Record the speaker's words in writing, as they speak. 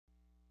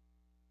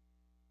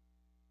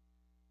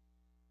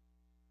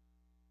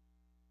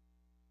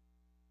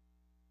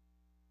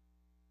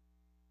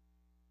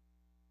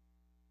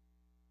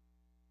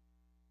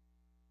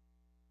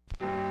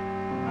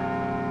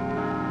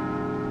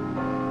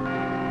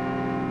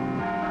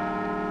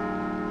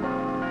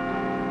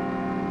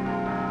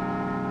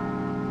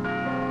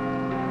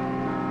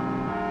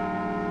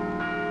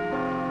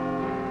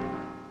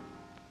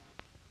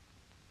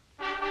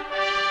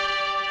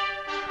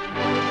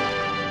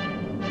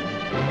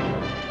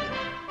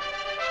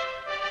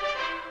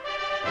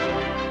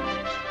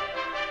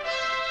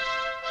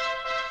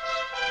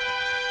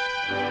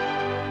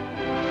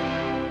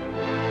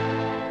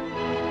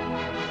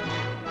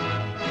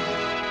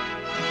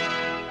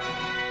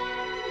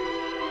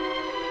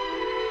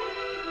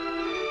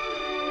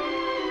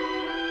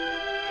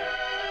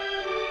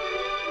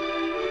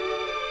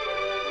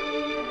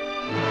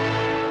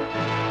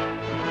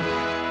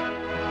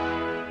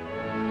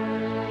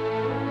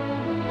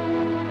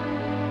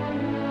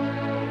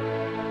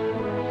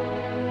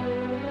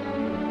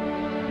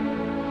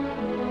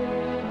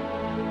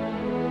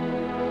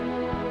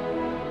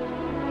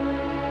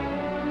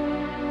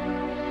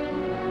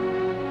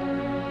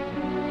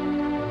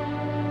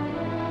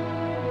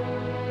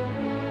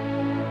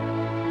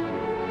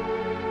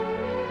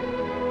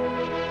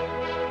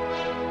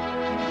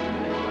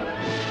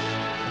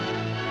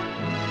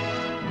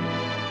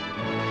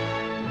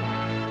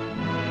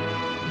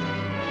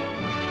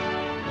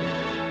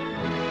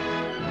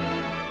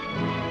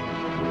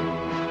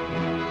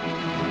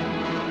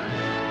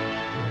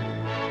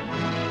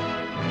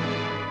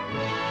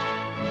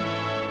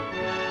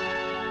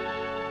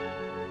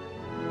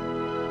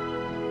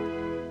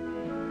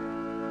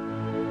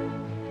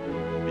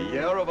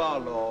of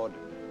our Lord,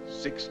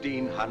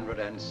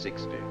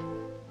 1660.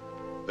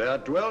 There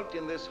dwelt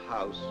in this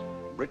house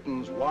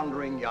Britain's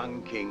wandering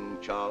young king,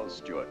 Charles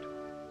Stuart,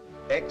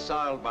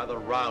 exiled by the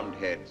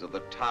Roundheads of the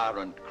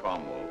tyrant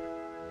Cromwell,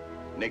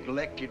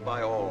 neglected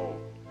by all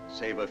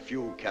save a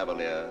few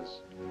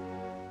cavaliers,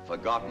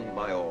 forgotten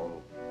by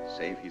all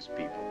save his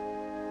people.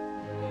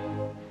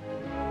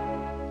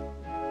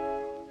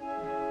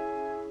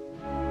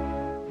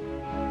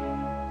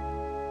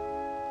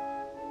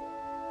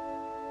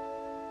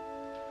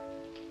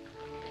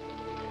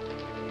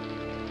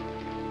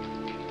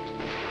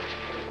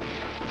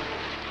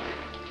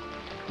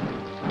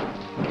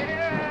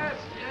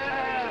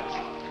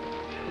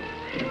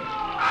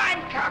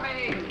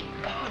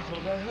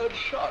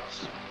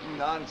 Shots.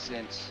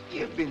 Nonsense.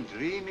 You've been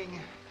dreaming.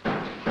 Peace,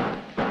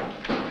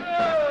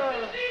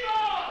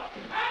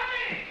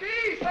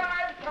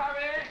 I'm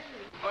coming.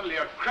 Only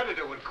a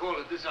creditor would call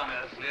it this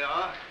unearthly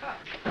hour.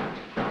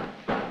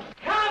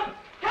 Come,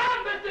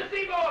 Mr.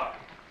 Seymour.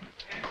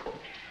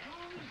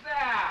 Who's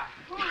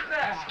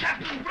there? It's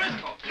Captain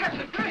Bristol.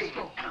 Captain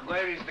Bristol.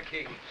 Where is the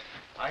king?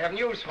 I have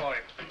news for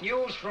him.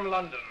 News from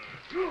London.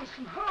 News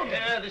from home?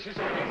 Yeah, this is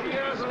 50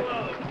 years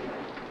alone.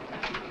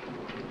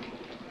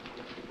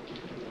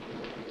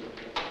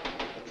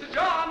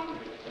 John!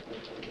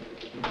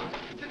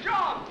 Sir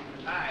John!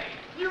 Aye.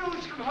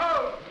 News from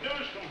home!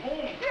 News from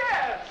home?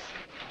 Yes!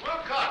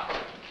 Wilcox!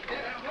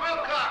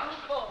 Wilcox!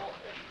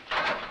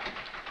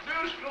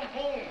 News from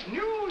home.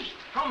 News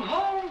from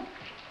home?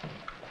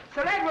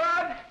 Sir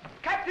Edward,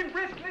 Captain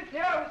Bristol is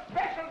here with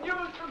special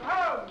news from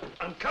home.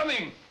 I'm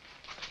coming.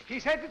 He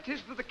said it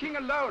is for the king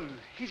alone.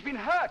 He's been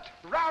hurt,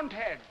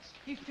 Roundheads.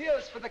 He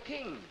fears for the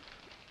king.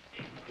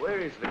 Where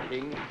is the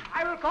king?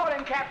 I will call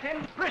him,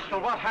 Captain.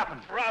 Bristol, what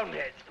happened?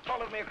 Roundheads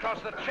followed me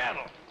across the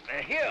channel.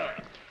 They're here.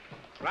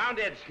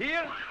 Roundheads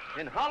here?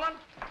 In Holland?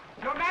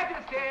 Your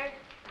Majesty.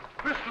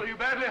 Bristol, you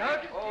badly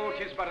hurt? Oh,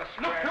 it is but a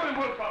scratch. Look to him,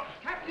 Wilcox.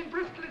 Captain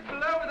Bristol is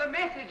below with a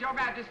message, Your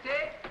Majesty.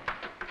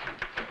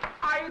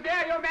 Are you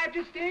there, Your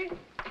Majesty?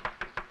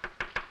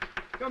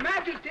 Your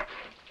Majesty.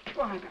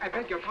 Oh, I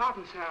beg your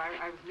pardon, sir.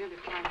 I was nearly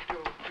trying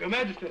to... Your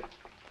Majesty.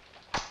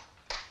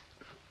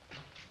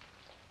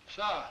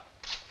 Sir.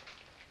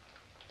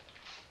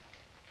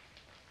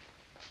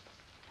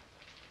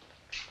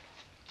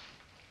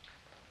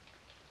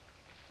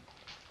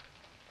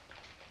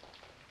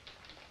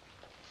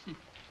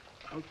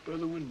 Out by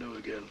the window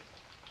again.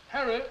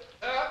 Harry?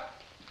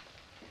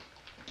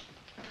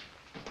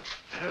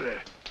 Harry,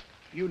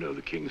 you know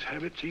the king's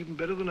habits even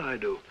better than I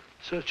do.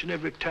 Searching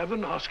every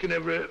tavern, asking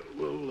every...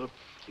 well,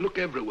 look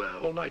everywhere,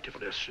 all night if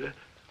necessary.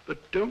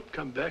 But don't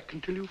come back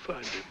until you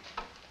find him.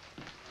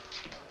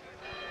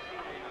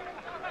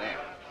 There.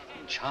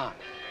 Charming.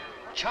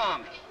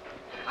 Charming.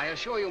 I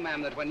assure you,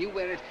 ma'am, that when you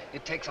wear it,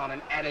 it takes on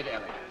an added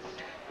elegance.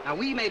 Now,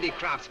 we may be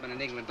craftsmen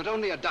in England, but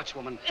only a Dutch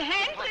woman could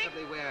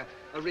possibly wear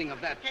a ring of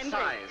that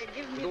size,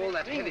 with all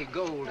that heavy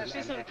gold and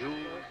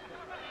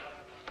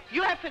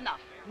You have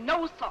enough.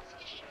 No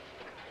sausage.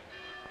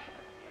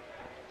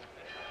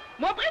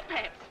 More bread,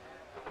 perhaps?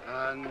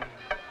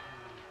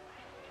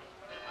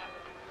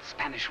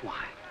 Spanish wine.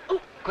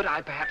 Oh. Could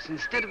I, perhaps,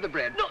 instead of the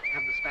bread, have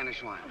the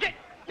Spanish wine?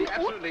 Be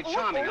absolutely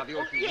charming of you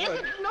if you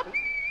would. No.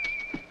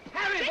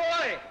 Harry,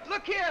 boy,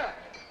 look here!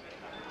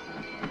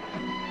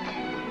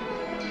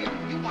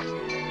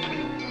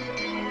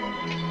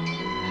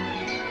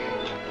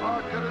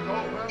 Market is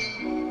open.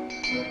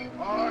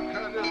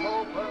 Market is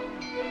open.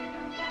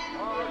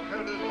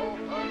 Market is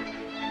open.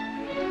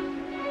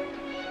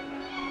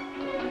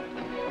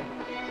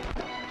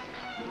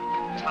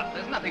 Tut,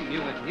 there's nothing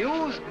new in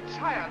news. But,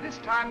 sire, this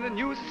time the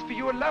news is for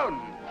you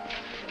alone.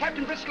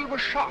 Captain Bristol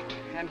was shot,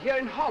 and here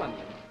in Holland.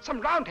 Some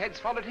Roundheads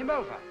followed him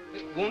over.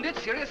 Wounded,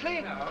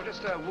 seriously? No,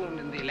 just a wound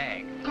in the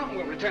leg. Come,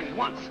 we'll return at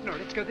once. No,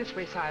 let's go this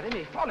way, sire. They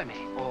may follow me.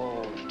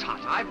 Oh, Tut,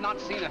 I've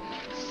not seen a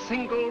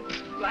single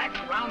black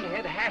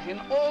Roundhead hat in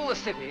all the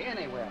city,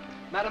 anywhere.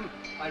 Madam,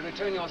 I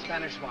return your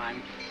Spanish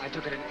wine. I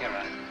took it in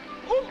error.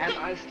 Oh, And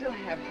I still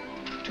have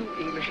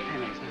 2 English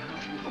pennies now.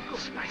 Oh,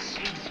 nice.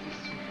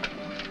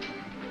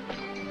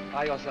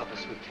 Buy yourself a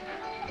sweet.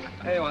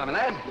 Here you are, my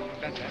lad.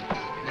 Better.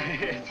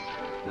 Yes.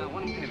 Now,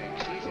 1 penny.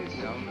 Cheeses,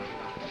 no.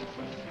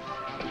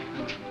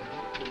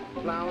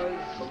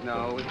 Flowers?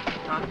 No, we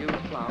can't use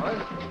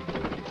flowers.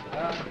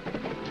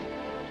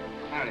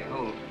 Harry,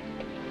 hold.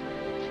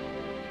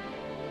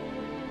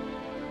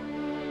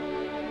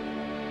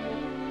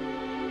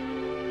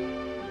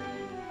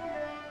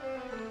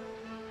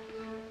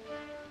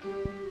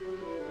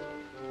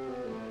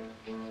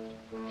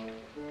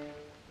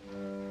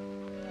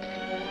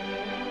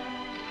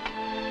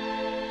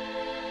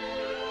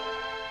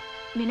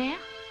 Meneer?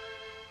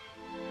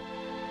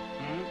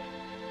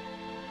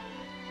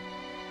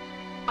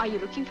 Are you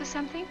looking for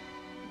something?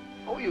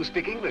 Oh, you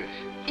speak English?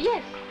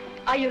 Yes.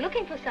 Are you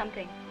looking for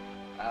something?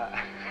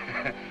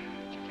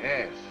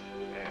 Yes.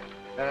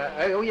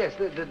 Oh, yes,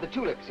 the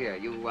tulips here.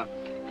 You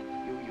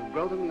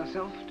grow them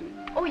yourself, do you?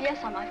 Oh,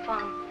 yes, on my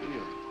farm. Do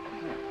you?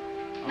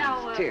 Oh,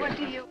 Now, tears. what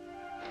do you...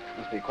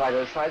 Must be quite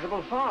a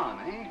sizable farm,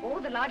 eh? Oh,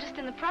 the largest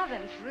in the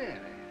province. Really?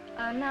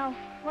 Now,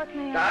 what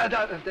may I...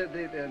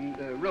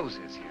 The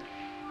roses here.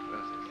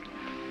 Roses.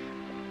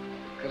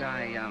 Could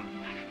I,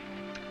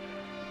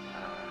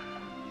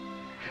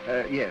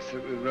 yes,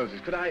 roses.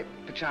 Could I,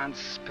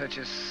 perchance,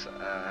 purchase,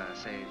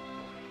 say,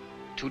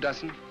 2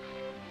 dozen?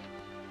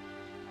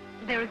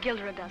 They're a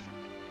guilder a dozen.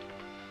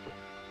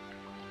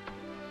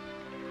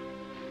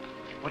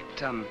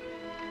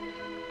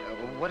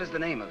 What is the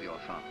name of your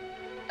farm?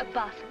 A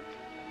Basset.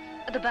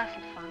 The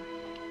Basset farm.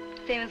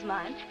 Same as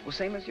mine. Well,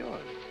 same as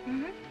yours.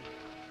 Mm-hmm.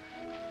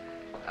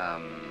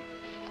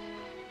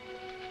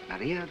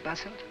 Maria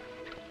Basset?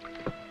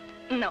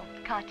 No,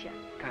 Katya.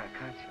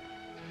 Katya.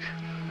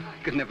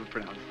 I could never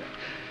pronounce that.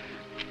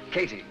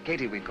 Katie.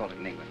 Katie, we'd call it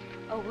in England.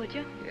 Oh, would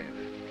you? Yes.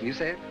 Can you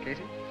say it,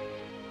 Katie?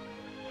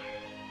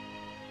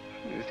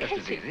 It's just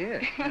as easy,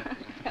 yes.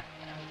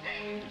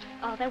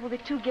 Oh, that will be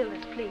 2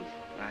 guilders, please.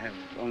 I have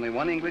only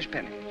 1 English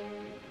penny.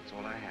 That's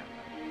all I have.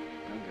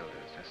 No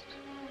guilders, just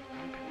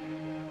 1 penny.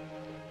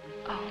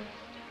 Oh.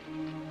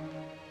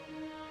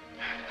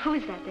 Who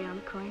is that there on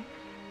the coin?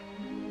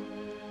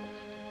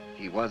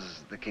 He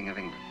was the King of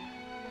England.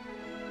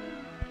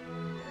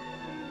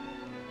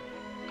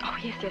 Oh,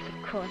 yes, yes,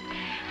 of course.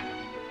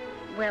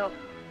 Well,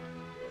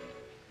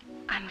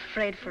 I'm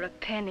afraid for a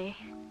penny.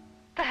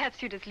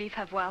 Perhaps you'd as lief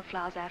have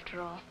wildflowers after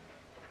all.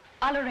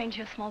 I'll arrange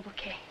you a small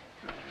bouquet.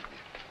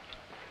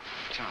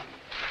 Charming.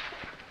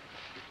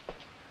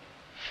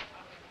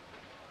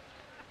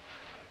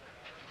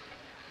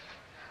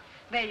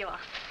 There you are.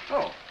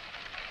 Oh,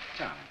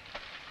 charming.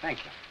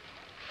 Thank you.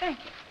 Thank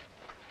you.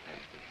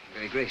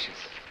 Very gracious.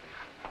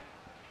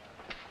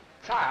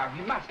 Sire,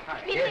 we must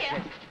hurry. Yes,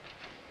 yes.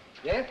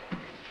 Yes?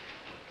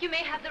 You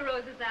may have the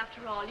roses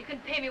after all. You can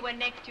pay me when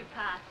next you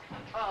pass.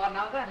 Oh,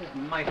 now that is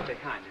mightily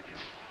kind of you.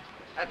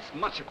 That's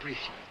much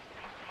appreciated.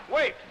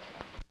 Wait!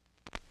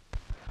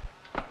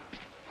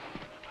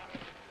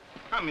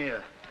 Come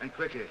here, and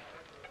quickly.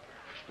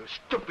 You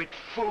stupid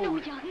fool. No,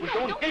 John, We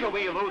no, don't give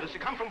away roses. They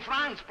come from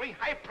France, bring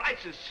high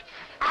prices.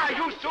 Are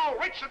you so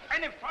rich that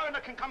any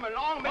foreigner can come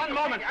along? One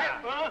moment,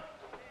 sir. Huh?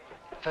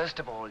 First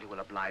of all, you will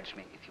oblige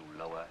me if you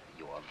lower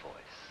your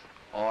voice.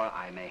 Or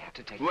I may have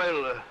to take...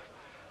 Well,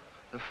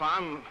 the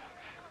farm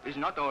is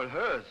not all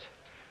hers.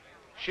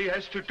 She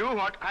has to do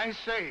what I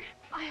say.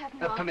 I have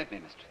not. Permit me,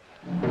 mistress.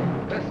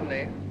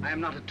 Personally, I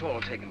am not at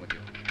all taken with you.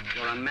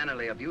 Your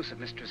unmannerly abuse of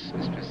Mistress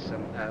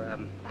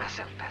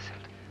Basset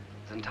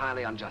is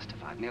entirely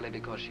unjustified, merely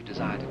because she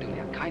desired to do me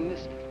a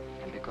kindness,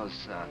 and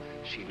because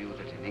she knew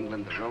that in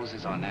England the rose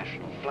is our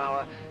national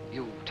flower.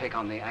 You take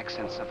on the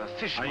accents of a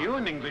fisherman. Are you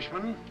an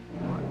Englishman?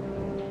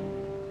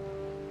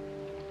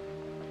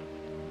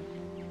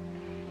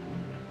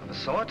 Of a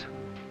sort.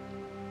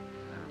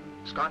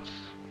 Scots,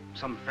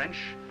 some French,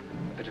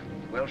 a bit of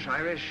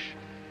Welsh-Irish.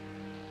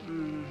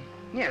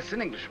 Yes,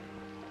 an Englishman.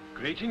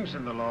 Greetings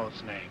in the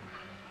Lord's name.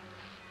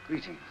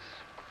 Greetings.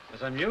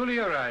 As I'm newly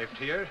arrived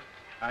here,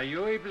 are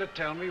you able to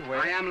tell me where...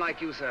 I am,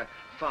 like you, sir,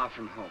 far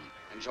from home,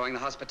 enjoying the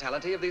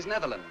hospitality of these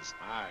Netherlands.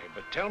 Aye,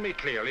 but tell me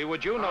clearly,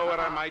 would you know where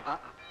I might...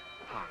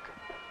 Hark.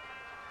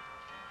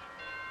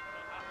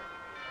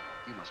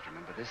 You must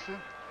remember this, sir.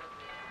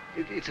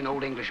 It's an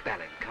old English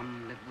ballad.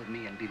 Come live with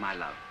me and be my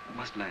love. You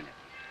must learn it.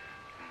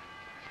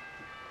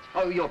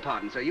 Oh, your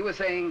pardon, sir. You were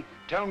saying...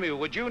 Tell me,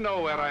 would you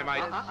know where I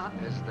might...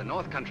 There's the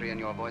North Country in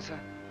your voice, sir.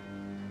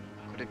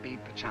 Could it be,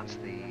 perchance,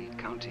 the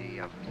county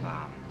of,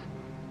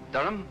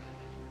 Durham?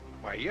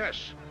 Why,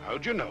 yes.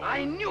 How'd you know?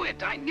 I knew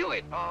it!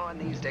 Oh, in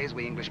these days,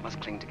 we English must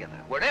cling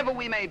together, wherever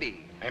we may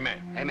be.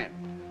 Amen. Amen.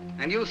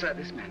 And you, sir,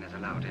 this man is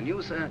allowed. And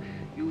you, sir,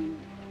 you...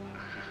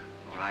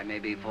 Or I may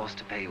be forced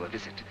to pay you a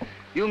visit.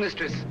 You,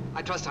 mistress,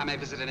 I trust I may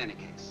visit in any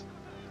case.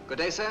 Good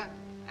day, sir,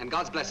 and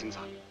God's blessings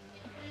on you.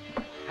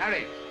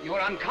 Harry, you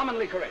are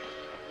uncommonly correct.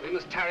 We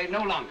must tarry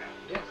no longer.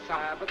 Yes,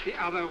 sire, but the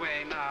other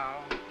way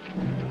now.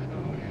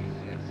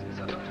 Yes.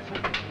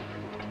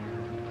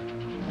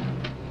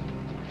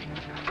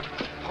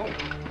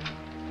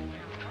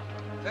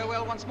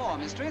 Farewell once more,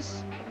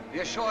 mistress. Be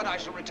assured I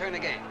shall return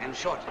again, and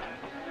shortly.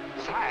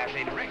 Sire, if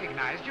they'd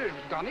recognized you, it's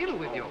gone ill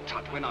with you.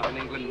 Tut, we're not in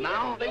England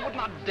now. They would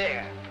not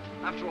dare.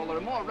 After all, there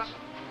are more...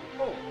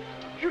 Oh,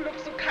 you look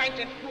so kind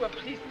and poor.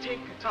 Please take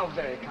it. Oh,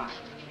 very kind.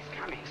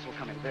 Come in, so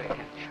come in, very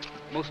kind.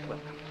 Most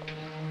welcome.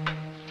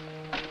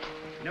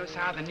 No,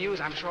 sire, the news,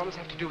 I'm sure, must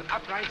have to do with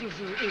uprisings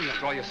in England.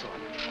 Draw your sword.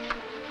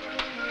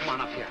 Come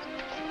on up here.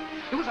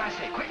 Do as I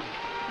say, quick.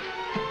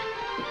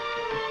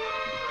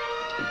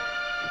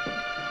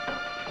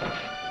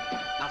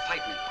 Now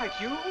fight me. Fight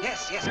you?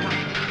 Yes, come.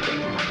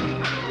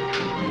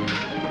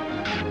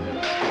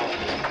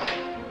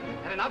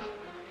 That enough?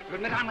 You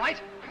admit I'm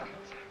right?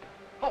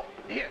 Oh,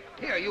 here,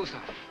 you,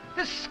 sir.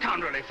 This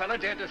scoundrelly fella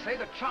dared to say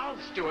that Charles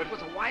Stuart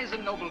was a wise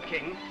and noble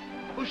king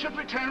who should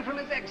return from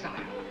his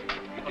exile.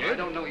 Well, I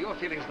don't know your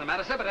feelings in the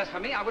matter, sir, but as for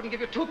me, I wouldn't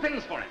give you 2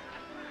 pins for him.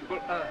 Well,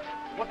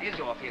 what is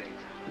your feelings?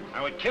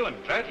 I would kill him,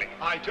 gladly.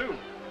 I, too.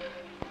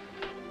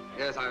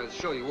 Yes, I was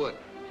sure you would.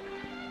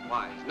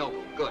 Wise,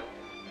 noble, good.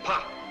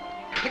 Pa,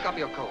 pick up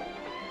your coat.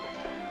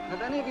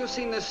 Have any of you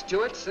seen this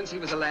Stuart since he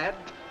was a lad?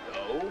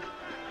 No.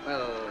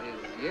 Well,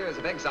 his years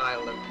of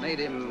exile have made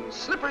him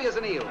slippery as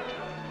an eel.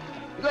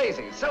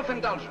 Lazy,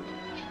 self-indulgent.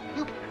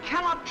 You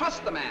cannot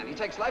trust the man. He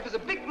takes life as a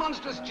big,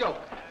 monstrous joke.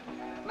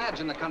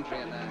 Imagine the country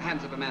in the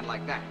hands of a man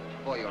like that,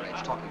 boy your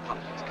age, talking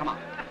politics. Come on.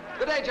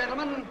 Good day,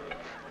 gentlemen.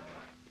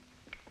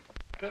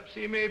 Perhaps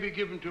he may be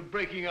given to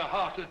breaking a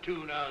heart or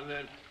two now and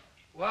then.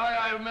 Why,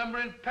 I remember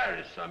in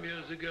Paris some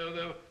years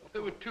ago,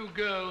 there were two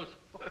girls.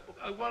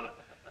 One,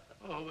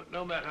 oh, but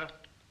no matter.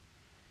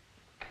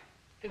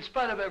 In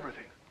spite of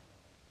everything,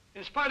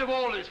 in spite of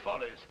all his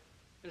follies,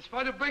 in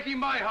spite of breaking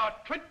my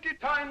heart 20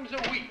 times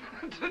a week.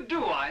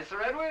 Do I,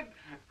 Sir Edward?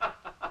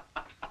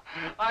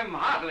 I'm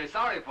heartily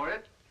sorry for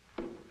it.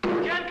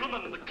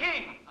 Gentlemen, the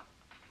king!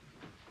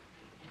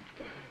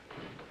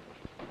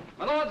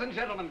 My lords and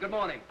gentlemen, good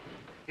morning.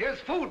 Here's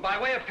food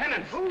by way of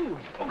penance. Food?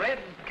 Bread,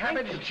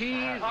 cabbage,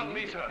 cheese, Pardon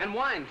me, sir. and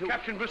wine, too.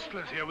 Captain Bristol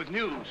is here with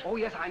news. Oh,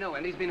 yes, I know,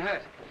 and he's been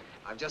hurt.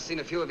 I've just seen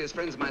a few of his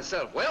friends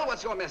myself. Well,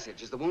 what's your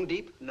message? Is the wound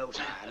deep? No,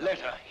 sir. A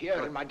letter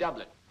here in my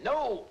doublet.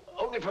 No,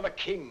 only for the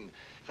king.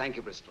 Thank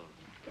you, Bristol.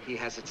 He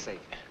has it safe.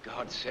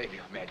 God save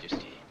your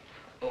majesty.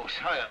 Oh,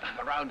 sire,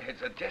 the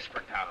Roundheads are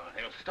desperate now.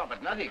 They'll stop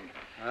at nothing.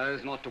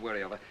 There's naught to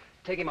worry over.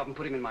 Take him up and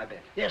put him in my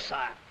bed. Yes,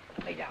 sire.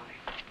 Lay down.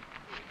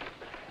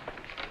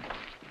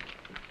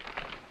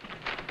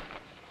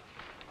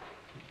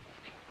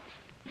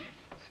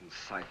 Some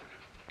cipher.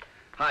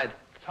 Hyde.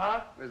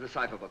 Sir? Where's the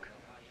cipher book?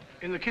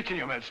 In the kitchen,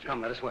 your majesty.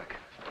 Come, let us work.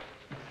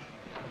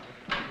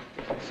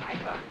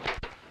 Cipher.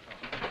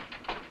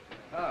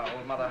 Oh,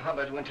 old Mother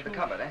Hubbard went to the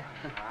cupboard, eh?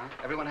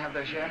 Everyone have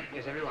their share?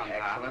 Yes, everyone.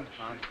 Excellent.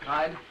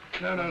 Hyde?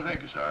 No,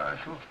 thank you, sir.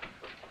 I shall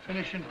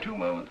finish in 2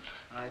 moments.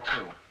 I,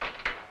 too.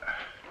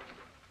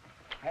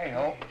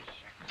 Hey-ho.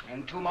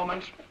 In 2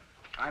 moments,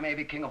 I may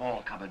be king of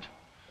all cupboards.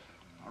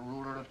 A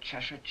ruler of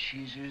Cheshire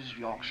cheeses,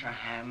 Yorkshire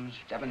hams,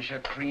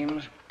 Devonshire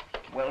creams,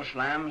 Welsh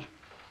lambs,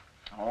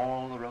 and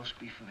all the roast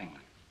beef of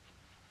England.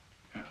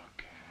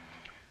 Okay.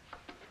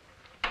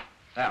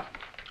 Now,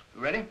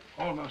 you ready?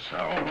 Almost, sir,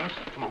 almost.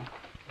 Come on.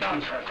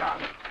 Down, sir,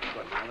 down.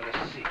 Good, now let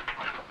us see.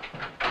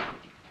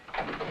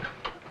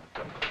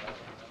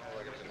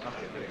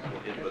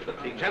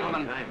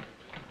 Gentlemen,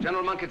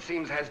 General Monk, it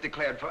seems, has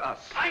declared for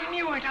us. I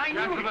knew it,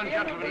 Gentlemen,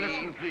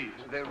 listen, please.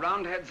 The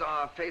Roundheads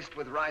are faced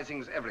with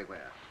risings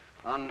everywhere.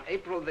 On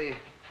April the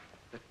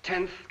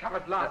 10th...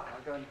 Covered lot.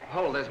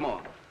 Hold, there's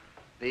more.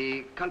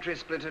 The country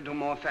split into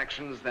more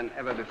factions than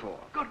ever before.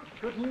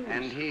 Good news.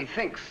 And he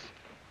thinks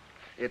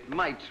it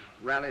might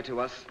rally to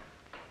us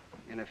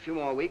in a few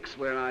more weeks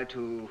were I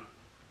to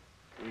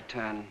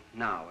return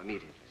now,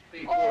 immediately.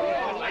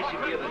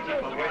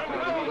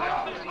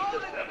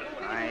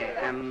 I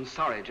am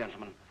sorry,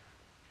 gentlemen,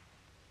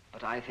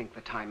 but I think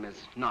the time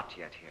is not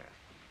yet here.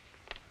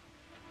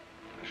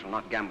 I shall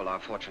not gamble our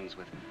fortunes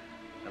with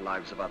the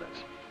lives of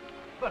others.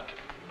 But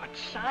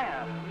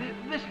sire,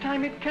 this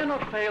time it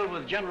cannot fail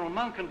with General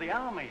Monk and the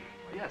army.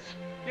 Yes.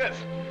 Yes.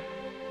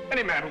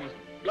 Any man whose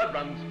blood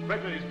runs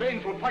red in his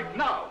veins will fight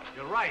now.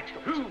 You're right.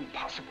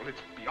 Impossible.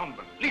 It's beyond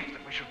belief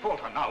that we should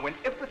falter now when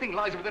everything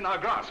lies within our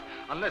grasp.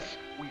 Unless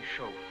we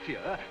show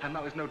fear, and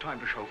now is no time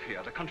to show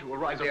fear. The country will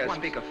rise at Dear, once.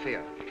 speak of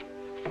fear.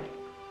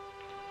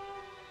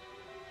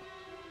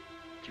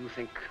 Do you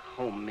think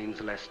home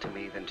means less to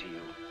me than to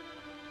you?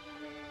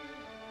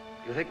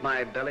 Do you think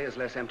my belly is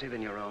less empty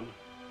than your own?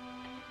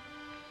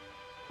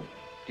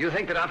 Do you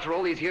think that after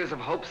all these years of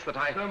hopes that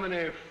I... So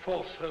many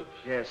false hopes.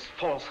 Yes,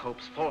 false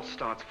hopes, false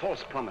starts,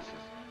 false promises.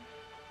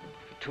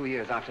 For 2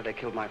 years after they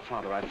killed my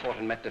father, I fought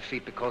and met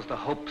defeat because the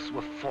hopes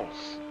were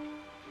false.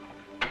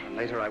 And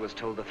later I was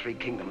told the 3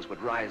 kingdoms would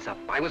rise up.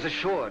 I was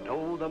assured,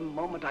 oh, the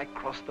moment I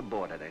crossed the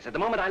border, they said, the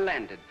moment I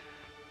landed,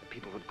 the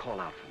people would call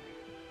out for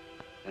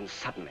me. Then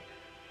suddenly,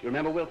 you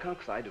remember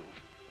Wilcox? I do.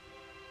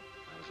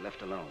 I was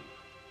left alone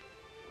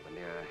with a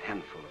mere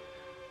handful of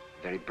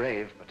very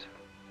brave but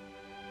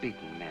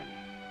beaten men.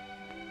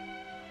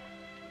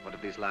 What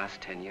of these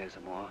last 10 years or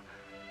more?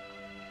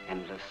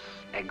 Endless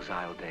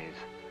exile days,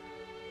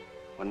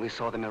 when we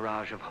saw the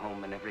mirage of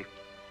home in every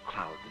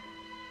cloud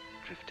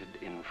that drifted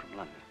in from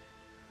London.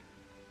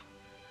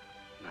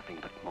 Nothing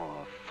but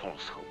more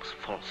false hopes,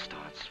 false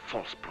starts,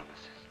 false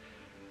promises.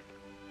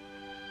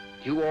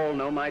 You all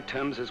know my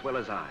terms as well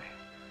as I.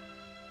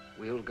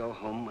 We'll go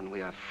home when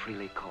we are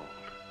freely called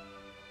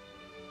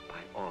by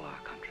all our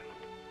countrymen,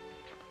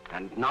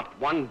 and not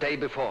 1 day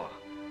before.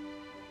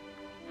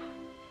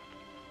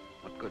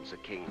 What good's a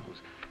king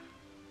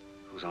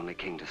who's only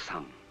king to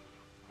some?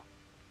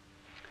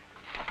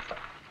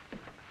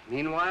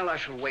 Meanwhile, I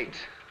shall wait.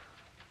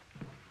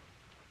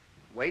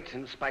 Wait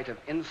in spite of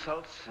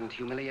insults and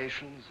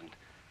humiliations and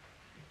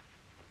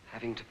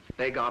having to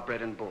beg our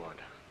bread and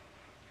board.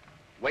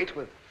 Wait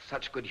with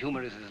such good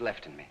humor as is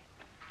left in me.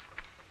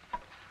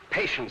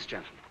 Patience,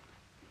 gentlemen.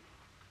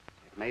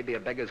 It may be a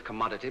beggar's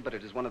commodity, but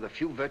it is one of the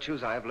few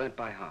virtues I have learnt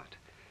by heart.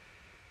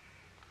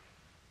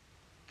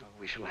 Oh,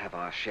 we shall have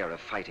our share of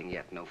fighting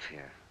yet, no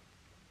fear.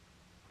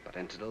 But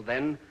until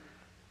then,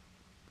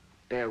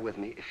 bear with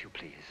me if you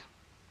please.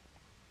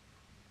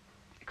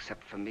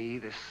 Except for me,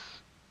 this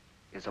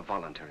is a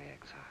voluntary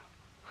exile.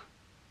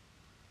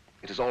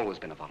 It has always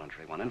been a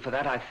voluntary one, and for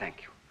that I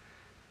thank you.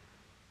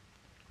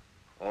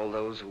 All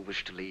those who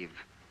wish to leave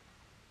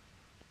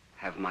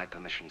have my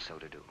permission so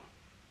to do.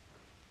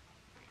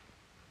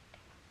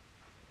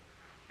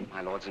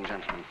 My lords and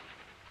gentlemen,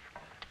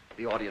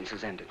 the audience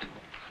is ended.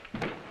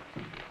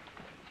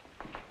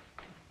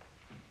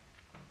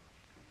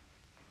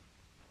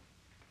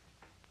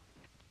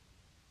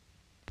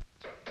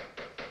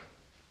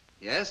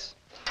 Yes?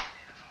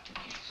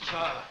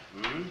 Sir,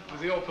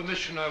 with your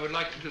permission, I would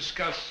like to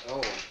discuss...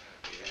 Oh,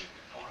 yeah.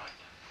 All right.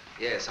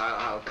 Yes,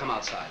 I'll come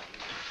outside.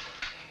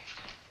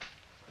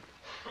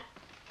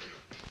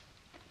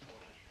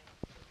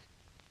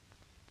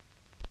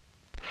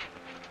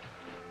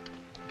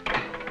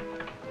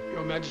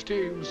 Your Majesty,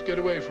 you must get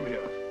away from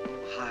here.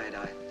 Hyde,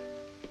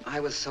 I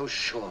was so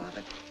sure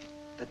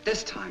that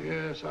this time...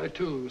 Yes, I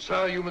too.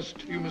 Sir, you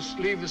must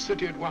leave the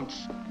city at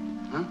once.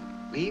 Huh?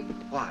 Leave?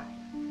 Why?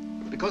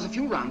 Because a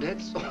few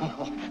roundheads?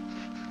 Oh,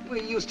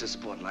 we're used to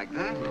sport like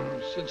that.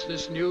 Since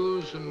this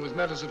news, and with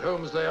matters at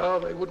home as they are,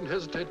 they wouldn't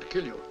hesitate to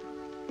kill you.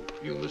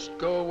 You must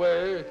go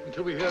away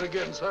until we hear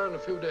again, sir, in a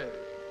few days.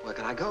 Where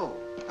can I go?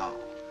 No.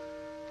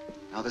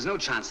 No, there's no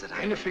chance that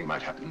I... Anything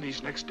might happen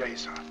these next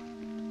days, sir.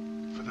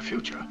 For the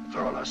future, for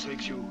all our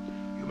sakes, you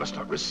must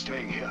not risk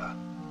staying here.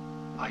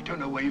 I don't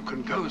know where you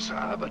can go,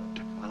 sir, but...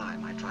 Well, I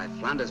might try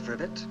Flanders for a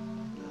bit.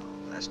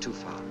 No, that's too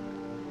far.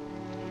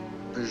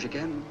 Bruges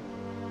again?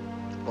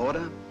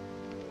 Border?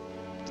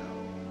 No.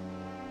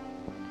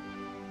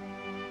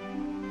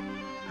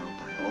 No,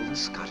 by all the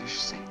Scottish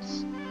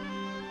saints.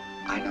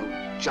 I know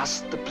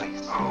just the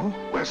place. Oh?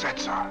 Where's that,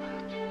 sir?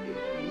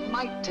 It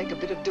might take a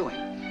bit of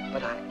doing,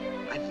 but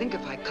I think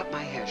if I cut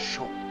my hair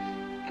short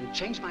and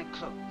change my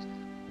clothes...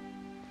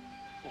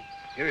 Oh,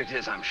 here it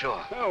is, I'm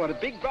sure. Oh, what a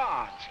big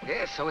barge.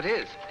 Yes, so it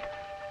is.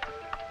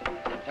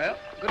 Well,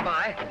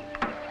 goodbye.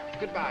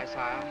 Goodbye,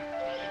 sire.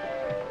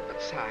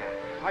 But, sire,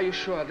 are you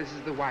sure this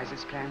is the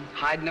wisest plan?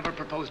 Hyde never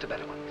proposed a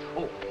better one.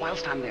 Oh,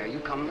 whilst I'm there, you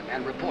come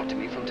and report to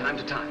me from time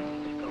to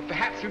time. Well,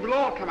 perhaps we will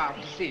all come out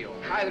to see you,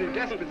 either in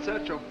desperate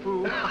search of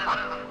food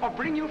or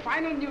bring you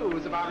final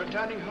news of our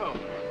returning home.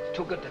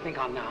 Too good to think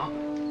on now.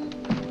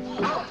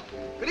 Oh,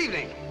 good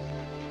evening.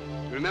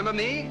 You remember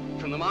me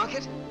from the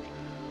market?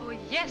 Oh,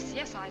 yes,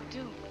 I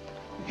do.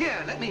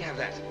 Here, let me have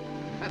that.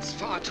 That's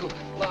far too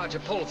large a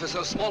pull for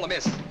so small a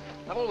miss.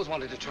 I've always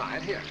wanted to try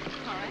it. Here.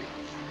 All right.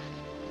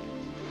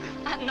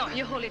 No,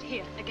 you hold it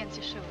here, against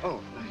your shoulder.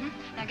 Oh.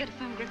 Now get a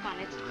firm grip on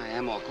it. I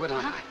am awkward,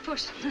 aren't I?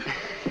 Push.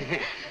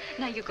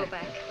 Now you go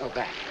back. Oh,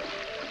 back.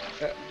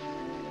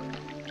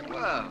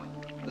 Well,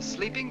 the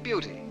Sleeping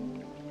Beauty.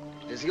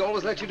 Does he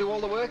always let you do all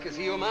the work? Is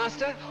he your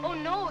master? Oh,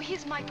 no,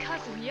 he's my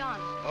cousin, Jan.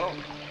 Oh,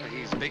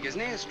 he's big,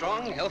 isn't he?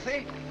 Strong,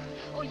 healthy?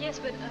 Oh, yes,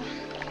 but,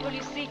 well,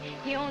 you see,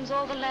 he owns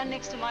all the land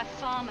next to my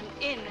farm and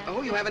inn.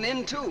 Oh, you have an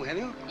inn, too, have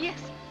you? Yes.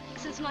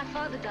 Since my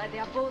father died, they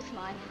are both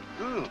mine.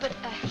 Oh. But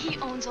he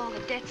owns all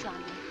the debts on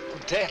them.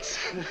 Debts?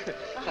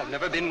 I've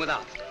never been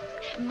without.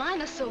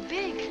 Mine are so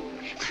big.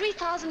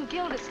 3,000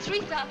 guilders,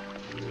 3,000...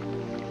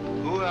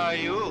 Who are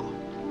you?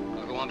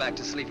 Well, go on back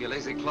to sleep, you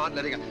lazy clod,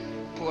 letting a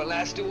poor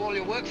lass do all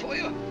your work for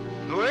you.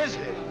 Who is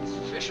he?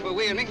 Fish for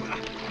we and me.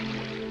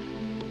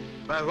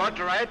 By what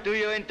right do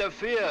you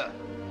interfere?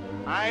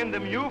 I'm the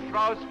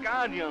Mewfrau's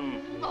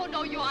guardian. Oh,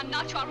 no, you are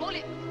not. You are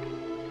only...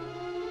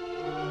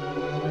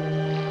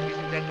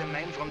 Isn't that the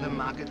man from the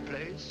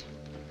marketplace?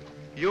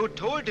 You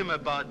told him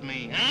about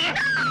me. No.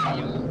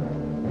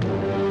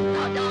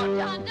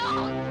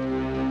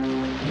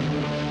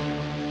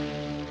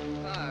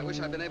 I wish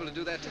I'd been able to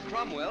do that to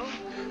Cromwell.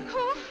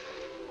 Who?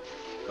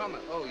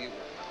 Cromwell. Oh, you...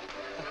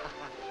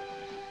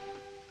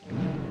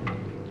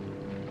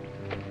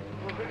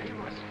 Oh, he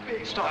was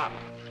big. Stop.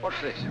 What's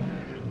this?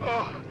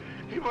 Oh,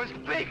 he was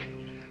big.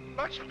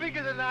 Much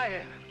bigger than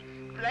I am.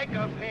 Black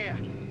of hair.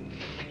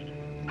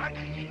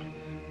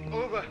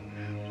 Over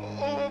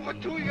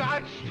 2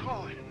 yards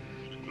tall.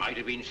 Might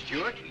have been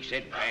Stuart. He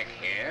said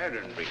black-haired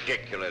and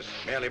ridiculous.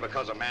 Merely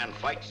because a man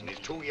fights and is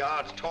 2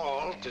 yards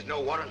tall, 'tis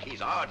no warrant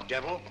he's our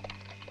devil.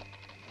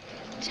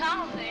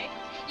 Charles, eh?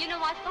 You know,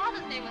 my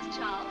father's name was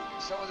Charles.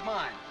 So was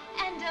mine.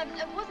 And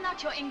wasn't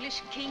that your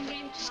English king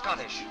named Charles?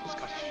 Scottish. Or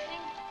something?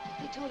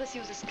 They told us he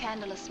was a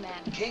scandalous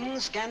man. King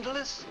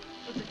scandalous?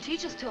 But the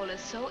teachers told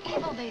us so.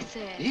 Evil, they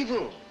said.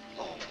 Evil?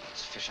 Oh,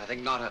 it's fish. I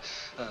think not a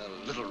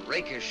little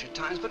rakish at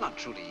times, but not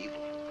truly evil.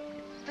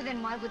 But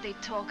then why would they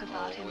talk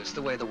about him? Oh, it's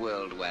the way the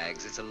world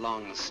wags. It's a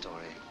long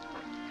story.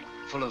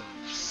 Full of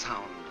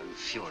sound and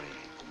fury.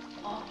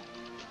 Oh.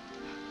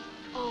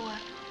 Oh,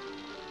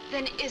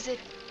 then is it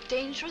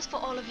dangerous for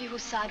all of you who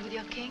side with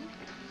your king?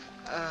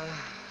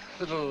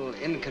 Little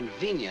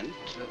inconvenient,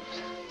 but...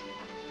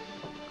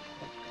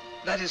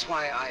 That is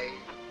why I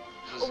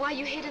was... Why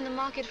you hid in the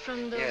market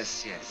from the...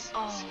 Yes.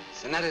 Oh.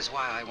 Yes. And that is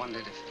why I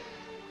wondered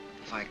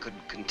if I could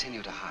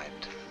continue to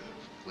hide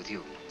with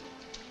you.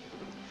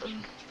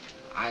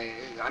 I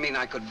mean,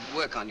 I could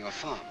work on your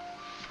farm.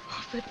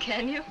 But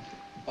can you?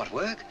 What,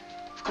 work?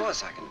 Of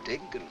course, I can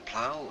dig and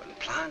plow and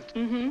plant.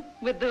 Mm-hmm.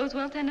 With those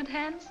well-tended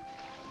hands?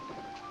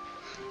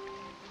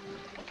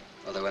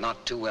 Well, they were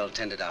not too well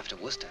tended after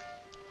Worcester.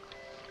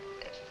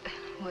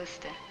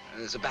 Worcester.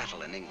 There's a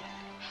battle in England.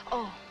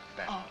 Oh.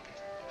 Battle.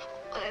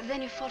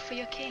 Then you fought for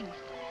your king.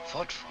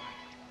 Fought for him.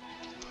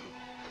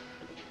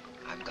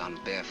 I've gone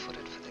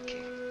barefooted for the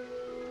king.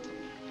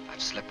 I've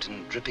slept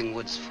in dripping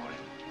woods for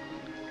him.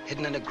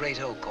 Hidden in a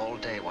great oak all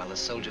day while the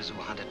soldiers who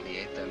hunted me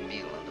ate their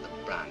meal under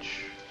the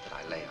branch that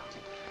I lay on.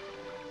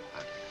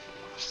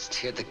 I've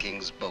steered the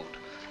king's boat,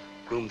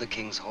 groomed the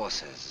king's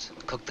horses,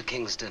 cooked the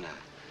king's dinner.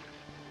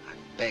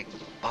 I've begged,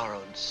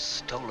 borrowed,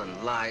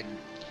 stolen, lied,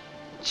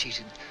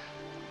 cheated.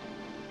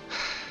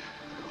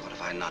 What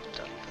have I not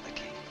done for the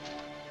king?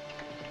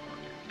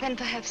 Then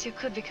perhaps you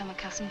could become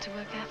accustomed to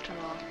work after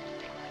all.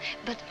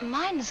 But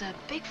mine's a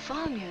big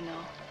farm, you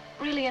know.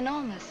 Really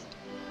enormous.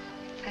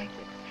 In fact,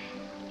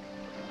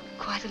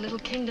 it's quite a little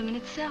kingdom in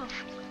itself.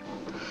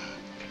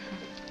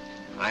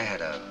 I had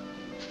a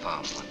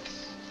farm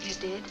once. You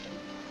did?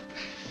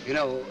 You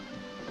know,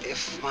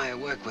 if my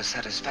work was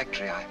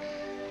satisfactory, I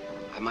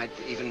might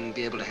even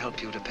be able to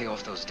help you to pay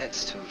off those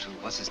debts to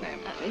what's his name?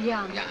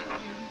 Jan. Jan.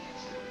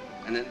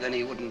 And then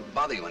he wouldn't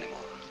bother you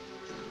anymore.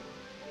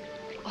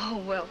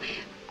 Oh, well,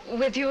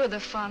 with you at the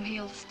farm,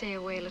 he'll stay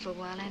away a little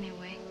while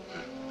anyway.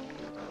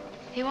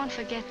 He won't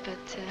forget,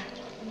 but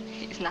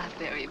he's not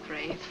very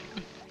brave.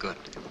 Good.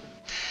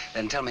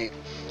 Then tell me,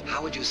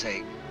 how would you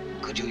say,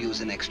 could you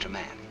use an extra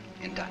man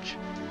in Dutch?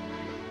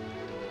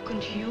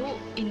 Kunt u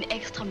een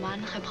extra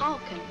man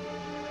gebruiken?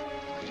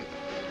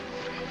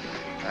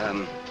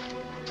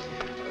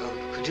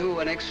 Could you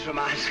an extra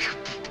man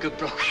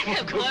gebruiken?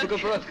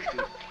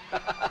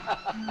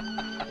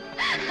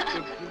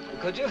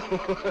 Could you?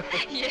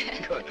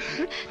 Yeah. Good.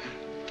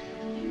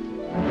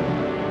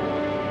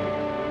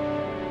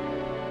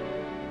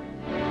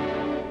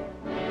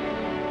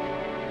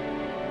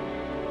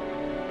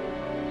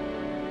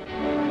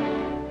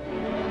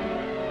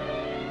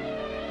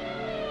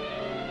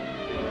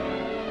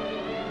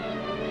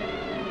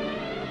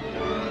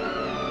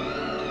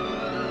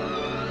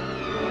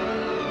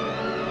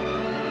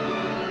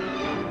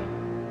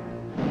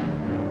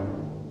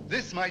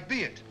 This might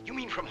be it. You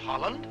mean from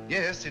Holland?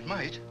 Yes, it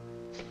might.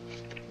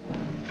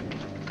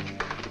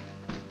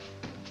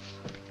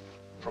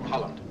 From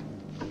Holland.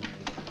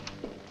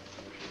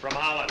 From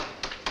Holland.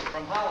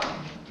 From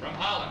Holland. From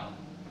Holland.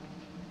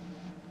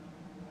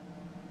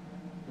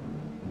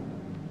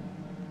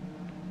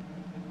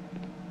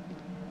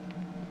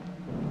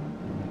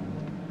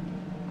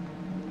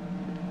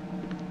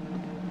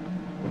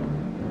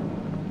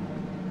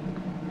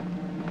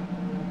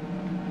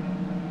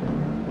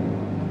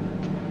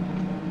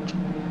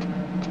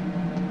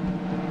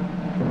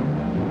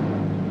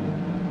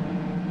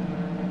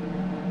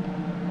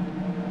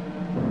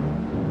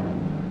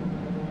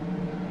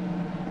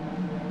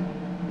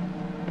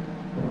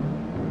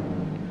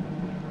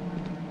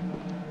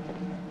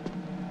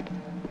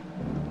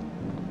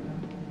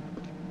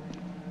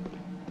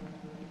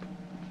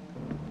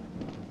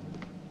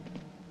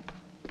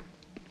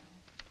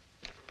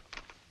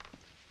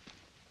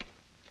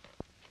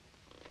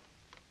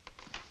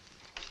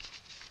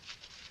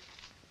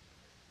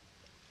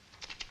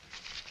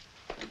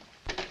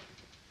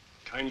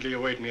 Kindly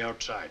await me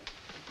outside.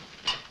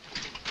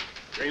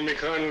 Bring me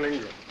Colonel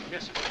Ingram.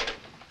 Yes, sir.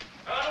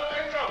 Colonel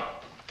Ingram!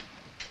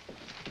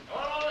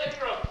 Colonel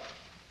Ingram!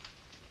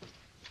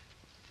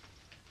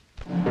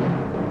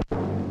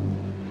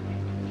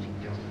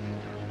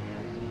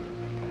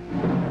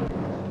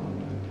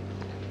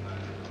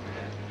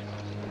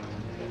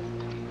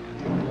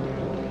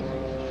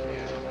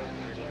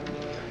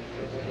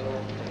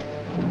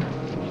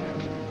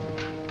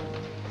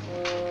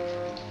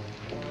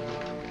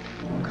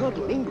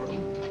 Colonel Ingram?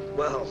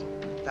 Well,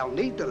 they'll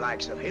need the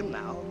likes of him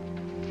now.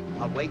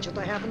 I'll wager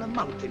they haven't a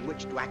month in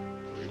which to act.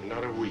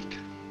 Not a week.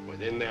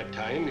 Within that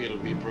time, he'll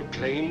be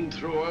proclaimed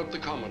throughout the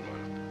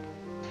Commonwealth.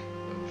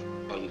 Those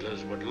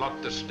bundlers would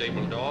lock the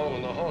stable door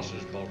when the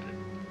horses bolted.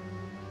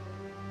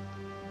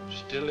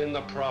 Still in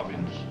the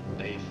province,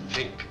 they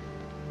think.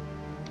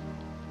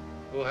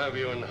 Who have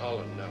you in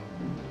Holland now?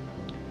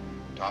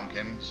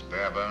 Tompkins,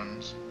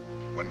 Barebones,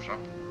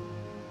 Winthrop,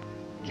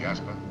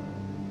 Jasper,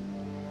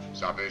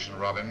 Salvation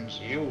Robbins.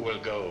 You will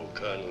go,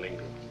 Colonel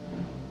Ingram.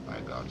 By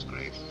God's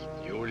grace.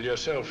 You will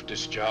yourself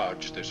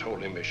discharge this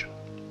holy mission.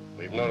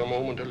 We've not a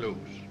moment to lose.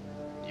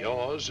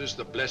 Yours is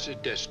the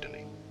blessed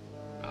destiny.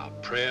 Our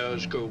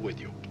prayers go with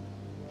you.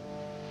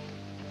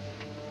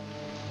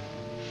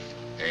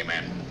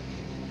 Amen.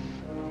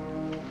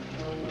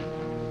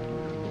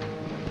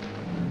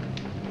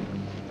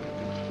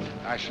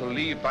 I shall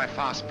leave by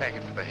fast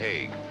packet for The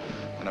Hague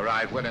and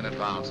arrive well in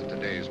advance of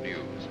today's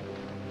news.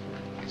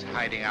 His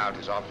hiding out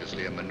is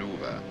obviously a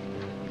maneuver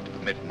to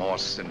permit more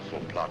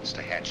sinful plots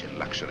to hatch in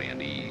luxury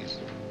and ease.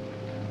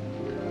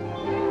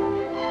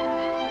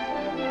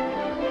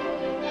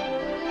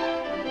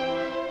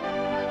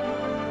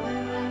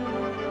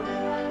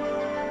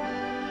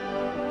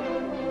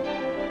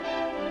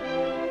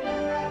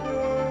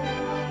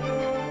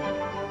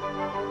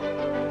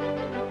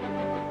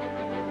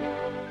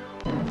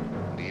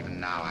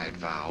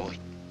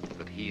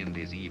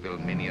 his evil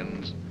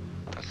minions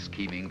are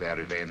scheming their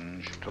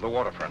revenge. To the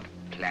waterfront.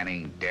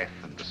 Planning death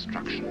and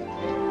destruction.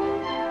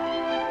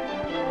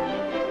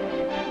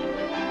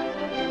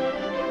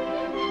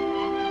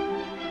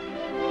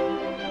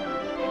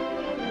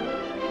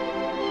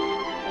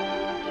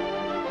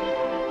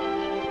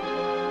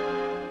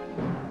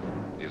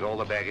 Is all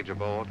the baggage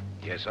aboard?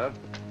 Yes, sir.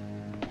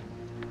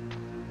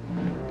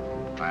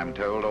 I am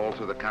told all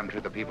through the country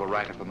the people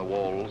right up on the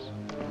walls.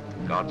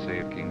 God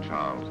save King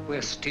Charles.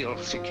 We're still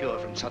secure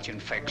from such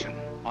infection.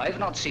 I've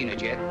not seen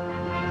it yet.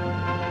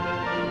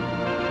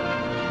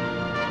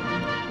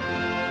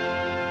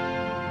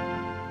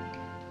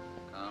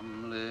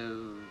 Come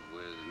live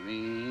with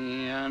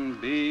me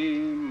and be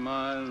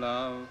my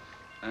love,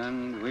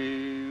 and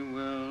we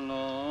will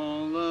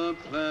all the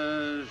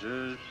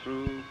pleasures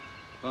prove.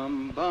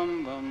 Bum,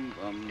 bum, bum,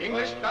 bum.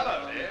 English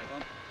fellow, eh?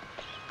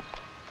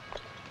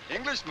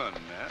 Englishman,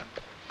 eh?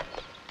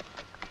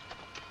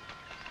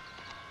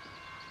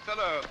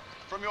 Fellow,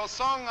 from your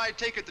song, I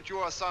take it that you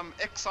are some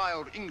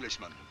exiled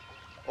Englishman,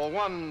 or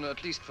one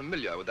at least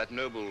familiar with that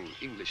noble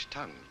English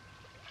tongue.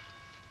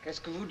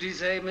 Qu'est-ce que vous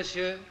disiez,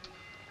 monsieur?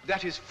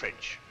 That is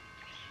French.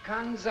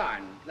 Kann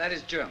sein. That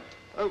is German.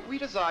 We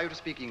desire you to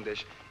speak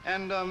English,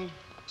 and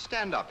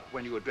stand up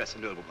when you address a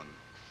nobleman.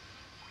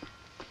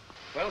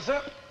 Well,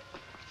 sir,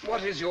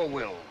 what is your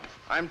will?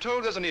 I'm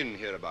told there's an inn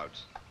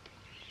hereabouts.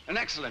 An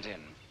excellent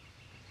inn.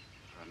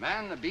 For a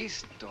man, a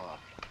beast, or...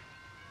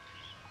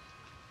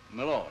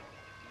 My lord.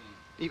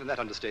 Even that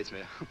understates me.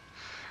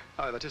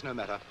 However, 'tis no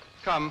matter.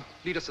 Come,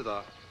 lead us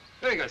thither.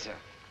 Very good, sir.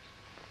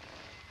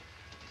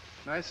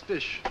 Nice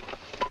fish.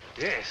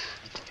 Yes.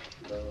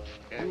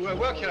 You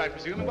work here, I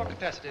presume, in what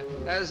capacity?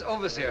 As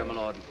overseer, my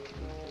lord.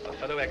 A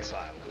fellow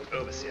exile,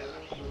 overseer.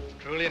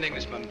 Truly an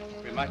Englishman.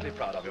 We're mightily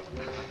proud of you.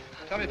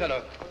 Tell me,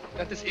 fellow,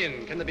 at this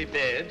inn, can there be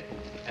bed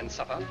and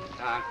supper?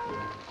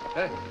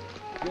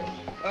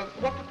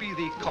 What would be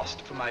the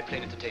cost for my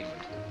plain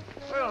entertainment?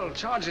 Well,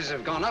 charges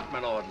have gone up, my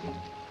lord.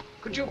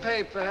 Could you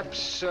pay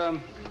perhaps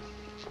 2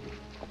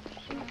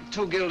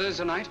 guilders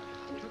a night?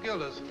 2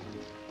 guilders?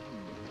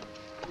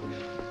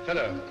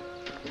 Fellow,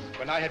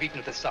 when I have eaten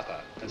at this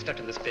supper and slept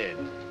in this bed,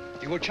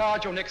 you will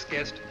charge your next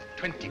guest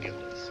 20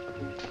 guilders.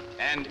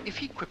 And if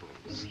he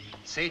quibbles,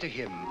 say to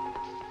him,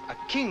 a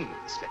king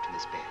slept in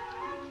this bed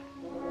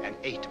and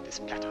ate of this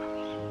platter.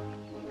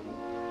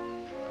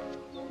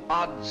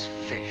 Odds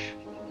fish.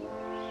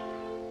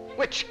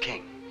 Which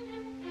king?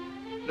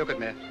 Look at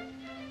me.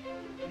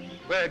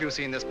 Where have you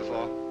seen this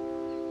before?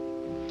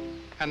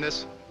 And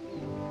this?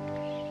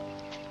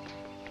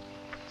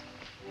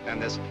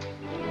 And this?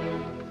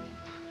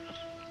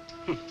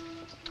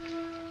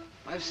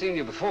 I've seen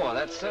you before,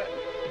 that's certain.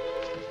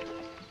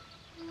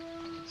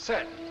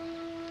 Certain.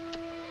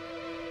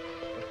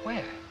 But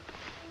where?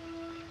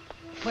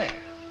 Where?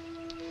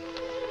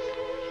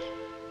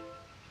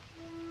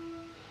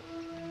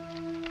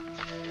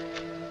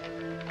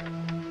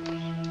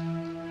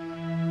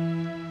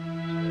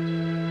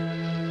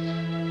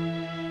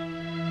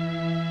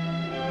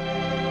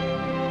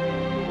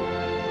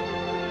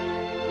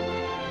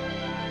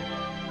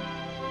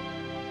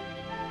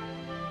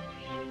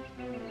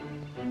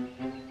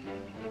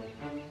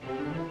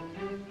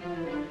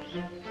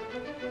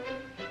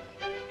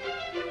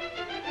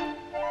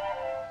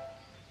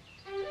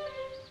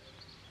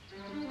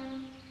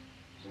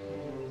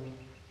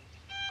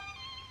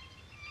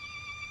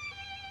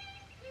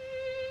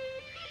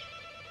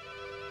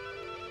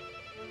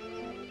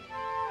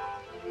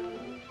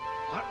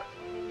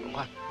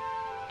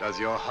 Does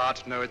your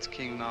heart know its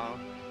king now?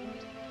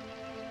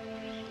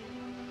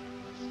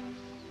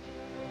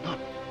 Not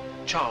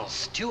Charles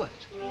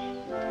Stuart.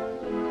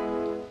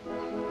 The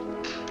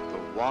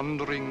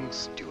wandering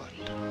Stuart.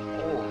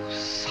 Oh,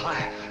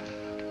 sire.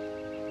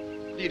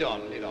 Lead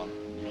on, lead on.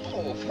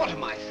 Oh, what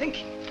am I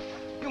thinking?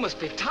 You must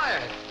be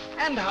tired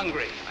and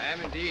hungry. I am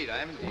indeed, I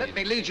am indeed. Let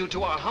me lead you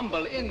to our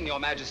humble inn, your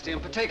majesty,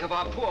 and partake of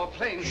our poor,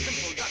 plain,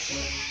 simple Dutch.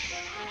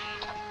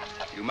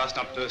 You must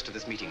not burst at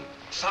this meeting.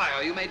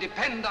 Sire, you may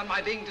depend on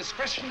my being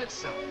discretion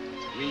itself.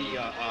 We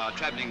are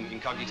traveling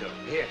incognito.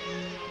 Yes.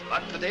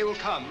 But the day will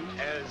come,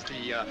 as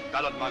the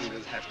ballad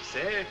mongers have to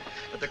say,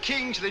 that the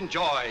king shall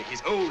enjoy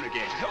his own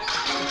again.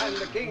 And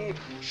the king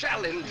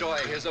shall enjoy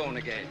his own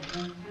again.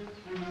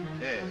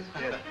 Yes,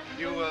 yes.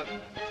 You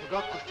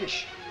forgot the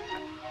fish.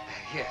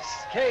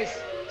 Yes. Case,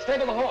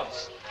 stable the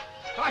horse.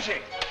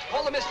 Tashi,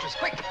 call the mistress,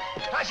 quick.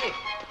 Tashi.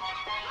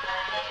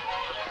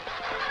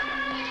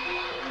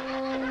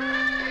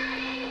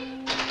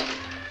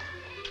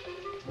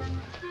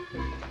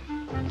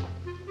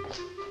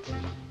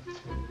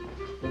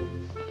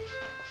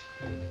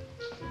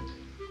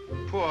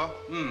 Poor,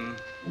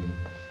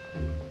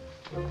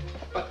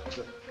 but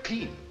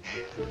clean.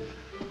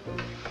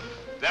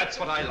 That's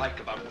what I like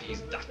about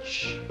these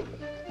Dutch.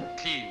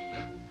 Clean.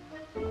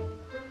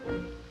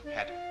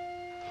 Had.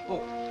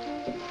 Oh.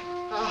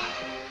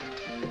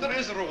 There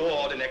is a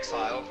reward in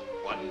exile.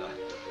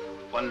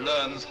 One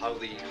learns how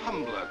the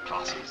humbler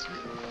classes.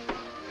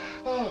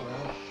 Oh,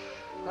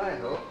 I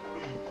hope.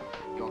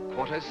 Your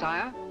quarters,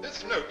 sire?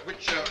 This note,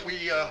 which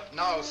we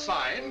now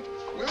sign,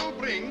 will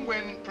bring,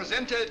 when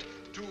presented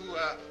to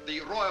the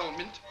Royal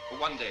Mint for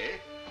one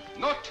day,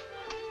 not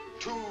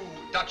 2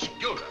 Dutch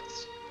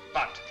guilders,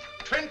 but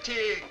 20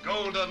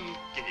 golden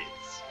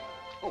guineas.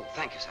 Oh,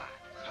 thank you, sire.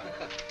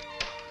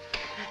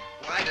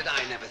 Why did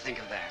I never think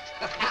of that?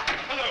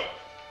 Hello.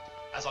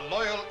 As a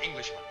loyal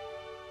Englishman,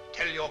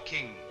 tell your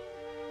king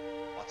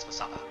what's for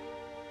supper.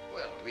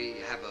 Well, we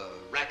have a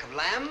rack of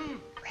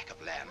lamb. Rack of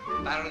lamb.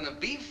 Baron of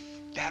beef.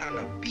 Baron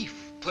of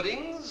beef.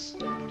 Puddings.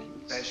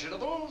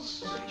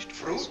 Vegetables.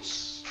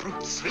 Fruits.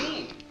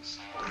 Creams.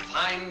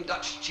 Fine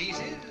Dutch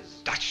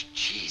cheeses. Dutch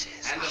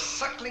cheeses. And a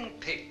suckling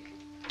pig.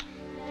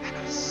 And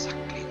a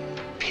suckling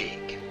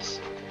pig.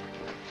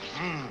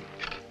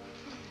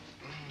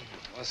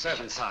 A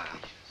servant, sire.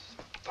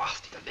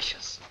 Vastly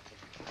delicious.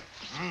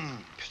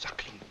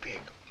 Suckling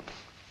pig.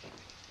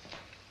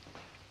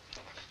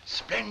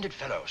 Splendid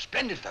fellow,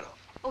 splendid fellow.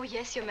 Oh,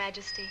 yes, Your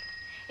Majesty.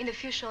 In the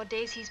few short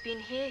days he's been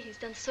here, he's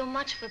done so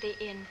much for the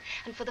inn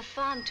and for the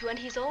farm, too, and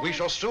he's always... We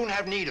shall soon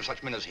have need of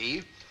such men as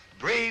he.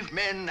 Brave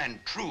men and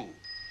true.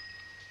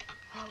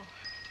 Oh.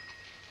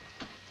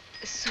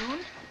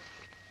 Soon?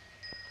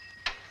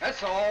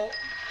 That's all.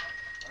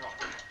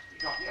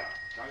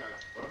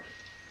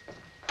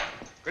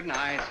 Good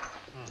night.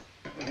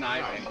 Good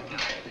night.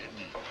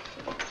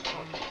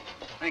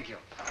 Thank you.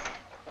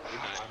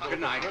 Good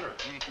night. Good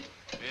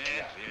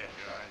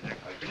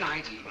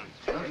night.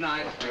 Good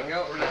night.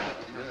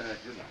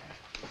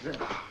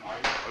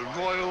 A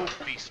royal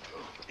feast.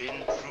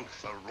 In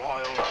truth, a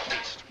royal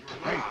feast.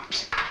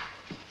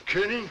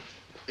 Kenny?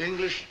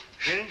 English?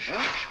 Kenny?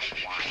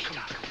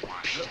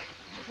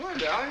 Well,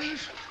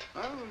 darlings.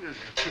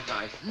 Good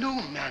night.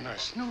 No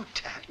manners, no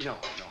tact. No.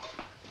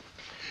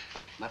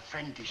 My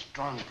friend is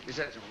drunk. Is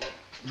that...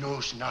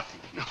 Knows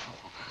nothing. No.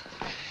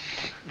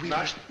 We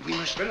must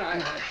Good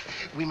night.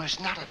 We must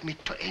not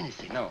admit to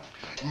anything. No.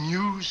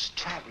 News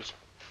travels.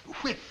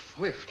 Whiff.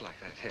 Whiffed like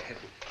that.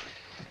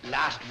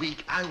 Last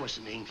week, I was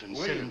in England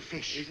selling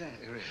fish. Is that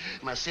really?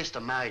 My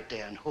sister married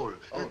there in Hull.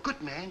 A good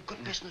man,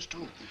 good business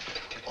too.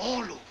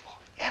 All over,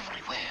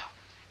 everywhere.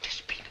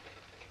 These people.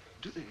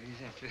 Do they? Is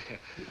that...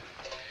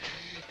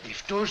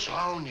 If those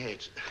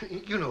roundheads,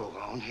 you know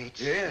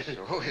roundheads. Yes.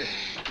 Oh, yes.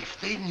 If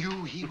they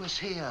knew he was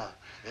here,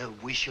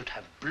 we should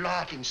have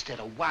blood instead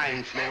of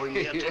wine flowing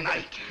here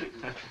tonight.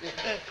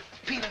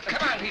 Peter,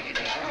 come on,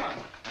 Peter. Come on.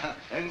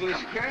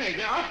 English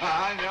Kenny.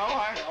 I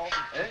know.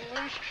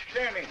 English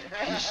Kenny.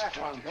 He's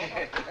strong.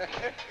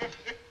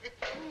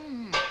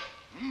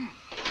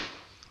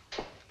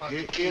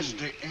 He is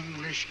the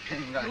English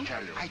king, I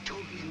tell you. I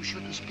told you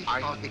shouldn't speak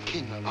about the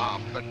king.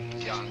 But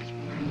young.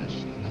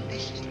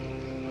 Listen.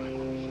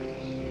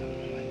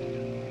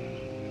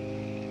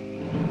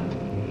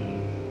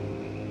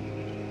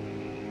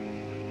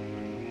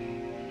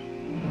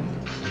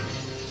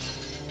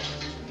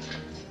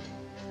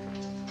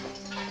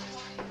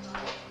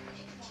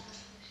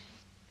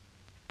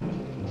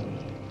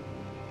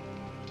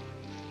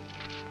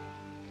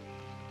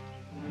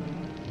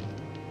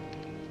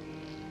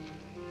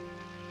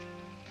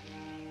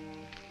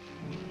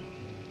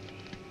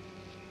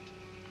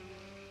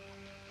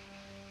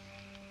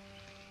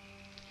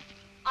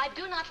 I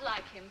do not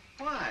like him.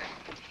 Why?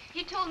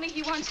 He told me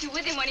he wants you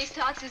with him when he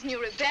starts his new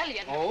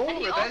rebellion. Oh, and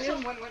he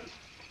rebellion? Also...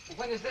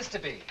 When is this to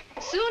be?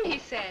 Soon, he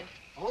said.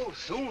 Oh,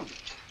 soon.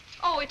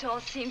 Oh, it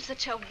all seems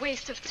such a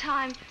waste of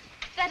time.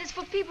 That is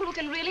for people who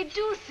can really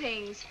do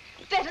things.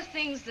 Better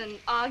things than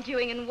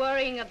arguing and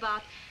worrying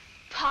about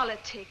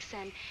politics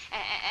and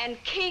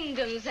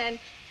kingdoms and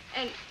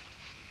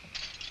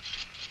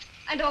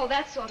all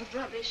that sort of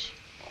rubbish.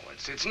 Oh,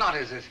 it's not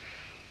as...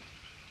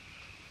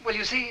 Well,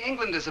 you see,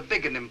 England is a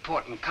big and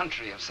important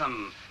country of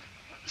some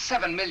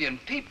 7 million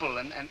people,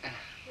 and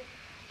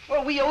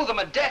well, we owe them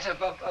a debt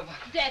of...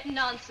 Debt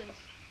nonsense.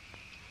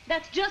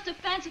 That's just a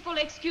fanciful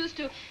excuse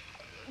to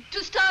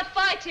start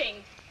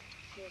fighting.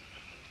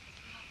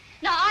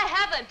 Now, I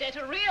have a debt,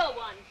 a real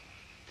one.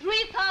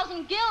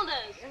 3,000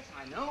 guilders. Yes,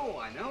 I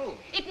know.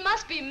 It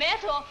must be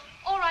met, or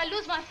I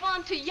lose my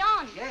farm to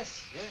Jan.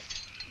 Yes.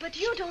 But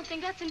you don't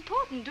think that's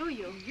important, do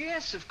you?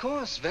 Yes, of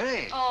course,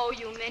 very. Oh,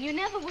 you men, you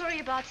never worry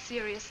about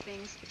serious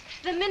things.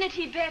 The minute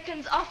he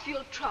beckons, off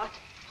you'll trot.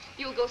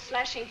 You'll go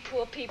slashing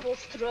poor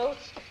people's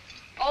throats.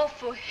 All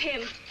for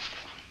him.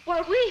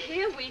 While we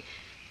here, we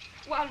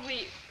what?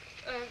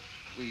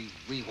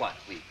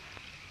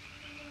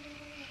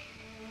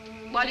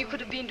 While you could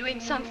have been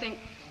doing something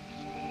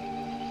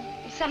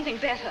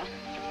better.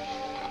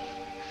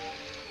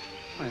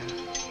 Well...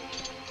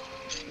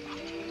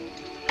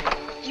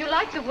 You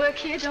like the work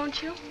here,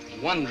 don't you?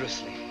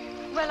 Wondrously.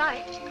 Well,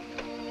 that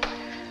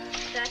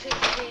is,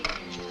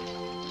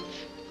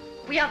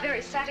 we are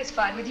very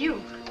satisfied with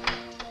you.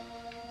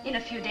 In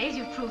a few days,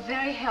 you've proved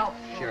very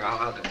helpful. Here,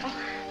 I'll go. Oh,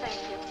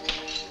 thank you.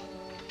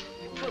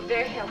 You proved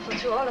very helpful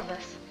to all of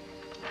us.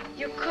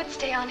 You could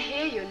stay on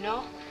here, you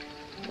know,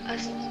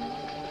 as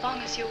long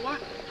as you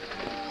want.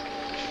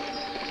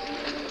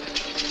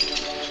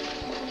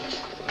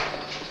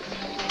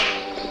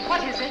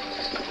 What is it?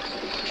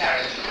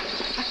 carriage.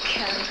 A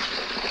carriage.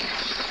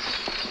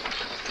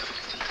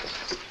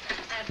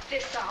 At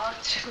this hour,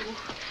 too.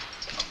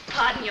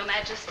 Pardon, Your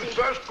Majesty. The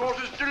first course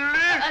is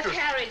delicious. A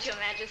carriage, Your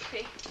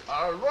Majesty.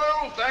 Our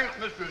royal thanks,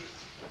 mistress.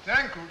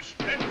 Thank you.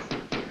 Splendid.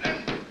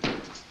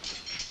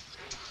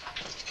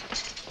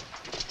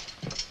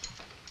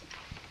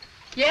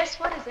 Yes,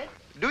 what is it?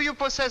 Do you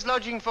possess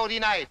lodging for the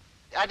night,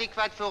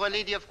 adequate for a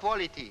lady of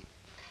quality?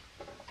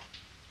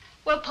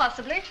 Well,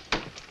 possibly.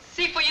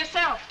 See for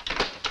yourself.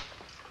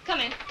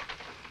 Come in.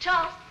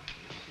 Charles.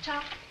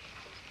 Charles.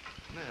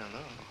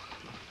 Well,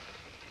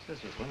 this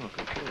is one of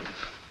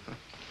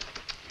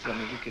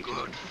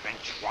Good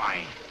French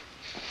wine.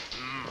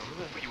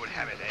 You would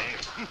have it, eh?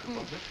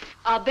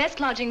 Our best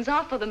lodgings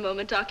are for the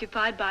moment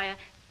occupied by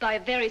a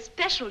very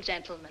special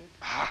gentleman.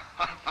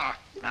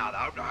 Now,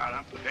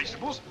 the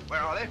vegetables,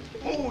 where are they?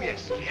 Oh,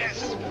 yes,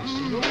 yes.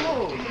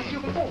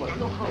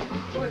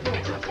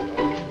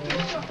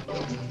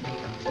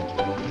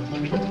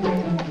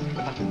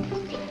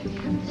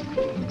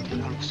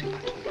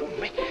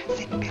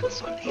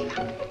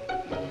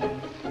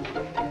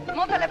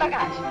 Monte les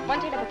bagages.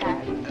 Monte les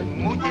bagages.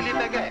 Montez les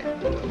bagages.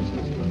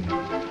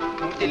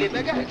 Montez les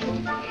bagages.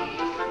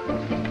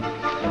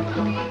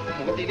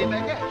 Montez les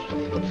bagages.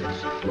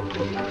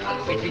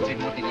 Alors, vite,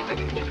 montez les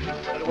bagages.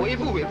 Alors, et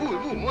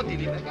vous, montez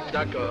les bagages.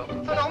 D'accord.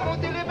 Alors,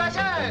 montez les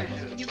bagages.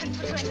 You can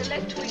put her in the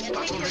left wing and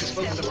take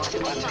yourself.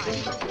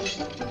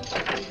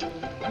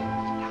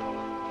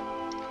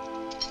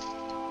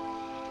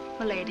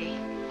 Milady.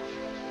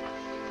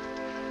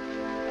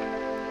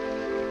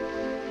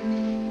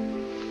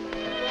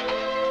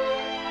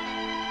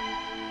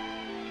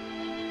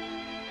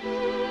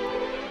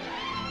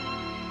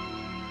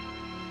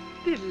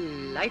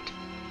 Delightful.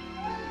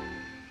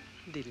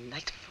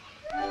 Delightful.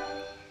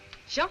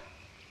 Jean?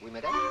 Oui,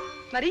 madame.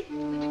 Marie?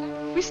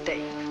 We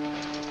stay.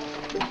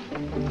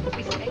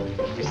 We stay.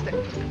 We stay.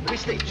 We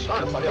stay.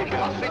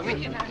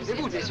 Et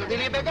vous, descendez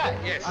les bagages.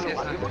 Yes, Alors, yes.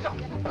 allez-vous-en.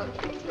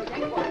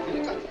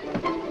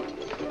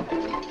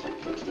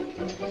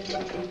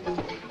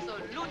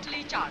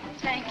 Absolutely charming.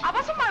 Thank you. I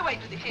was on my way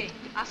to The Hague,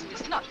 as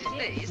it's not these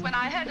days, when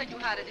I heard that you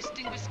had a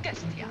distinguished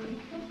guest here.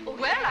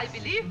 Well, I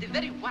believe the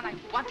very one I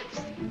wanted to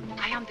see.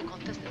 I am the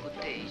Comtesse de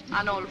Corday,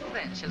 an old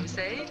friend, shall we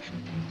say.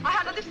 I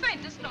had not the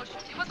faintest notion.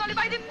 It was only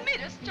by the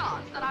merest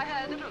chance that I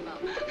heard the rumor.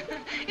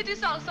 It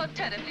is all so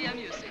terribly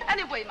amusing.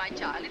 Anyway, my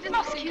child, it is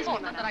most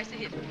important that I see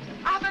him.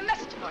 I have a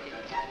message for him.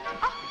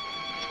 Ah.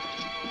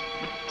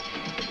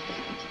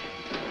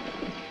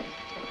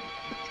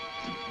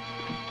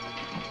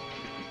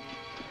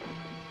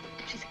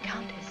 She's a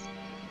countess.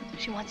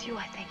 She wants you,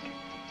 I think.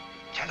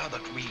 Tell her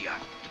that we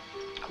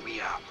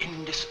are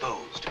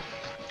indisposed.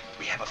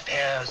 We have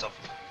affairs of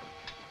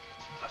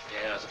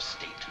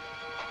state.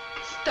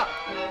 Stop.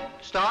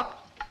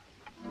 Stop.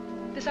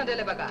 Descendez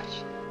les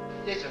bagages.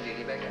 Descendez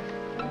les bagages.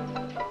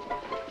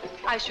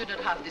 I should not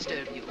have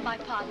disturbed you. My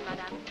pardon,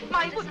 madame.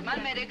 My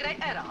footman made a great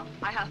error.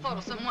 I have thought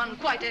of someone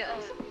quite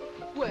else.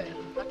 Well,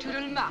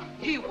 naturellement,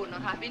 he would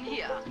not have been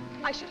here.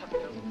 I should have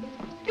known.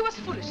 He was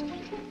foolish of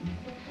me.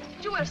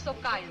 You were so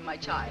kind, my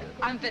child.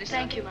 I'm very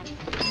sorry. Thank you, madam.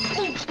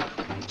 Oh,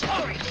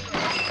 sorry.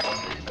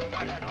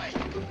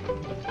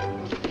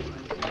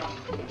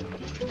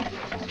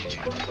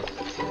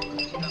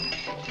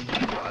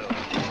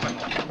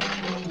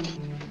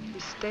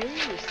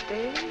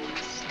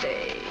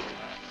 Stay.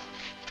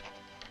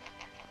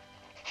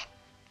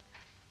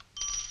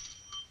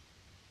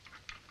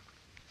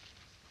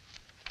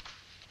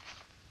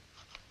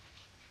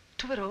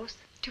 Tuberose.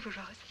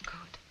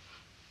 Good.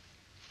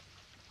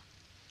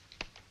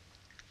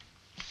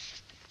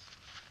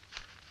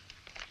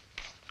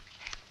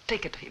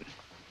 Take it to him.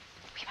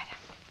 Oui, madame.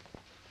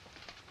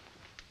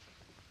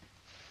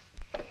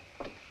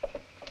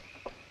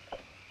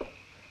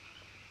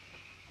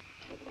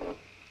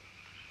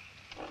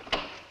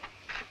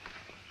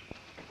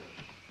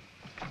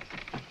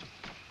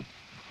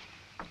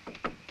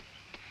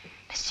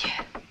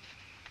 Monsieur.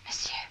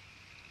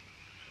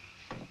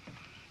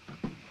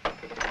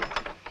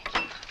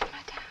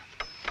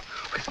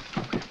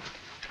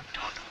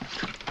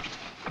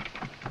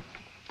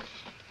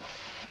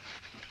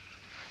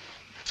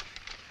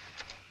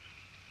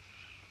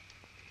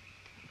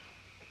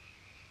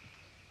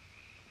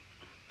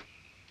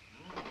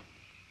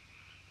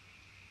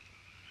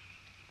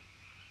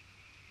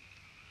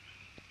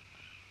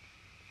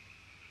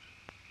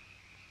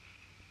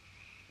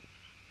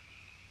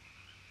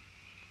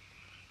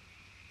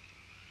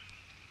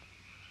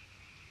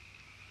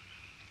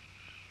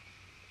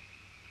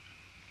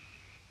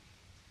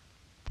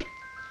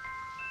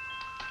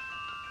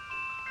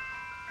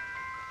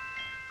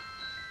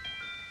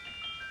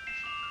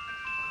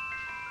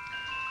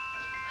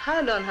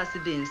 How long has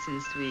it been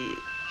since we...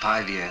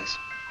 5 years.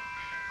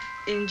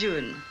 In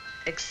June,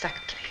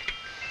 exactly.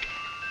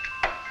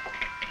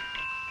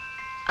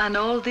 And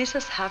all this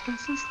has happened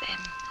since then.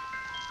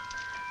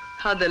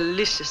 How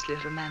deliciously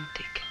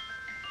romantic.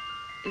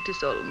 It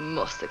is all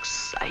most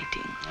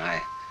exciting.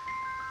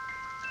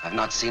 I've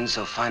not seen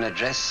so fine a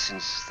dress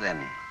since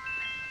then.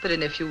 But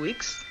in a few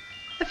weeks,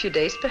 A few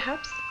days,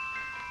 perhaps.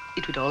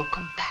 It will all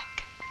come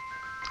back.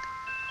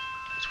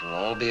 It will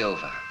all be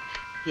over.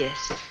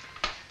 Yes.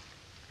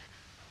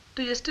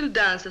 Do you still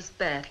dance as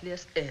badly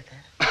as ever?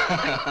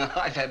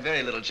 I've had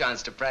very little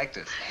chance to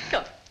practice.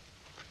 Come.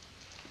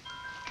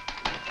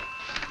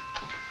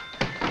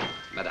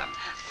 Madame.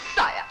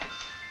 Sire.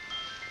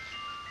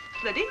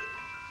 Ready?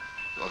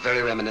 You're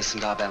very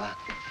reminiscent, Arbella.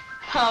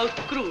 How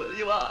cruel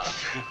you are.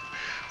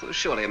 Well,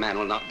 surely a man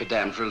will not be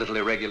damned for a little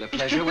irregular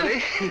pleasure, will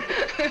he?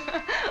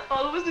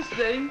 Always the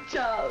same,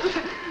 Charles.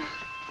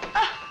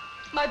 Ah,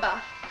 my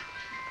bath.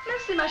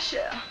 Merci, ma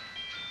chère.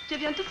 Je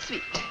viens tout de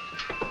suite.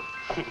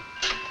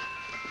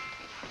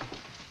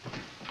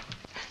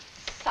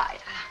 Sire.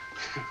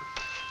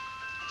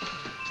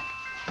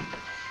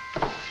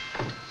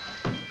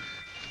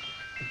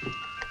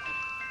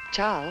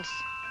 Charles,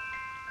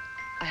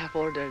 I have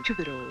ordered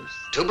tuberose.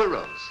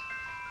 Tuberose?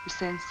 The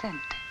same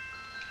scent,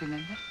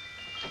 remember?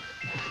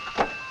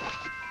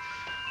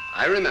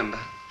 I remember.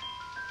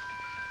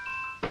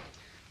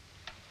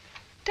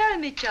 Tell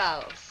me,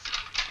 Charles.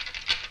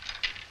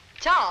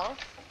 Charles,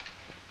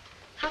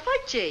 have I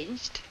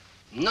changed?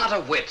 Not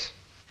a whit.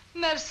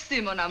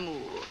 Merci, mon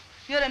amour.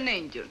 You're an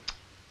angel.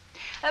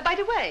 By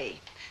the way,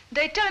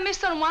 they tell me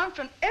someone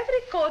from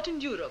every court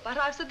in Europe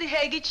arrives at The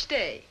Hague each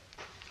day.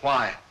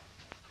 Why?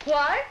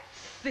 Why?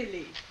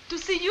 Silly. To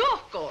see you,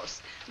 of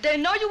course. They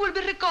know you will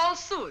be recalled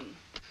soon.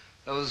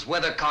 Those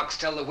weathercocks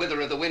tell the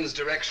whither of the wind's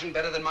direction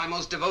better than my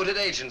most devoted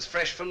agents,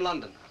 fresh from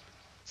London.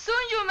 Soon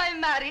you may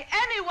marry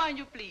anyone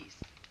you please.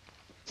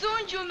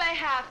 Soon you may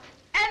have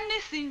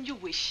anything you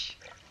wish.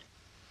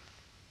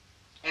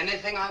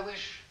 Anything I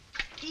wish?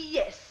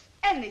 Yes,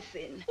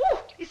 anything. Ooh,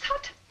 it's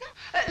hot.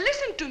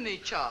 Listen to me,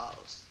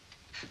 Charles.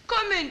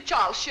 Come in,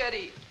 Charles,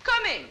 chérie.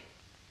 Come in.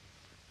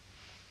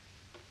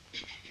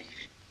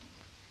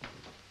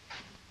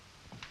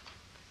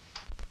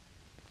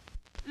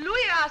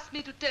 Louis asked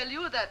me to tell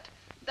you that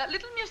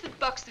little music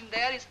box in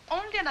there is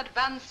only an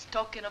advance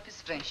token of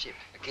his friendship.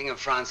 The King of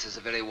France is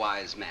a very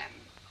wise man.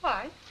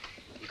 Why?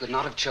 He could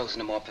not have chosen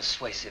a more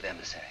persuasive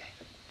emissary.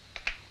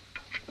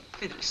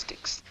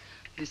 Fiddlesticks.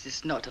 This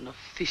is not an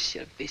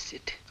official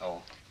visit.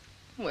 Oh?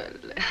 Well,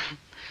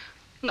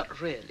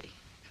 not really.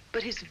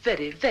 But he's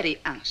very,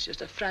 very anxious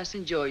that France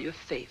enjoy your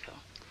favor.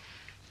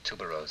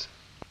 Tuberose.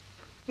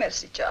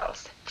 Merci,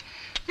 Charles.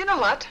 You know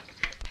what?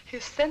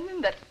 He's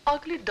sending that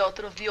ugly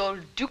daughter of the old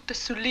Duc de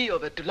Sully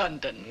over to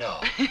London. No.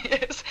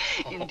 Yes,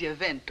 in the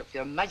event of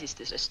your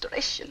Majesty's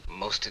restoration.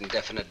 Most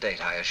indefinite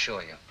date, I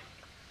assure you.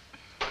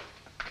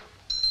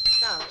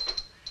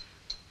 Charles,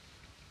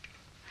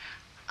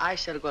 I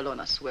shall go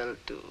alone as well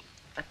to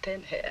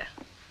attend her.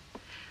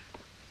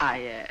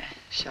 I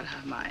shall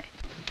have my...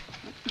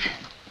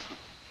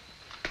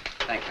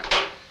 Thank you.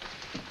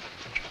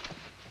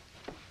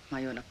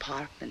 my own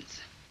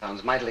apartments.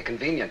 Sounds mightily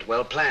convenient.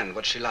 Well planned.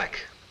 What's she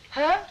like?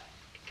 Her?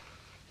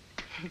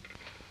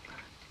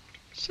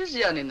 She's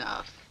young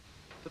enough.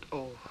 But,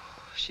 oh,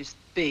 she's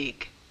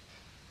big.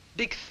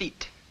 Big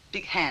feet,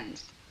 big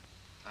hands.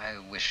 I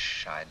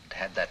wish I'd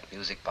had that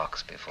music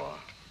box before.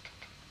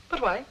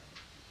 But why?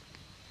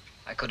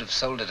 I could have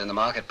sold it in the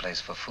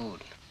marketplace for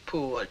food.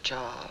 Poor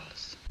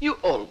Charles. You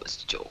always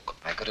joke.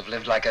 I could have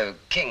lived like a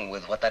king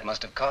with what that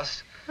must have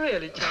cost.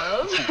 Really,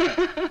 Charles?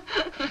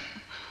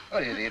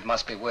 Well, it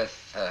must be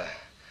worth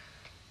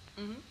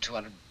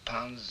 200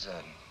 pounds,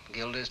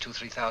 guilders,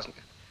 3,000.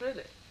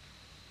 Really?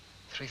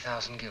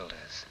 3,000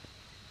 guilders.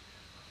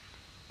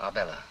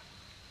 Arbella,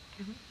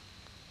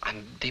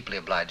 I'm deeply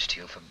obliged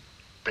to you for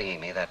bringing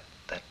me that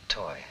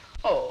toy.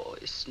 Oh,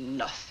 it's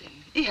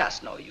nothing. It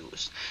has no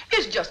use.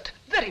 It's just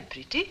very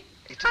pretty.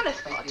 And I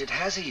thought... It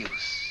has a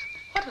use.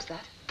 What was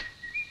that?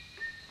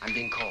 I'm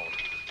being called.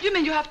 You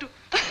mean you have to...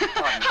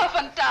 How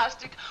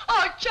fantastic.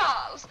 Oh,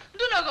 Charles,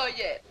 do not go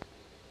yet.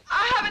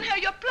 I haven't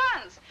heard your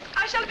plans.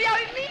 I shall be out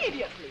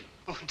immediately.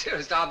 Oh,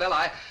 dearest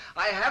Arbella,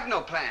 I have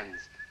no plans.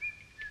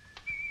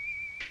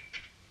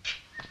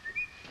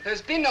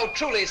 There's been no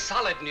truly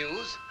solid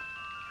news.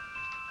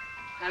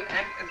 And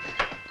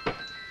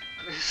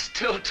there's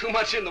still too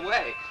much in the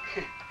way.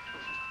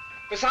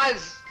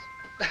 Besides,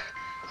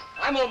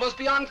 I'm almost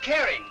beyond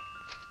caring.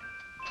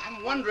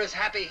 I'm wondrous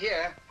happy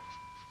here.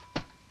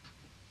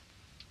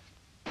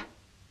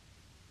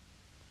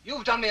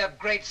 You've done me a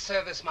great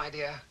service, my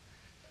dear.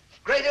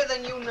 Greater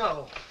than you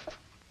know.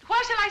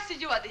 Why shall I see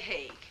you at The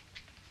Hague?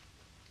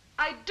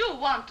 I do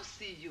want to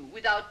see you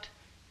without...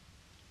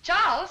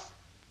 Charles?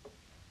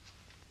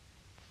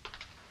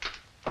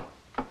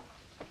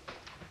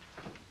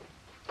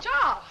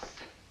 Charles!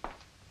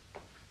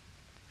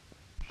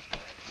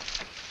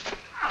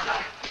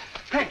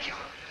 Thank you.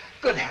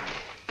 Good, Harry.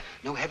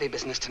 No heavy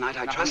business tonight,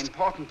 I Nothing trust.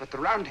 important but the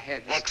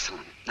Roundheads.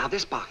 Excellent. Now,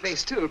 this box. They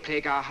still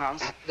plague our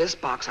house. This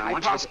box, I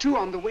want passed you to... two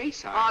on the way,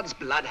 sir. Odds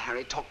blood,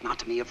 Harry, talk not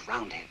to me of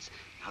Roundheads.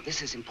 Now,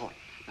 this is important.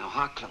 Now,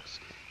 hark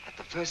close. At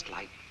the first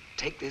light,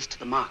 take this to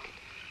the market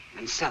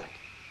and sell it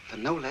for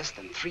no less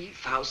than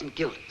 3,000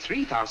 guilders.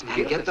 3,000 And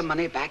guilders? get the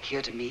money back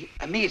here to me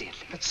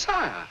immediately. But,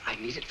 sire... I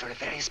need it for a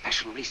very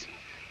special reason.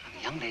 And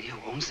the young lady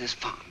who owns this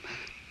farm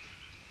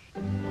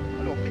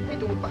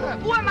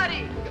Où est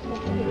Marie?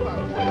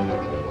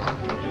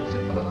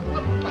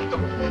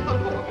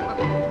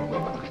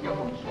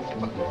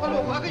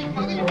 Alors, Marie,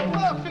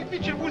 faites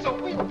vite, je vous en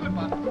prie, on ne peut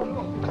pas.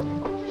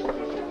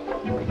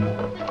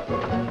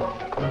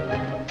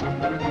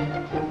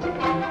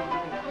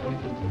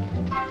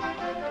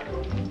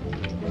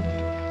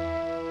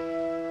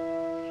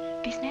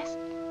 Business?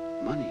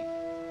 Money.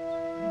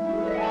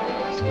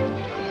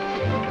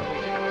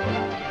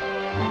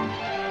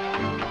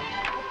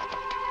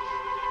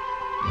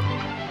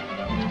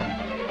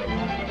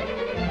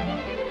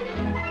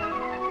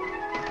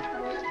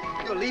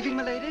 You're leaving,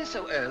 milady,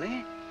 so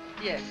early?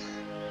 Yes.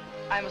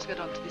 I must get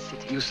on to the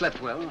city. You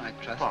slept well, I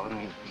trust? Pardon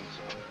me.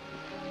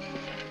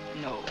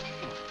 No.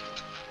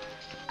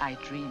 I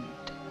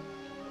dreamed.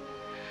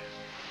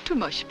 Too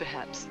much,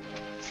 perhaps.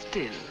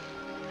 Still.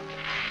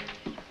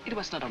 It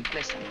was not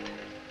unpleasant.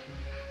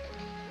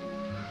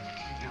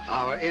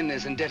 Our inn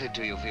is indebted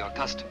to you for your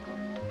custom.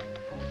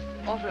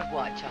 Au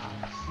revoir,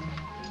 Charles.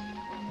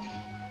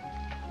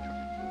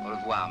 Au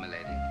revoir,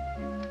 milady.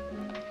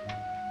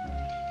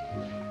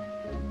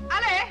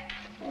 Allez!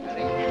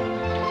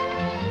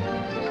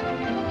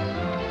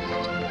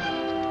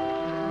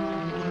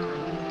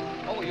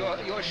 Oh,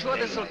 you're sure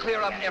this will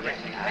clear up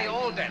everything? Pay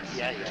all debts.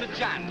 Yeah. To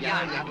Jan.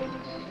 Yeah.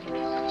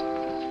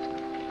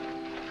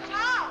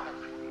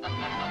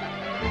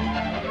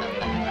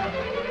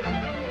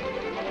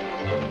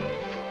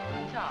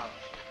 Charles,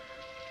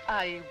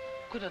 I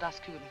could not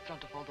ask you in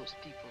front of all those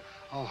people.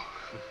 Oh.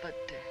 But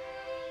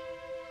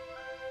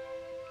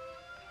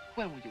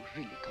when will you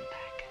really come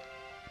back?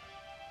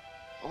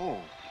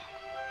 Oh.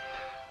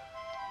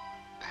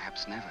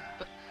 Perhaps never.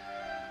 But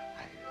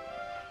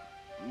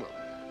well,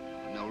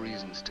 no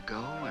reasons to go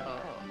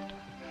and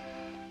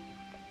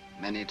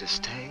many to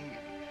stay.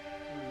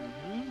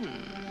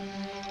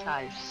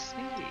 I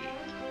see.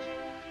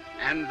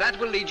 And that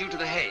will lead you to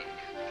The Hague.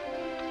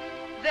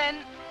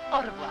 Then,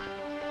 au revoir.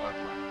 Au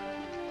revoir.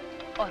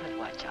 Au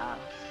revoir, Charles.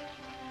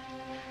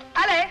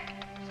 Allez!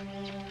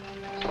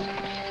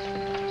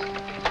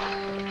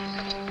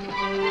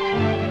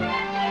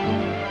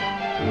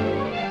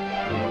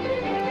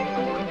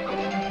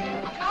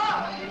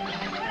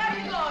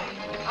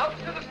 Out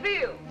to the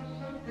field.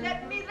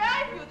 Let me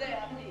drive you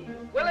there, please.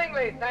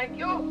 Willingly, thank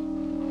you.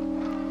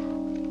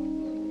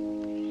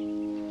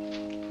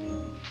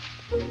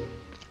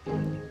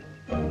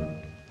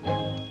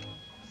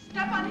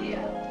 Step on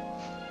here.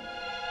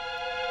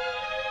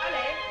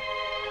 Allez.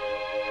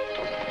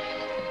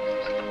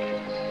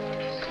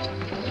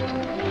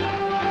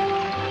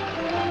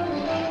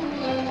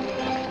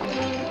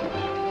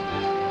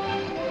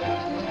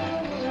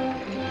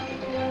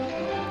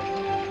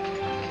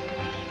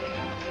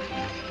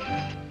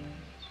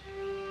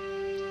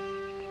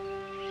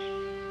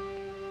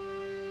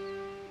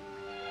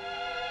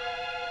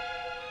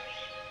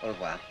 Au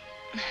revoir.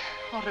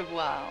 Au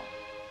revoir.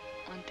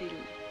 Until...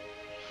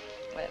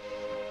 well...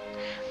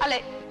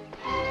 Allez.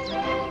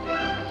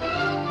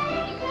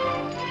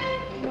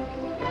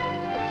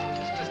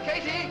 Mistress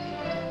Katie!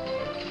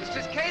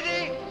 Mistress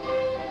Katie!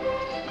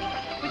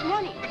 Good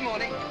morning. Good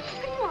morning.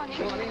 Good morning.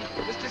 Good morning.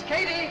 Mistress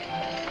Katie!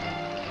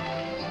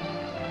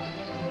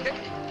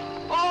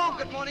 Oh,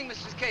 good morning,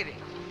 Mistress Katie.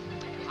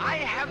 I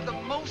have the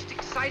most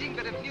exciting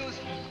bit of news.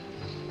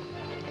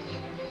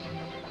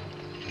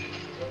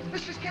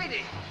 Mistress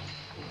Katie!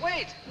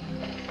 Wait!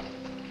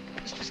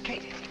 Mistress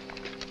Katie!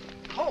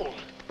 Hold!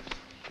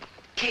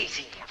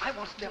 Katie, I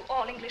want to Do know...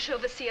 all English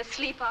overseers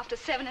sleep after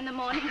 7 in the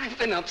morning? I've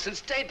been up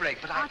since daybreak,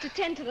 but I... To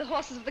tend to the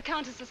horses of the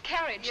Countess's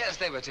carriage. Yes,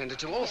 they were tended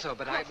to also,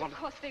 but I want... Of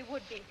course they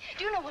would be.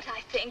 Do you know what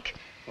I think?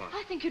 What?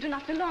 I think you do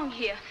not belong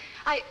here.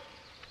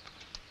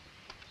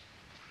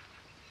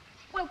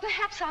 Well,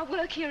 perhaps our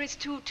work here is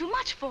too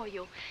much for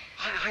you.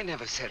 I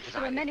never said that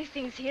There are many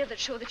things here that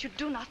show that you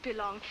do not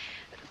belong.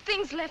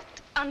 Things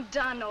left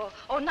undone or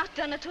not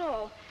done at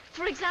all.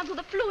 For example,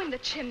 the flue in the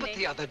chimney. But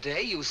the other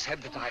day you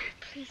said that I...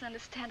 Please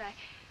understand,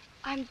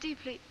 I'm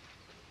deeply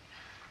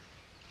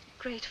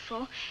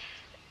grateful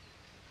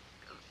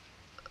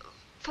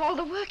for all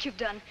the work you've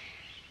done.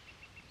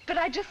 But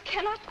I just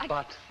cannot...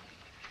 But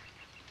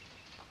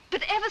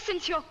ever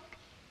since your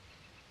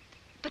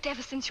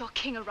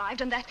king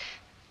arrived and that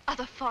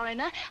other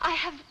foreigner, I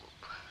have...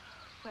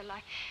 well,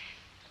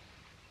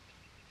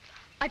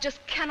 I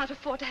just cannot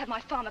afford to have my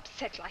farm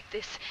upset like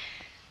this.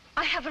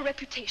 I have a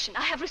reputation,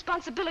 I have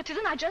responsibilities,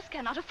 and I just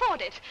cannot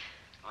afford it.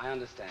 I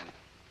understand.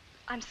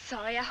 I'm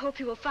sorry. I hope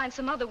you will find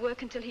some other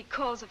work until he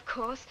calls, of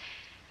course.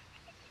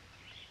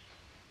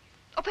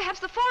 Or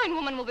perhaps the foreign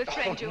woman will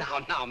befriend you.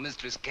 Now,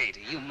 Mistress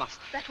Katie, you must...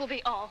 That will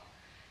be all.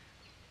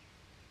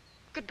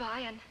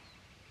 Goodbye, and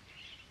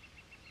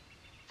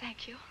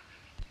thank you.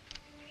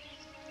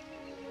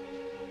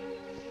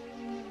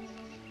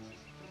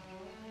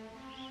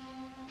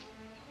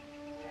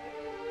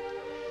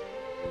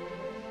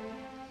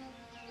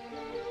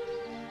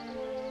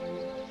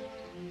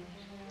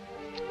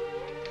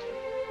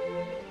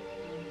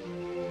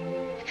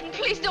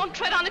 Please don't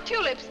tread on the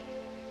tulips.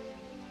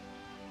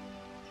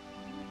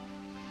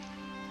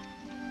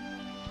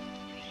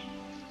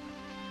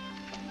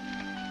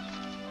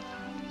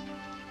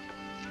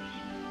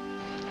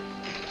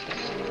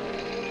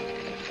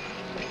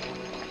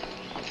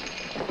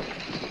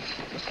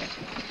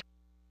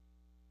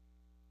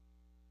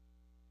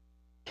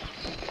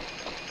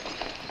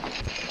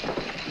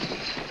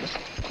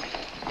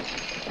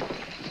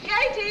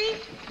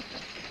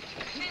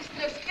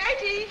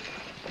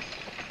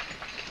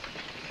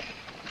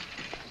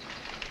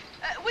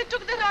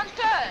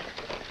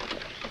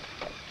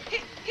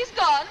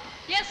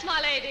 Yes,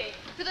 my lady.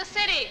 To the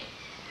city.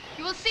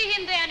 You will see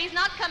him there, and he's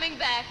not coming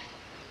back.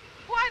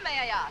 Why, may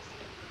I ask?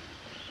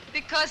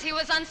 Because he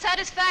was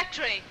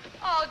unsatisfactory.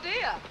 Oh,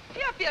 dear.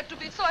 He appeared to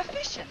be so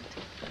efficient,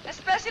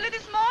 especially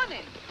this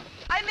morning.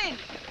 I mean,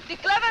 the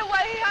clever way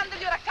he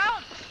handled your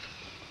accounts.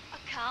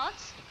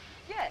 Accounts?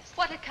 Yes.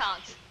 What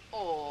accounts?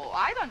 Oh,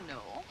 I don't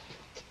know.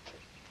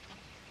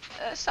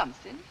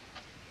 Something.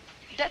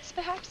 Debts,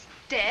 perhaps?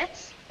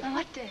 Debts?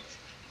 What debts?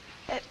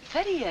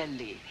 Very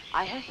early,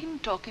 I heard him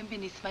talking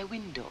beneath my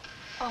window.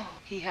 Oh.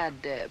 He had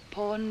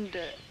pawned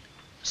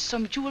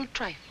some jewel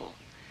trifle.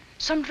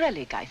 Some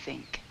relic, I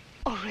think.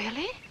 Oh,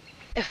 really?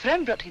 A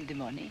friend brought him the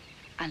money,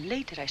 and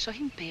later I saw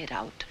him pay it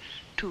out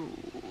to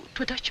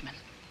a Dutchman.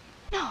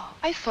 No.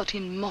 I thought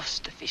him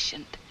most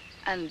efficient,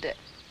 and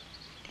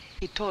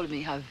he told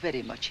me how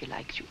very much he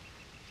liked you.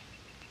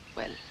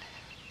 Well,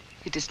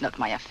 it is not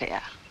my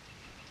affair.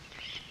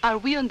 Are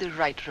we on the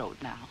right road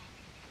now?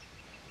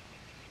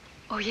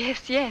 Oh,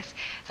 yes, yes.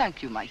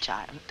 Thank you, my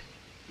child.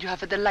 You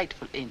have a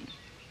delightful inn.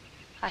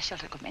 I shall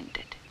recommend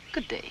it.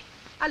 Good day.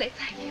 Allez,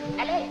 thank you.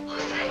 Allez. Oh,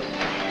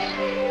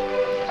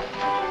 thank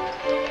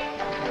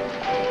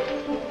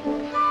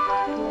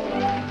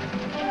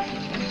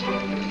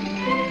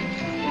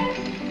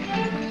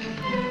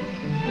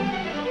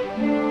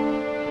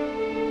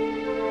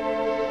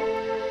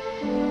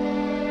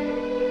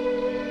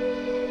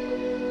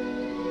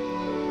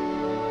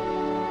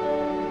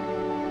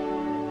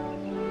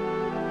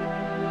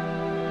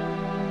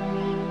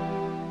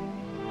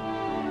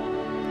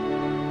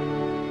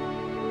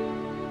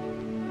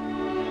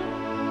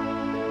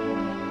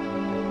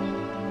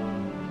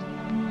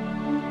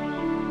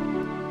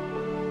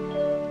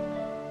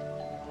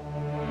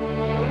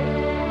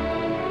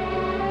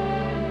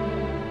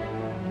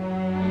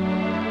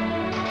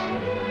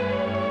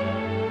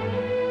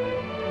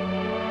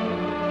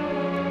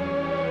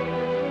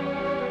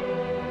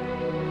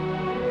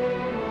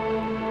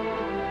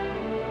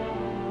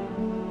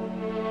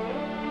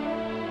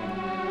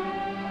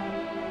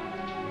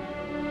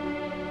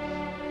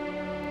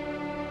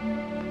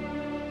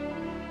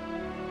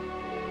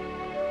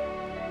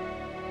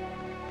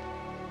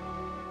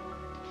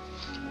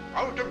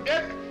Out of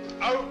debt,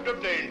 out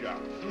of danger.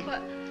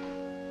 But,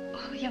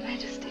 oh, Your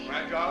Majesty.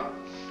 My John,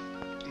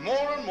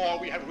 more and more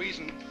we have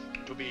reason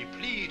to be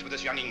pleased with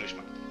this young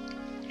Englishman.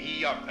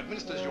 He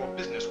administers your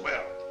business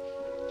well.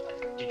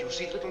 Did you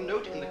see the little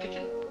note in the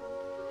kitchen?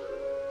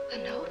 A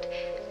note?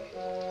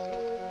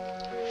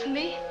 For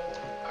me?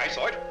 I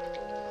saw it.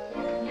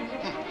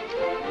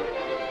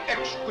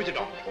 Exquisite,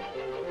 Doctor.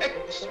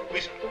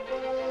 Exquisite.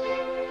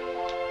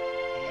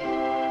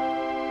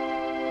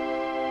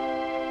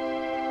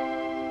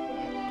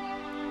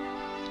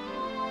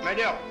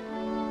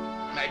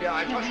 My dear,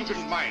 I trust you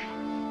didn't mind.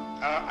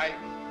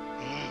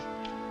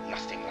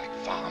 Nothing like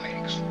farm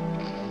eggs.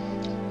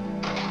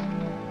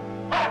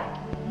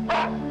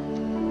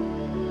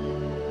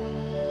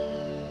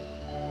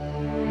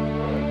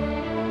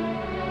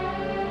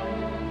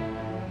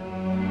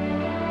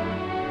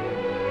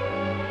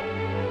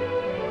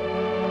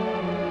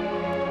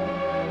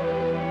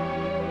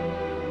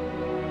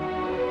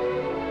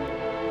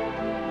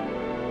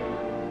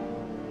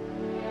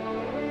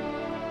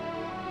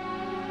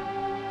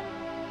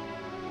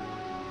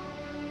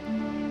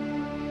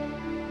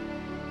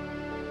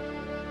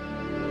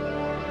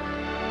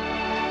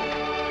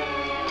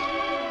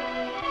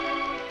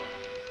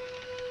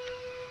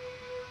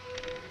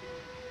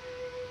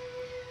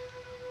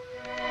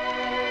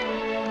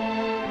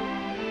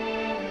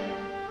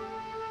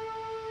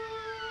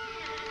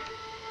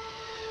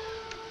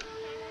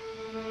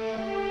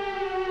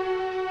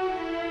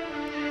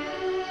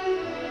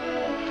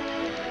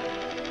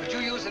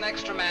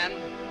 Extra man.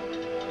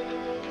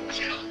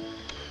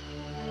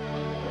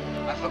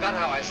 I forgot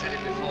how I said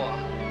it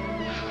before.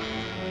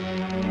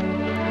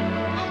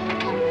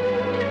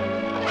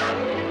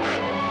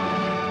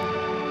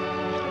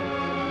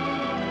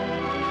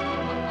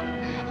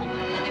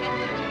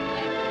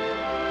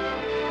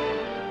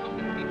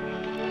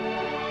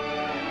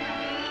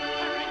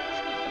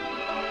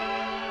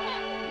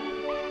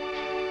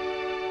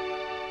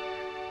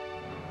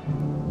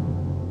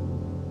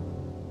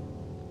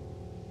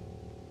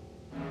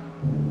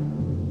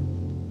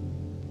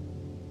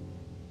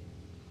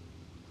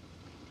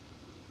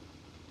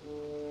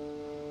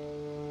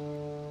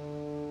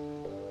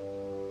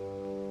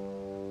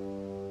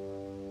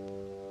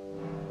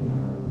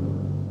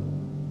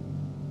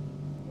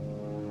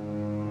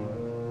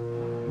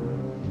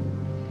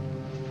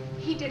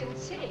 He didn't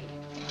say.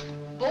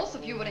 Both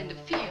of you were in the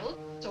field,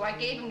 so I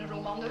gave him the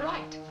room on the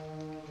right.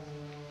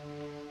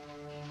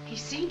 He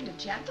seemed a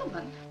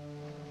gentleman.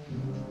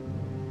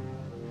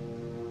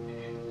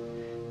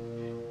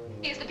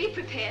 Is the beef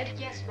prepared?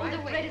 Yes, Oh, right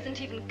the away. bread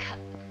isn't even cut.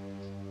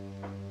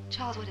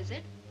 Charles, what is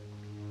it?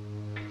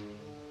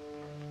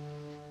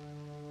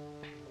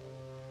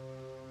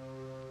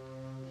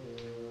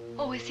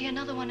 Oh, is he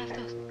another one of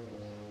those?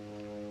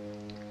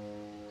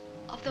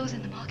 Of those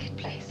in the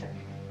marketplace?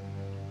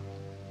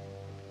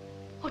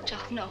 Oh,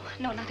 Charles, no.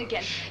 No, not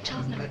again.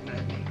 Charles, no.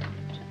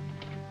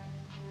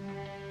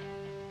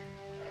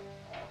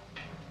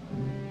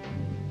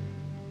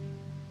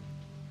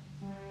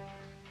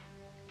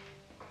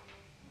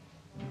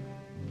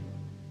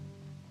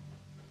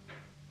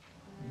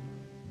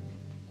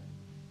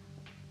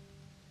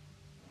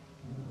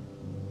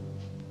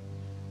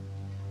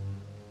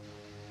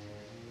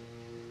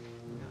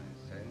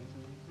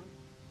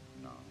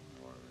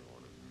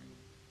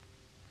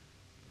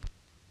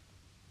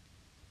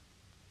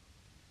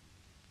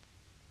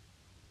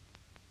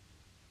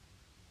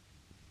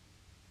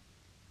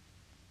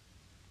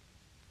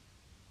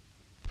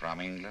 from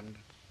England?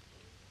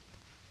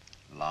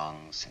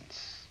 Long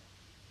since.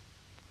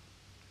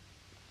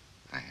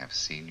 I have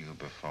seen you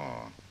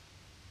before.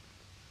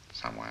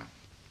 Somewhere.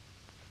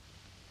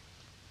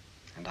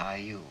 And I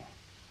you.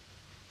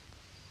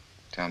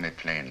 Tell me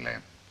plainly,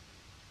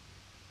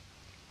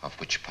 of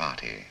which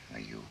party are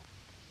you?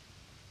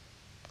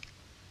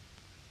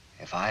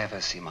 If I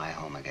ever see my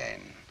home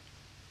again,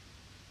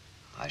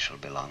 I shall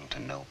belong to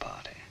no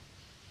party.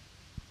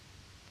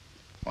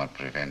 What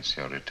prevents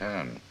your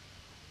return?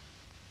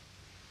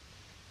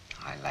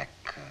 I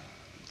lack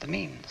the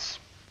means.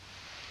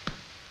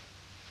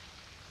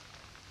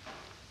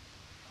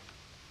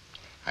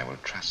 I will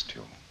trust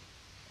you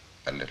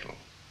a little.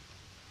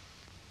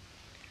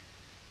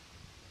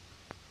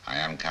 I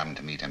am come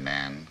to meet a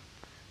man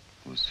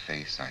whose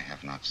face I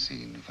have not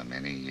seen for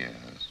many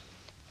years.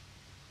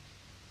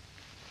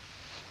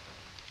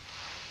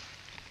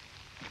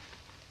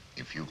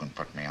 If you can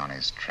put me on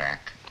his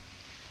track,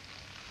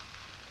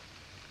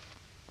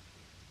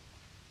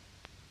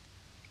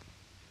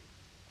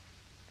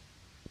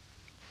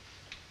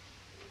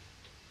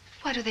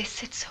 Why do they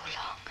sit so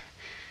long?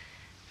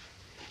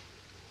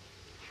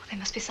 Well, there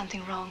must be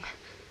something wrong.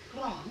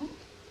 Wrong?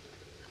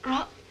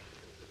 Wrong?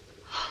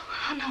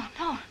 Oh,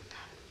 no.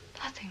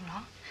 Nothing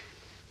wrong.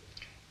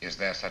 is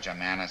there such a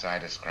man as I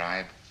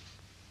describe?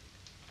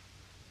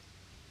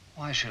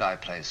 Why should I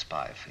play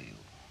spy for you?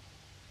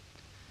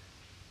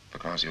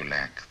 Because you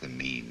lack the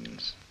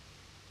means.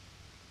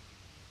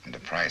 And the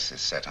price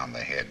is set on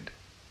the head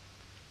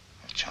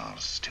of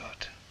Charles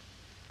Stuart.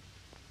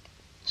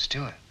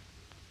 Stuart?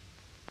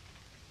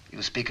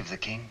 You speak of the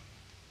king?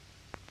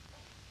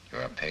 You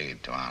are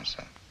paid to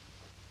answer.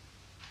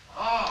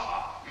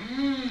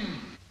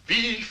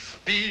 Beef,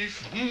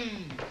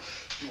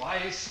 Do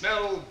I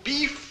smell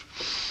beef?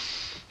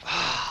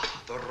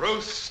 The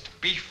roast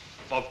beef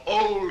of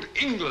old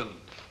England.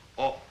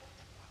 Or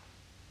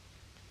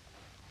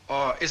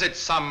is it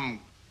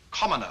some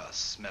commoner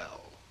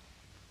smell?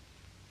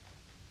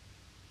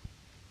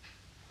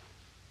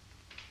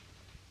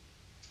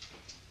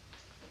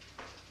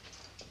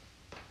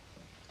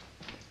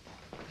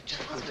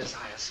 Gentlemen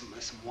desire some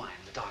wine,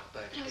 the dark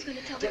bird. I was going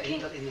to tell the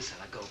king. In the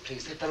cellar, go,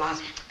 please. The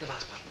last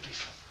bottle,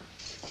 please.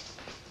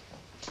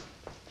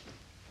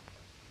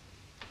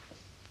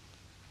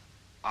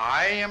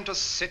 I am to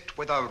sit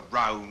with a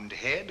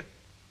Roundhead?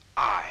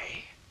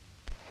 I?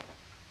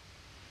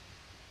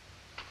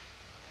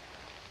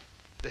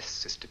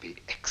 This is to be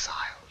exiled.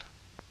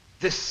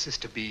 This is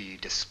to be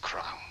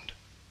discrowned.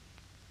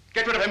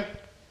 Get rid of him.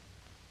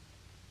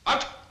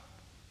 Out!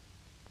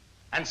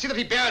 And see that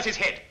he bears his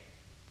head.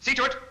 See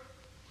to it.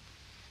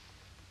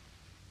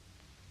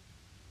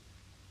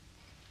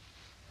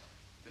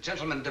 The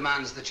gentleman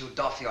demands that you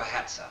doff your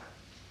hat, sir.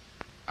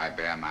 I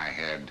bear my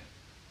head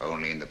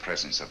only in the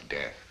presence of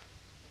death.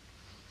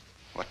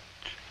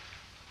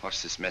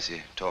 What's this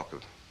messy talk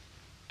of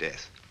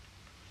death?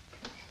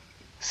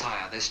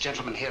 Sire, this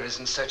gentleman here is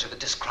in search of a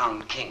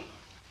discrowned king.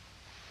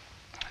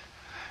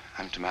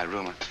 I'm to my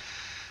room. I'm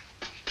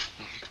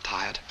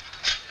tired.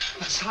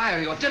 But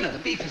sire, your dinner, the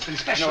beef has been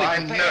specially No,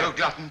 I'm prepared. no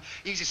glutton.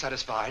 Easy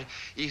satisfied.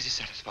 Easy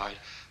satisfied.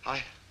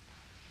 I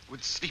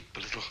would sleep a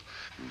little.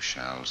 You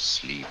shall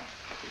sleep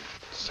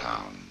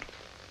sound.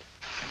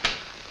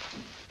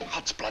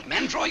 God's blood,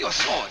 man, draw your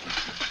sword.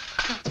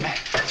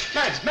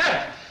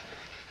 Man!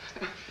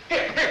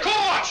 Here,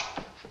 call watch!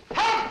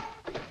 Help!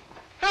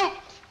 Help!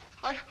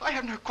 I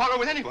have no quarrel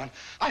with anyone.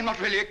 I'm not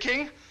really a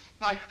king.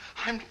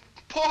 I'm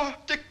poor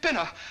Dick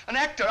Pinner, an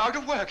actor out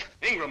of work.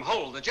 Ingram,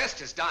 hold. The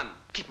jest is done.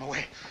 Keep him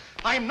away.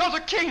 I'm not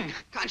a king.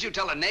 Can't you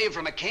tell a knave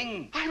from a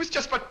king? I was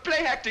just but play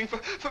acting for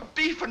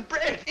beef and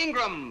bread.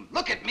 Ingram,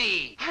 look at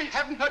me. I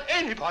haven't hurt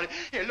anybody.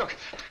 Here, look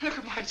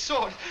at my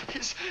sword.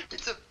 It's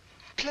a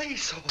clay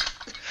sword.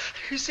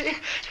 You see,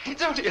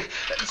 it's only a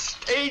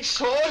stage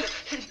sword.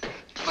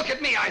 Look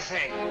at me, I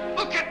say.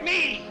 Look at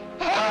me.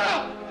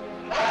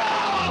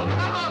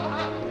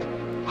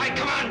 I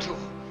command you.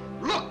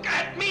 Look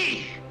at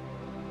me.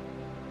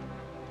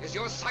 Is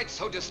your sight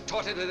so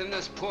distorted that in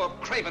this poor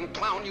craven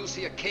clown you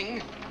see a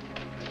king?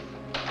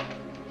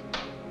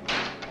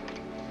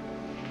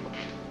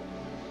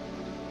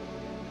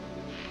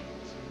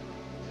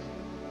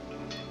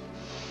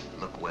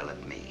 Look well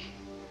at me.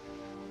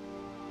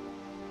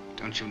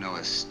 Don't you know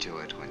a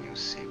Stuart when you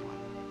see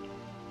one?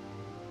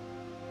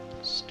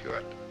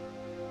 Stuart.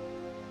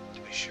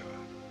 To be sure.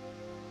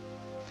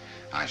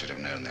 I should have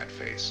known that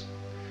face.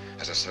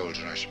 As a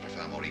soldier, I should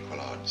prefer more equal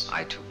odds.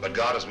 I too. But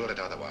God has willed it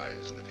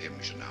otherwise, and of him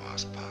we should now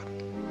ask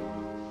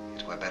pardon.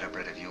 It were better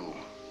bred of you,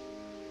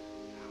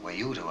 were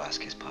you to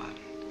ask his pardon.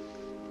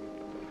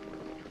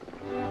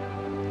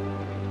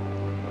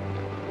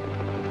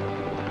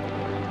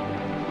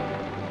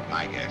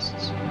 My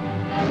guests.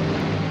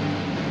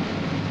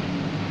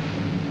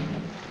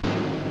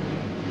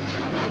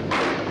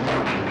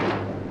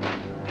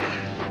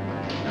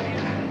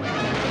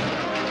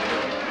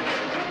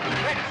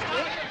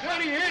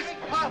 There he is!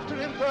 After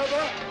him,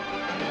 Berber!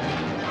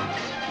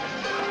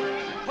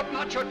 Put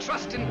not your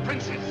trust in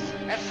princes,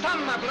 as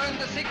some have learned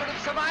the secret of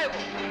survival.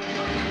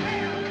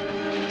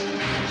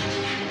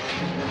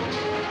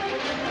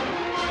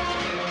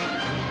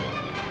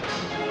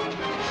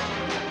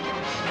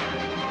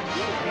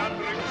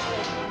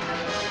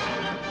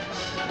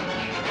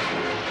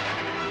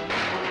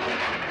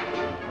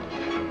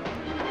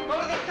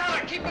 Go to the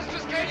cellar. Keep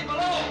Mistress Katie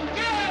below.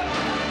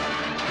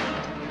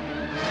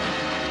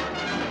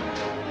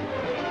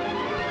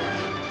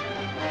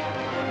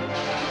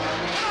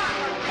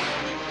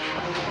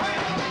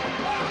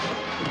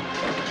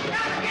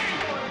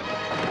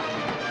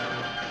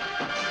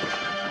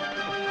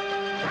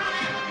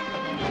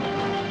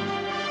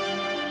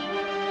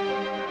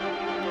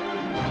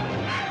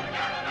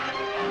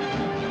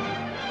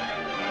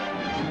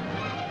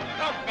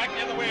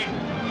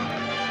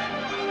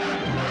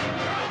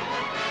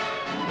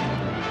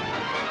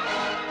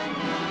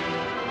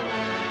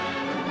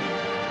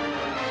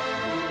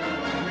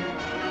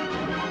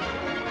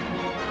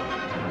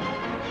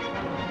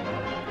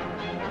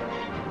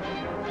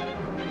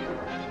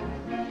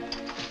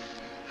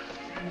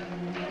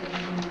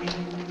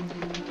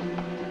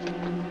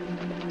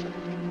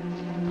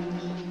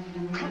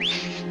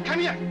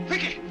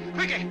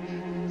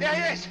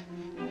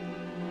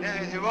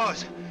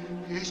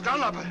 He's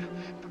gone up.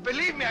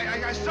 Believe me,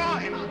 I saw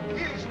him.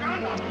 He's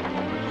gone up.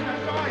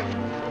 I saw him.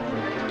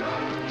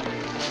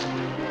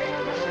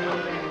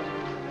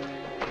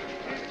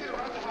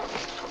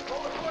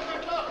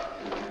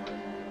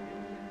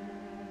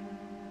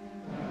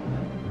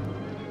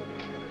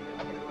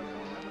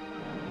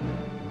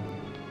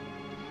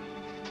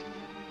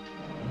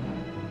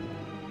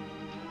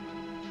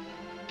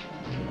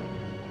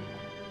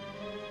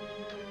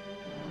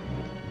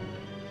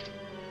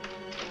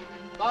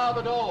 Bar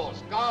the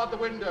doors, guard the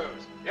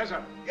windows. Yes,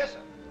 sir. Yes, sir.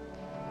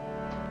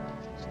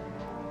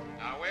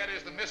 Now, where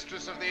is the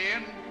mistress of the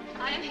inn?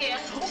 I am here.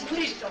 Oh,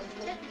 please don't.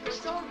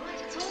 It's all right.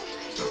 It's all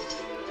right.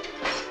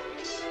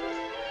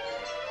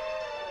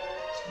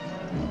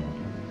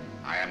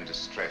 I am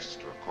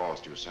distressed to have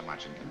caused you so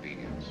much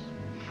inconvenience.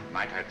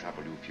 Might I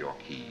trouble you for your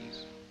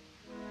keys?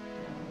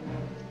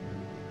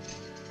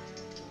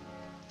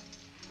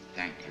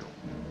 Thank you.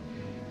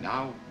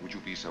 Now, would you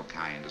be so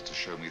kind as to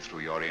show me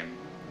through your inn?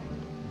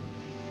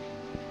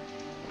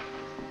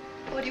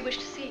 What do you wish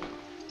to see?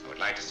 I would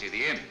like to see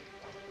the inn.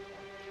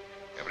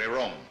 Every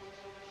room.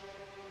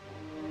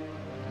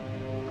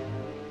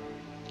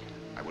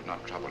 I would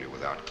not trouble you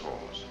without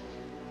cause.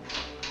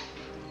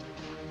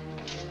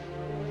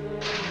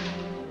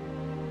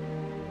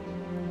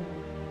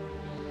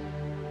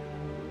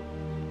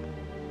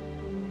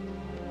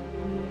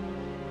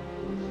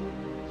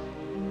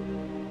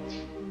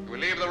 You will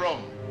leave the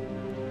room.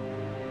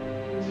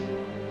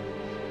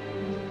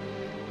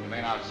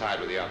 Remain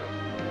outside with the others.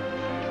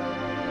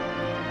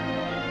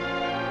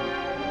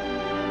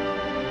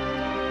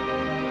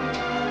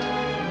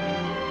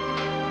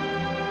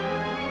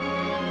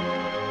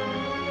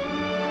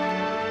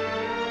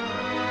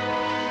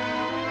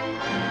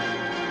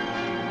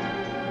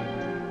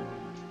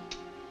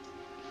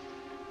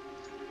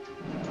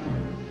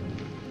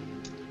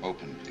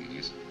 Open,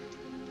 please.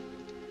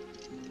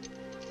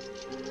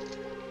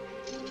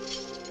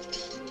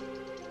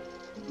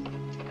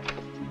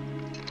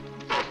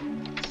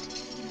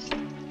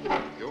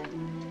 Thank you.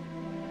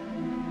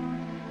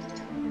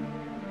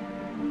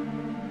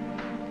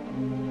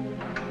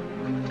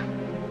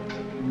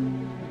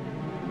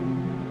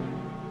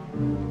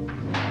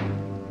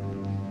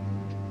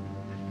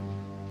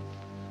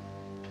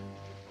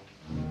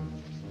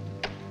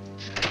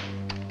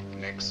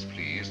 Next,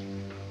 please.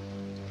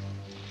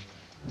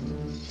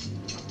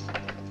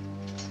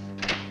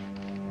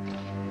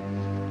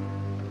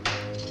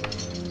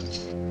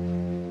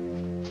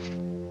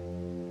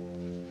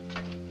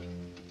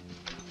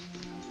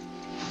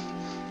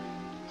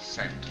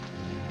 Sent.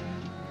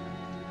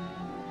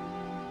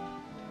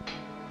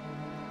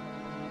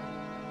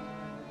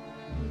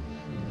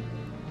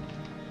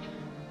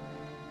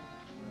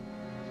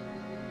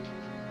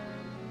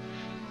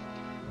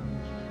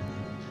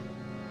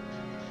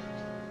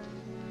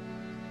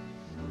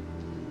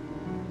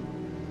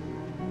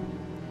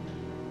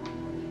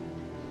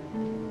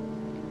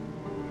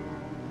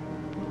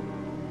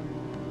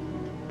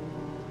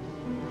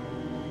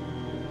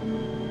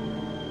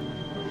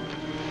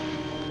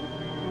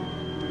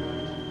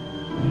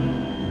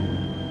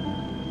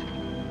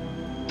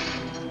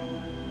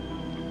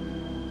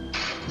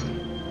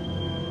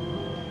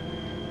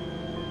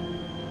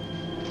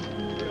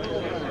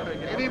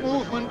 Any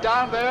movement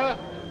down there?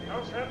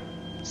 No, sir.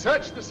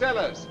 Search the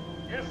cellars.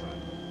 Yes, sir.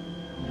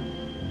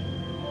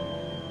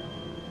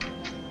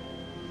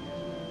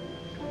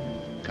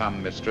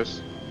 Come,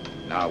 mistress.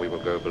 Now we will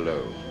go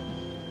below.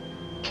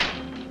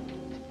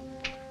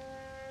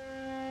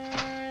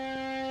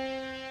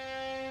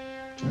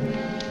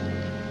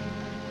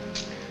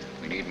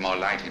 We need more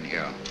light in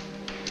here.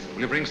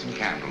 Will you bring some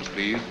candles,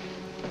 please?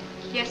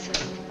 Yes,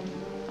 sir.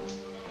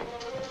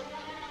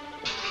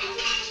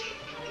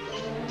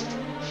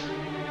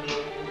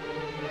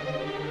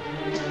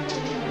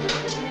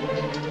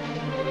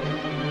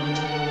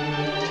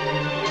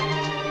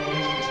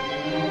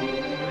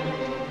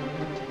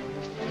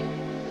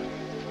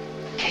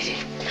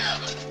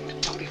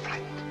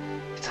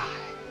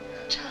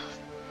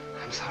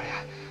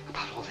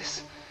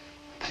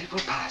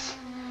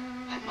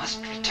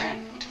 must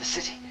return to the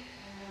city.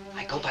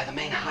 I go by the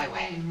main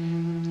highway.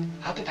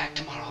 I'll be back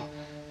tomorrow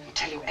and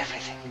tell you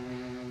everything.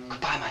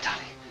 Goodbye, my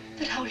darling.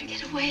 But how will you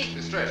get away?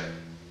 Mistress,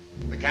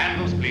 the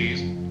candles,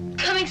 please.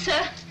 Coming, sir.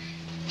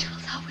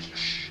 Charles, how will you?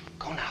 Shh.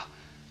 Go now.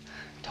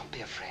 Don't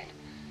be afraid.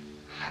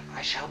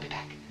 I shall be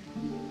back.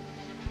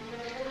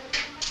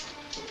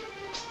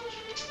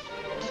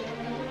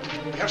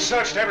 We have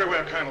searched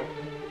everywhere, Colonel.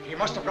 He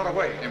must have got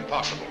away.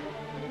 Impossible.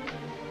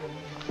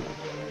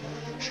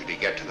 Should he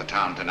get to the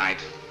town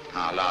tonight,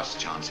 our last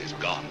chance is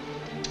gone.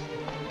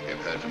 They've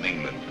heard from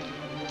England.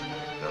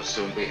 They'll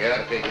soon be here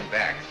to take him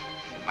back.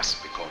 He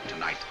must be caught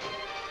tonight.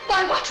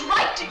 By what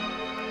right?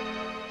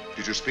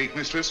 Did you speak,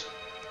 mistress?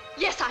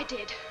 Yes, I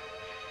did.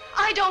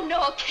 I don't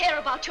know or care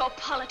about your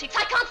politics.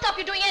 I can't stop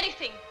you doing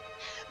anything.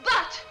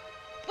 But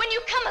when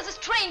you come as a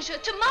stranger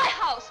to my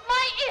house,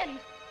 my inn,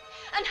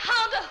 and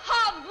hound a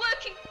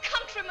hard-working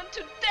countryman to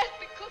death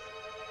because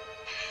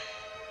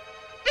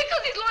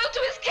he's loyal to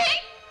his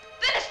king,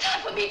 then it's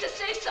time for me to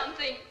say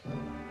something.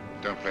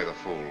 Don't play the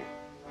fool.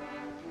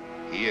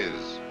 He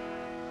is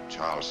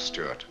Charles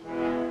Stuart.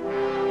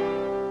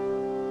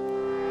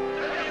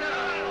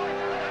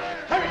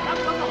 Hurry, come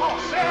from the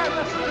horse. There,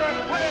 the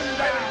Stuart, put him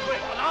down.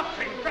 Quick,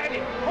 nothing, grab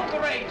him, hold the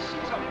reins.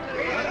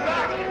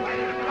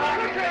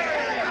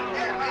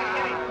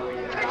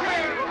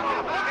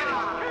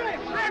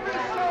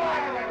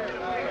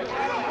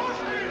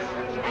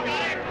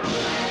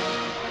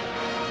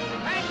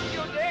 Thank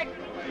you, Dick.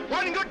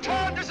 One good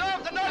turn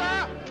deserves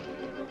another.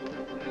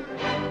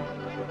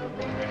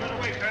 Get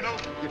away, Colonel.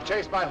 You've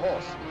chased my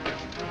horse.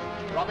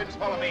 Robbins,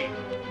 follow me.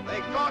 They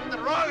caught the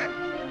wrong one.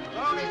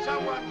 Only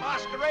someone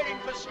masquerading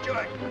for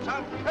Stuart.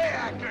 Some play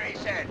actor, he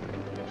said.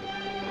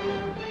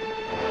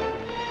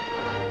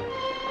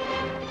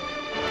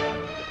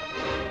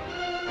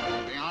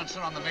 The answer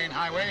on the main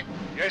highway?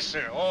 Yes,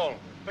 sir, all.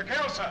 The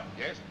girl, sir.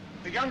 Yes?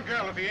 The young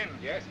girl of the inn.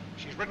 Yes?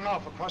 She's ridden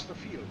off across the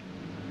field.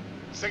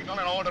 Signal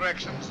in all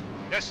directions.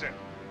 Yes, sir.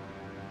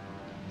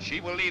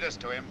 She will lead us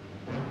to him.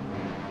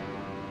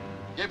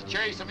 Give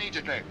chase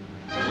immediately.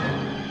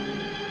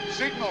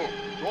 Signal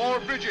to all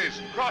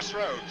bridges,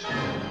 crossroads.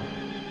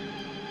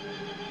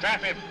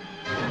 Trap him.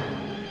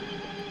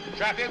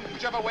 Trap him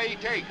whichever way he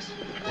takes.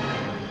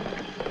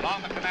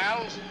 Along the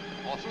canals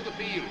or through the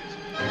fields.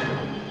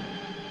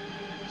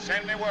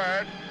 Send me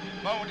word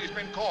the moment he's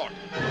been caught.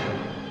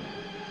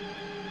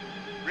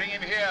 Bring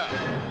him here,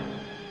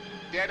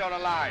 dead or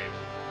alive.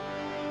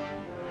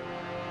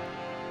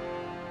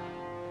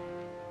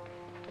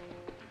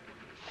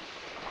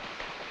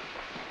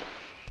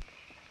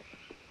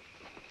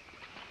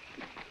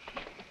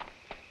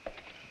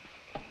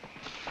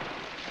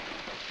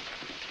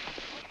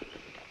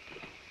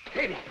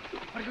 Katie,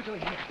 what are you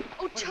doing here?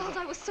 Oh, Charles,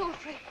 I was so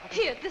afraid.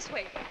 Here, this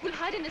way. We'll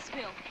hide in this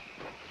mill.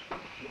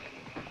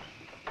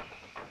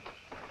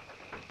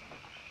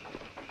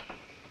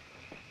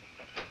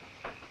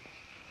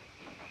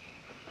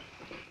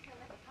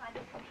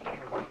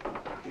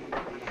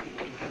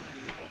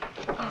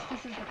 Yes,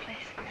 this is the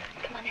place.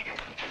 Come on in.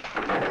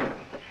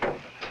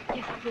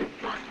 Yes, we'll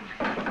blast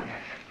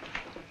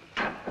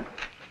them.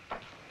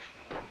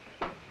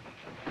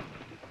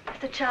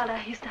 As a child,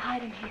 I used to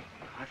hide in here.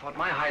 I thought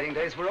my hiding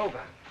days were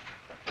over.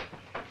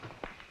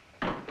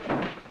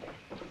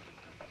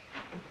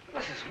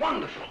 This is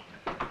wonderful.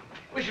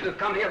 We should have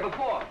come here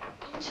before.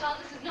 Oh, Charles,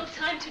 this is no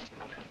time to...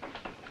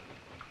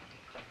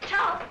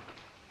 Charles!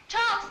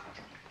 Charles!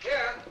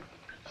 Here.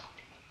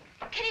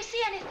 Can you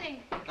see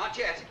anything? Not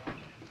yet.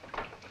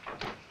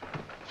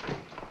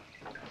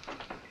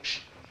 Shh.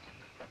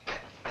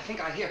 I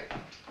think I hear.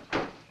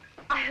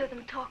 I heard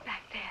them talk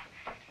back there.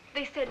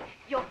 They said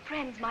your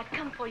friends might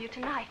come for you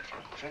tonight.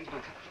 Friends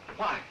might come.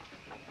 Why?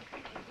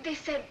 They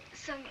said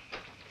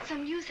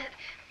some news that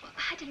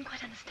I didn't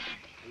quite understand.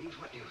 News?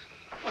 What news?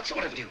 What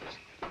sort of news?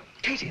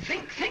 Katie,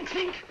 think.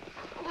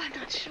 Oh, I'm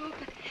not sure,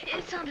 but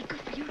it sounded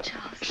good for you,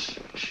 Charles.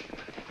 Shh.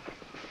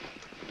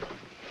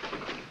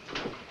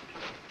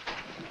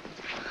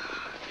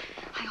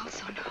 I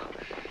also know.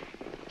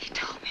 He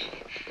told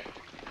me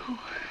who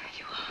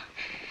you are.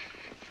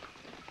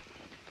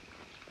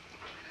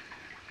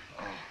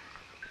 Oh.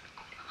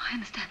 I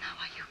understand now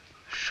why you...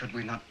 Should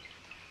we not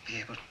be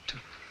able to...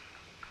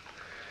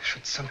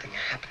 Should something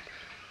happen?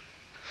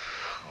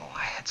 Oh,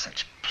 I had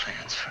such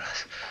plans for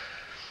us.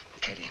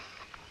 Katie,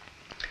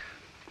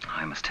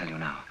 I must tell you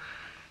now,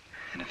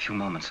 in a few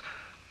moments,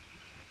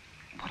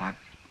 what I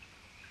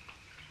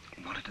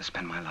wanted to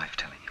spend my life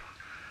telling you.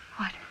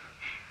 What?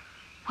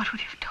 What would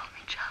you have told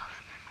me, Charles?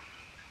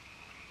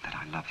 That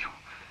I love you.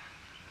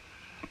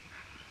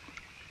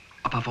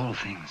 Above all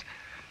things,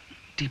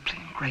 deeply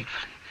and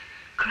gratefully.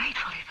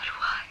 Gratefully, but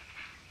why?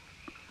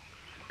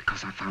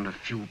 Because I found a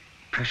few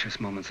precious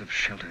moments of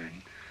shelter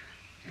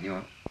in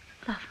your...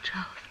 Love,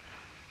 Charles.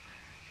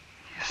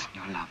 Yes,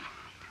 in your love.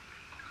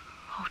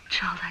 Oh,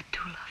 Charles, I do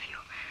love you.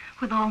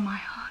 With all my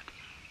heart.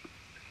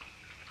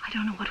 I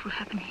don't know what will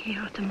happen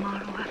here or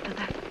tomorrow or after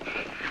that.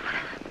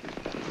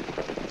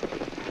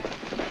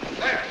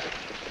 There.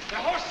 The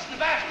horse is in the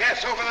back.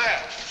 Yes, over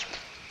there.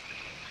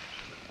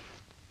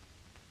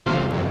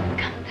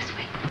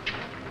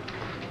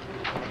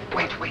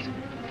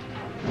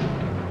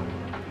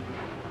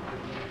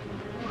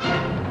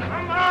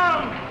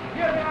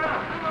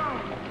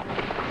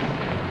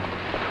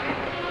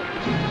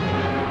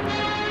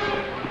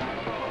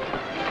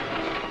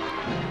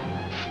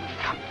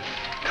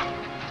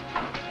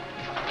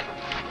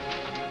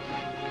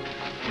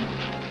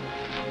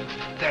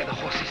 There are the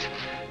horses.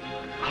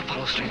 I'll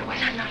follow straight away.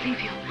 I'll not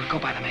leave you. We'll go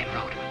by the main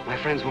road. My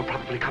friends will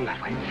probably come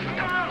that way.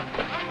 Come.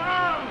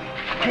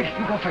 Hey,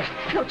 you go first.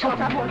 No,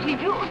 Charles, I won't leave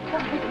you. Go,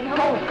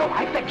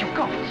 I beg you,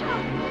 go.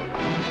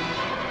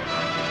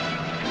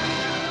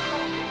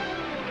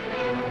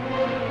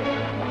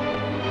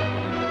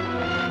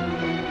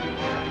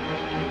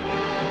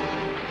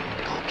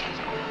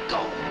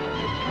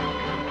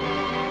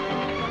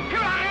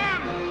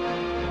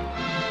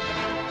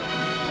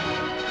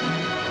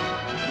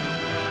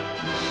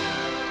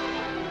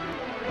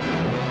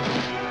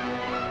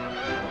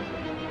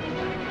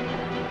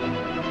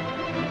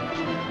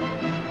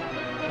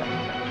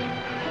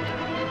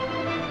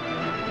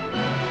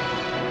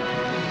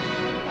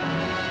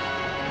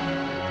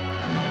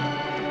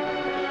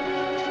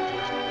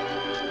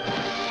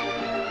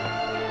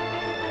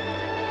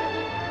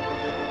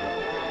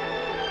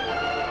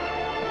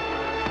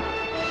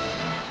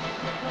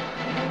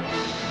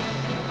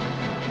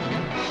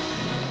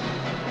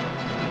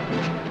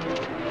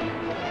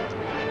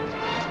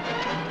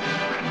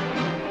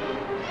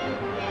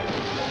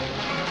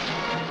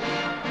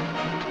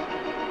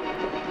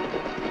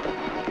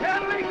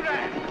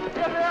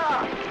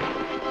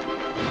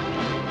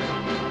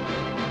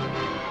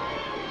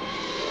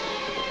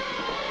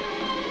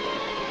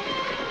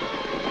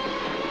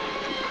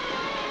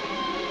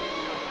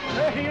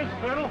 There he is,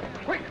 Colonel.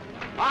 Quick,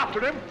 after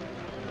him.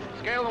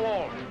 Scale the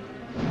wall.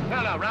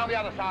 No, round the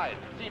other side.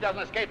 See he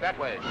doesn't escape that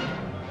way.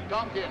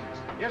 Tompkins.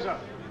 Yes, sir.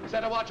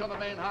 Set a watch on the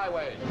main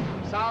highway.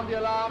 Sound the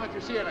alarm if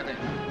you see anything.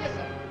 Yes,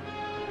 sir.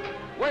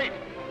 Wait.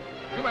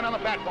 You men on the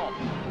platform.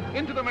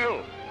 Into the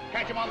mill.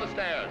 Catch him on the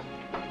stairs.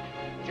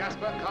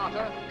 Jasper,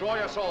 Carter, draw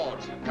your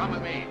swords. Come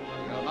with me.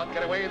 You'll not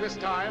get away this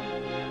time.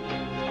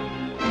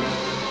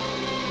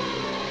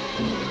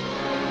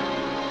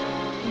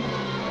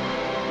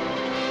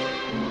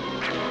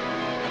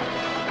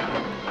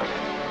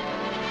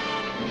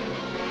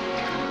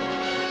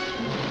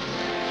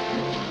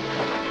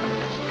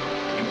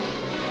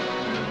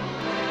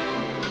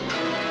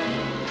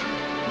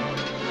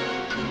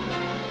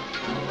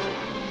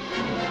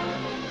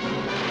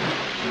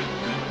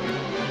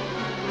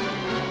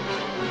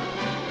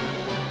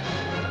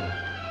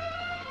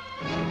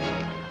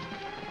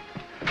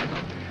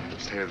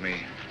 Stay with me.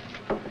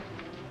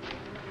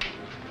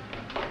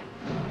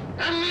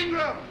 And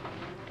Ingram!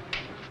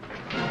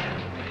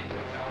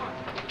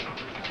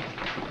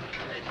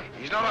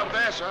 He's not up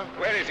there, sir.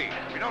 Where is he?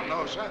 We don't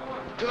know, sir.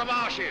 To the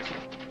marshes.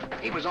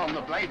 He was on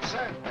the blade,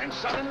 sir, and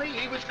suddenly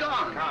he was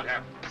gone.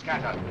 Carter,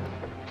 scatter.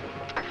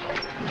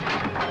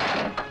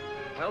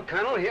 Well,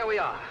 Colonel, here we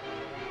are.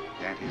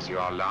 That is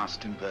your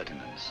last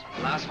impertinence.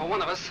 Last for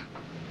one of us.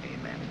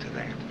 Amen to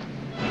that.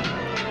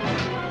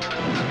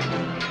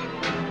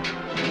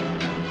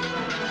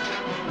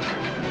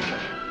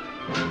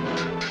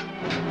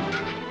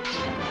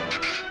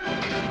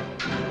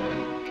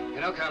 You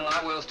know, Colonel,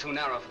 our world's too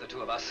narrow for the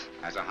two of us.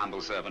 As a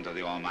humble servant of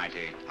the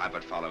Almighty, I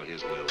but follow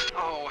his will.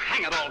 Oh,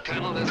 hang it all,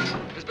 Colonel.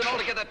 There's been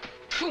altogether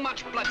too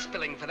much blood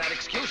spilling for that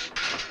excuse.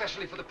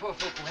 Especially for the poor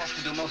folk who have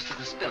to do most of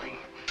the spilling.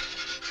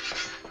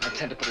 I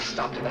intend to put a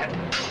stop to that.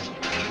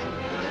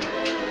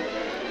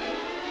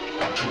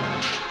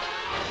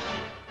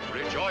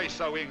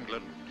 Rejoice, O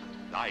England.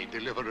 Thy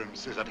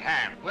deliverance is at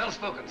hand. Well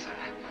spoken, sir.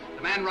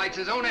 The man writes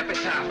his own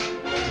epitaph.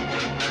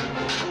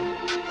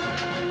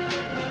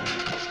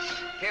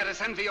 Care to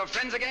send for your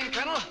friends again,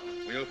 Colonel?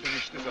 We'll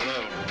finish this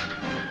alone.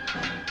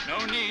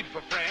 No need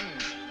for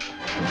friends.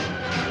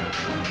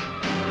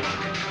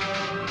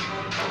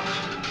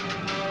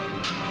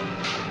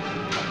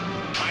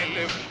 I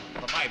live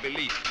for my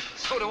belief.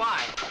 So do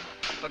I.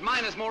 But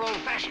mine is more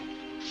old-fashioned.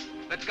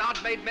 That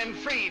God made men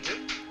free to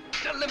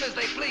live as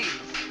they please.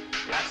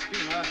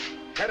 Blasphemer,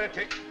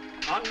 heretic,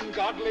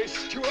 ungodly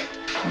Stuart.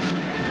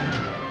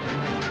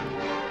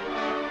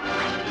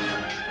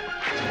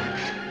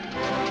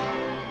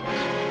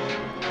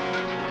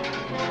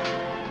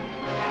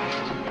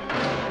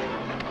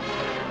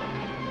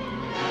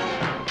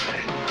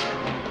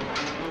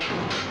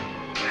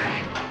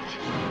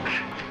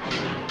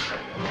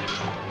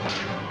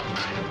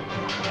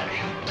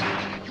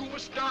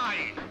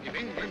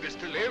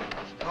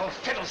 Oh,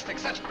 fiddlestick,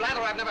 such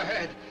blather I've never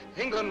heard.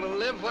 England will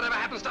live, whatever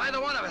happens to either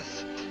one of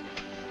us.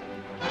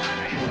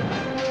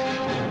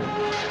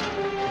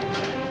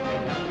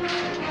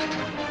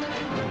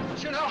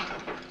 But you know,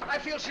 I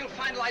feel she'll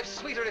find life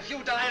sweeter if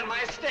you die in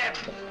my stead.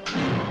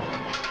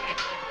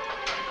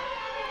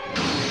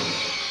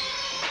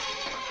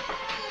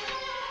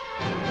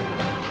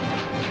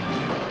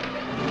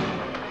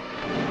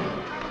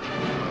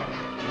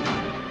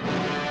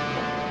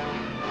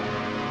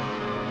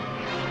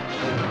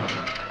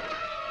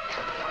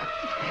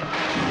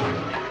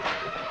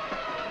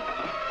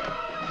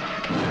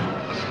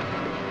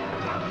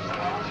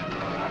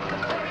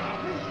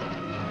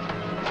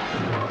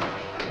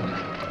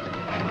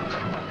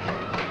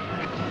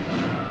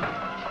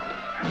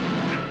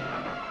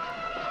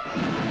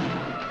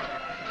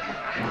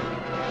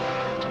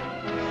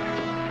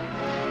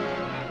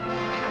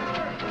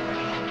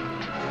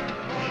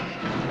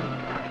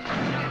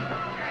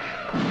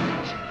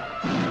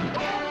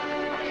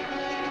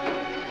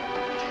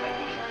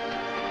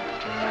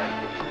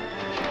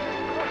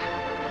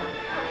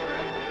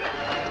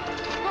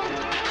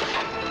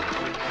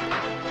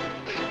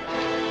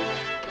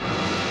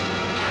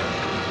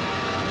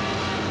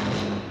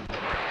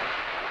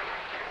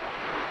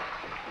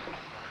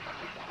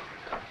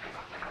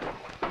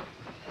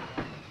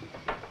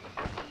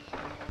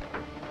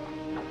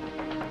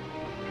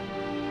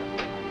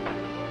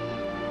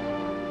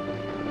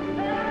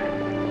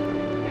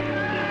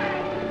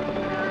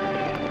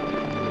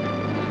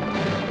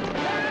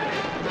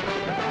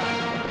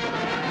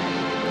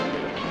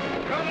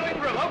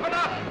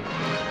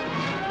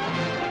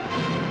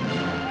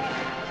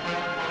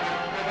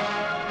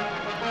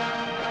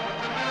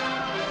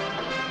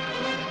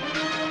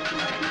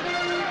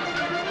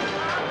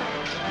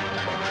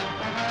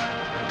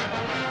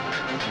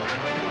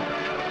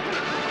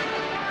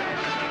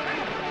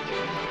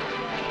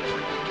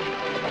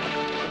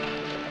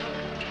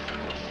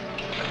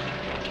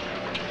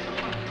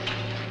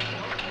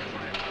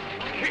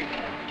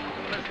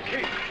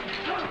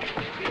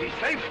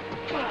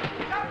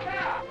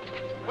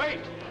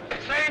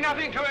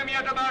 nothing to him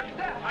yet about...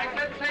 I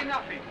said say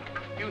nothing.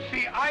 You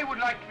see, I would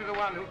like to be the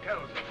one who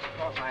tells it. Of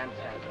course, I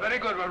understand. Very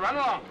good. Well, run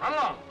along. Run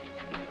along.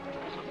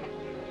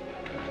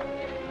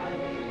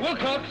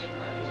 Wilcox!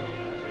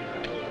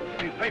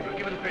 The paper.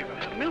 Give me the paper.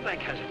 Milbank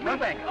has it.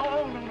 Milbank.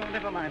 Oh, no,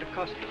 never mind. Of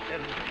course.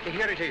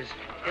 Here it is.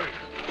 Here it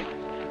is.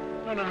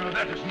 No,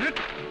 that isn't it.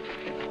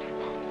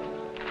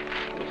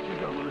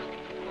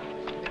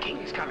 The king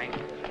is coming.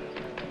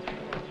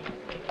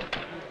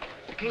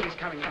 The king is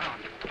coming down.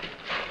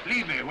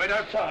 Leave me. Wait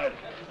outside.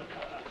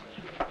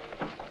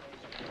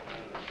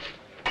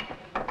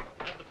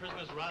 Have the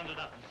prisoners rounded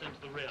up and sent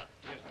to the rear.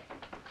 Yes.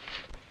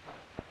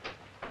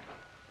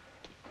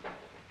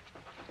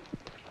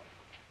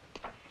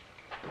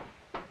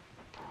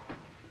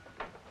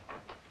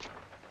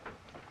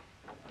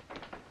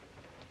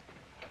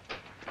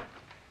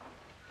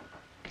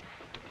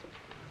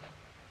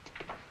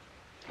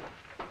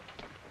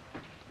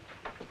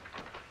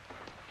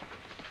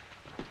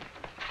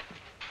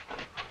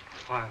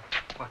 What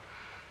are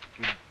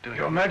you doing?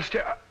 Your Majesty,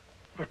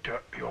 but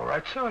you all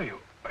right, sir?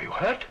 Are you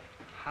hurt?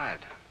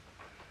 Hide.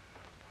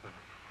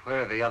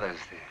 Where are the others?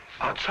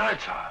 Outside,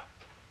 sir.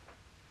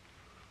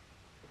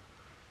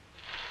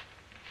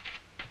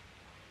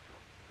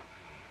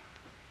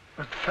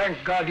 But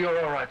thank God you're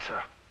all right,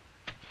 sir.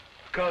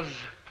 Because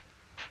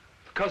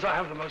I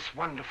have the most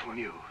wonderful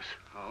news.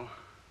 Oh?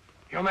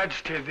 Your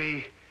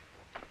Majesty,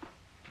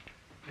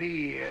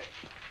 the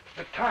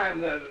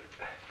time, the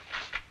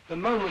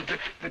moment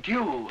that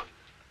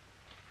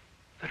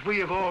we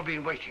have all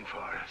been waiting for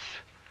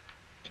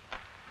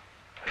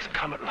has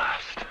come at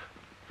last.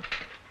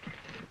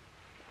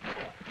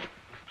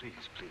 Please.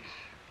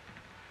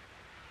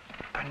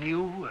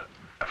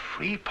 A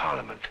free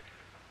parliament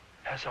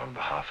has, on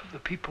behalf of the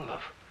people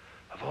of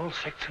all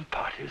sects and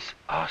parties,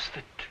 asked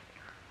that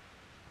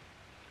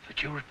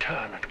you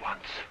return at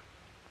once.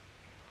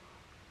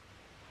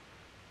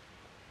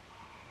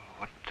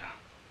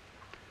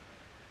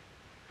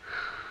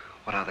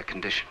 What are the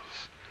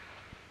conditions?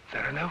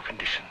 There are no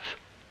conditions.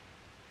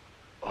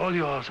 All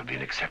yours have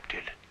been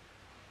accepted.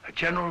 A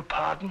general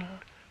pardon,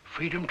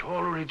 freedom to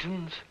all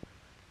religions,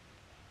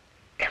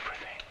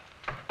 everything.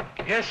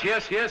 Yes. Your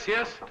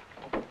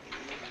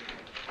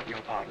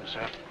pardon,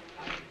 sir.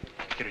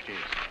 Here it is.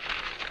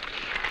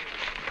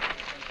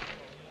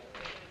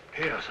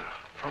 Here, sir,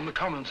 from the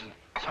Commons and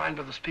signed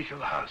by the Speaker of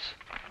the House.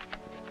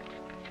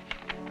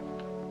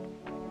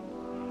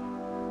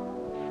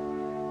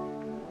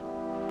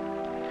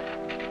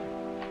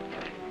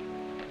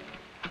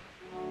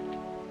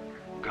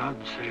 God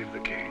save the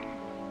King.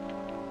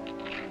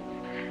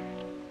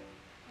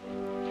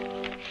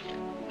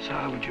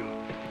 Sir, would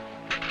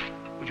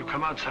you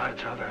come outside,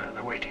 sir?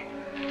 They're waiting.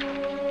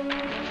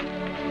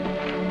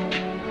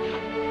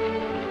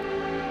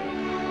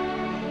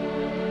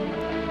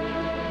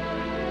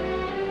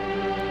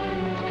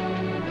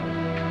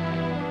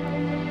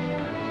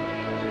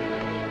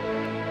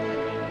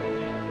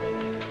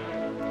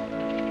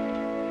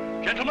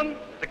 Gentlemen,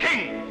 the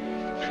King!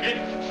 The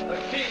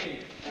King!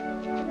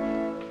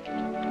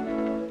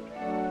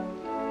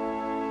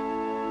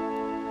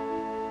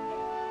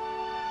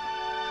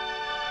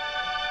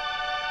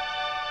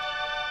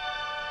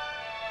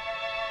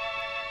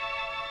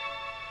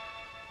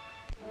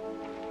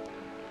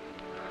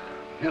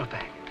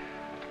 Milbank,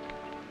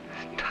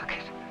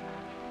 Tuckett,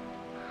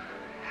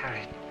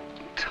 Harry,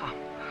 Tom.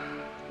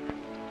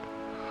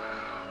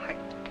 I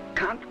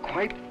can't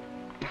quite...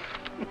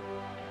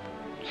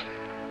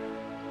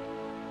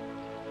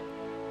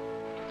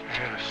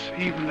 Yes,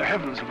 even the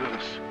heavens are with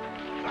us.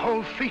 The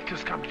whole fleet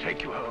has come to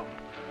take you home.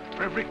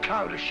 For every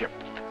cloud, a ship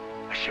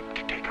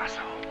to take us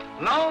home.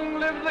 Long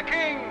live the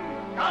King!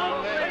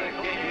 Long live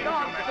the King!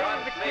 Long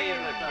live the King!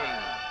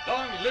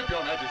 Long live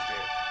your Majesty!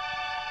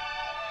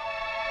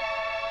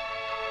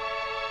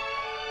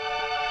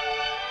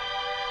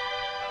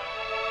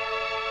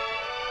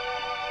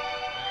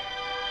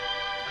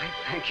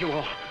 Thank you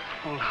all.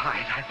 All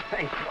right, I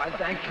thank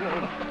you.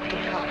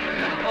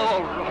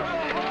 All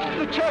right.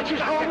 The church is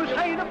home is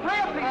saying a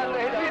prayer for you.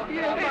 They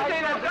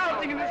say they're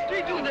dancing in the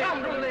streets of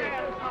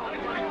Cumberland.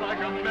 Like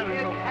a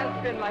miracle. It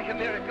has been like a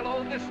miracle.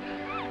 All this,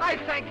 I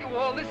thank you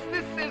all. This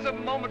is a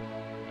moment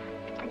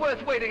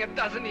worth waiting a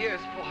dozen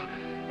years for.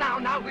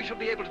 Now we shall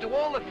be able to do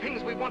all the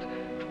things we want.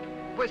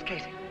 Where's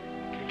Katie?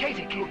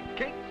 Katie?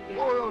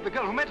 Oh, the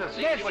girl who met us.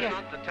 Yes, She was yes.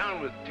 not the town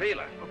with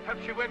Taylor. Well,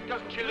 perhaps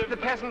doesn't she live... The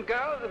peasant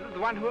girl, the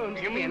one who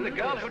owns You mean the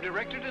girl Yes. who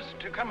directed us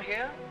to come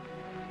here?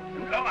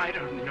 No, I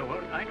don't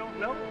know. I don't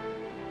know.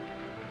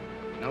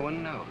 No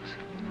one knows.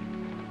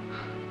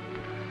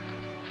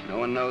 No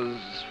one knows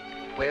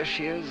where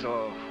she is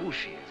or who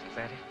she is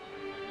that it?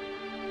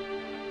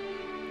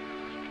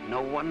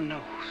 No one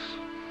knows.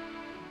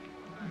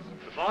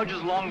 The barge is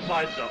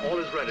alongside, sir. All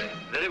is ready.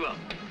 Very well.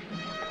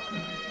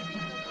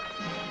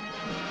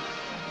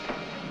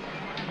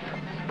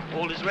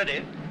 All is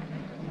ready.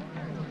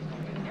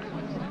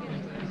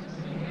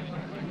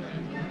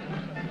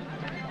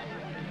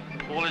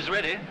 All is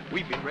ready.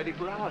 We've been ready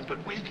for hours, but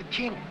where's the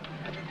king?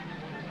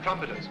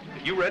 Trumpeters, are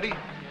you ready?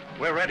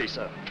 We're ready,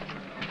 sir.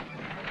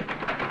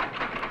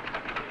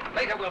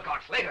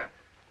 Wilcox, later.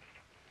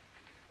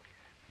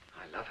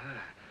 I love her,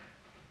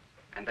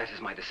 and that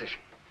is my decision.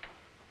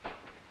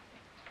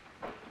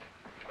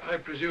 I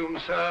presume,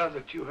 sir,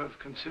 that you have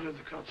considered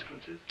the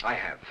consequences? I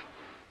have.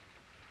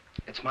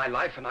 It's my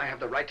life, and I have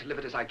the right to live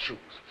it as I choose.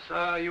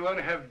 Sir, you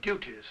only have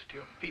duties to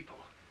your people.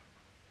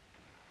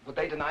 Would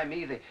they deny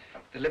me the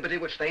liberty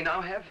which they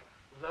now have?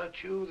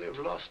 Without you, they've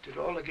lost it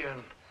all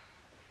again.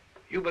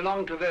 You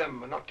belong to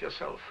them and not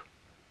yourself.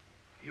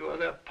 You are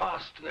their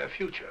past and their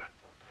future,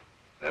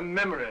 their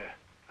memory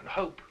and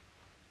hope.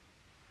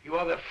 You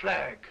are their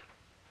flag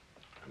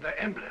and their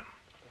emblem.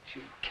 But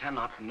you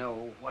cannot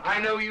know what... I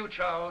know you,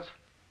 Charles.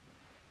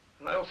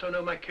 And I also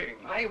know my king.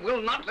 I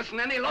will not listen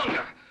any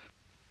longer.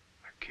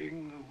 A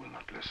king who will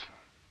not listen.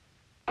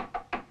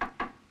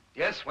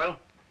 Yes, well?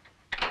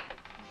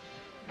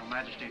 Your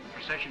Majesty, the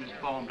procession is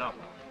formed up.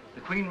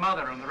 The Queen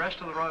Mother and the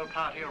rest of the royal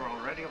party are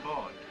already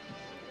aboard.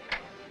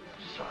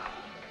 Sir.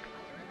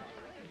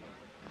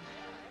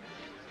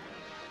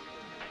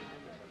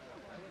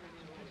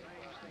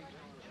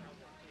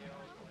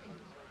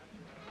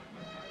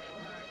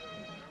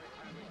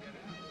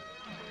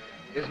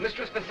 Is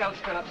Mistress Bissell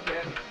still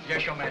upstairs?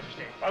 Yes, Your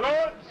Majesty.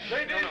 Hello,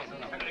 ladies.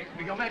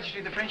 No. Your Majesty,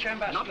 the French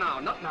ambassador. Not now,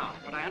 not now.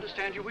 But I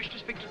understand you wish to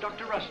speak to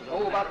Dr. Russell.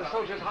 Oh, about the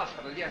soldiers'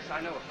 hospital. Yes,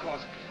 I know, of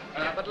course.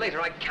 But later,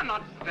 I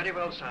cannot... Very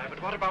well, sire,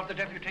 but what about the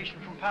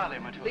deputation from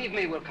Parliament? Leave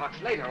me, Wilcox,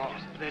 later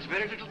on. There's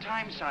very little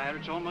time, sire.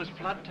 It's almost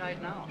flood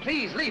tide now.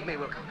 Please, leave me,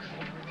 Wilcox.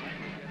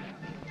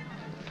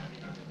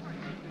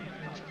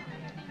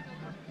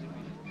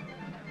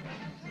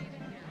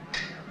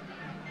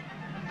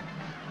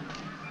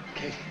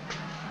 Okay.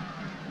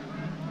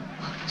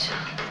 Oh,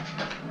 John.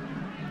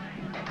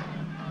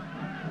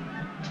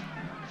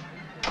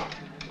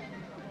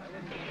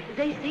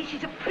 They say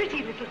she's a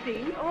pretty little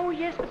thing. Oh,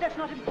 yes, but that's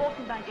not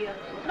important, my dear.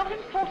 Not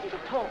important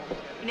at all.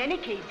 In any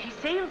case, he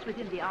sails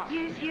within the hour.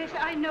 Yes, yes,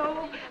 I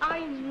know.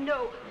 I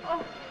know.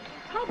 Oh,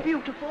 how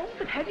beautiful.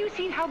 But have you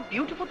seen how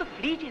beautiful the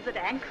fleet is at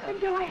anchor?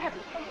 No, I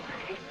haven't.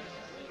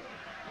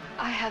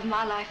 I have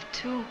my life,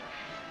 too.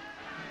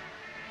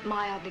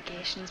 My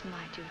obligations,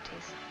 my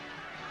duties.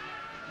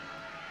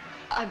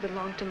 I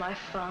belong to my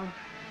farm.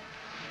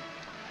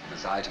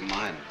 As I to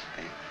mine,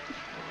 eh?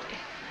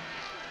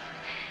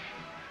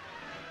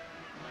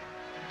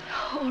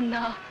 Oh,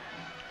 now,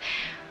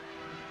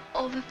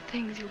 all the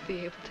things you'll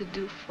be able to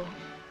do for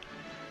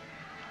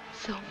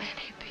so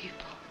many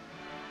people.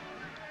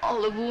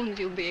 All the wounds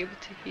you'll be able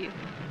to heal.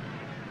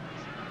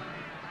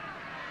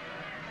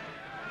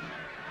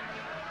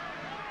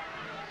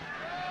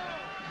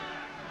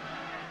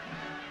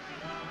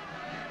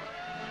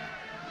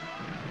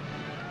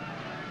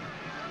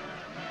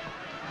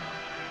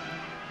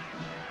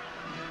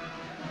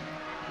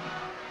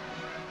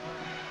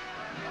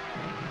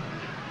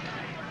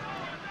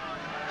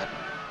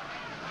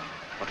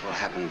 What will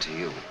happen to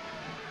you?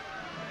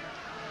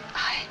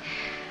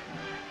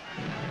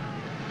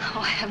 Oh,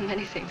 I have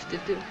many things to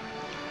do.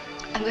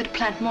 I'm going to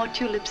plant more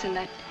tulips in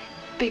that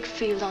big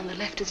field on the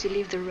left as you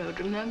leave the road,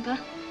 remember?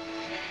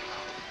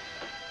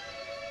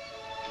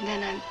 And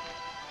then I'm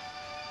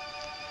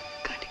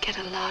going to get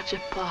a larger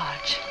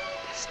barge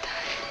this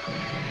time.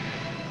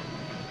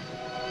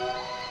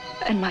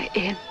 And my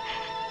inn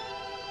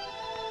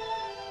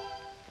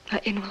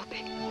will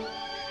be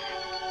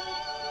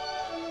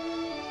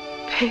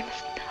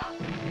famous now.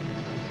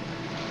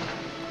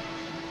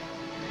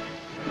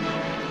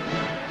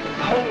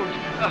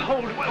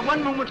 Hold.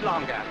 One moment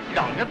longer.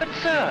 Longer, but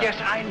sir. Yes,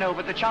 I know,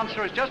 but the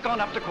Chancellor has just gone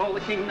up to call the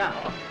King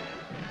now.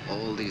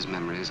 All these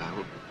memories I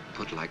will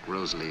put like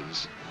rose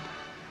leaves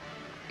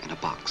in a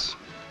box.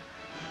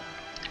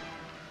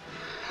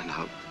 And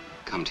I'll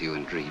come to you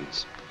in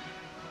dreams.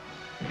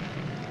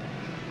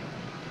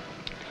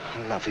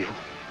 I love you.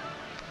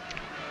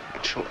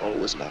 I shall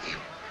always love you.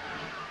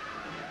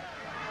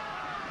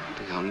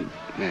 Beyond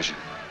measure.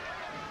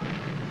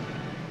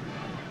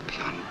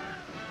 Beyond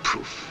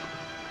proof.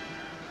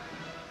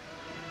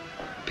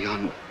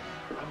 Beyond...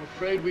 I'm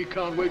afraid we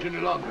can't wait any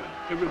longer.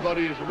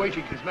 Everybody is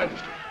awaiting His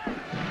Majesty.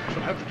 I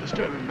shall have to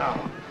disturb him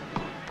now.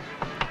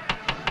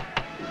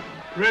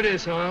 Ready,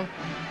 sire.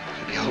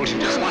 Behold you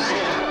just once more.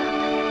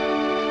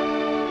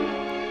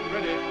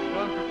 Ready. Go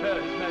and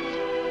prepare His Majesty.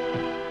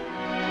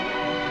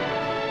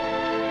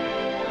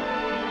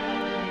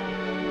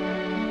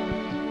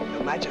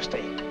 Your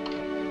Majesty.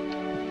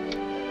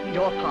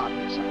 Your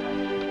pardon, sire.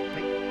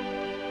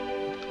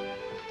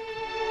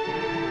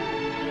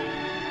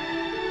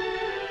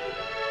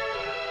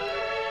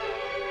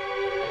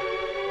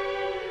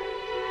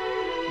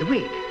 The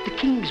wig, the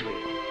King's wig.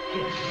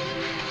 Yes.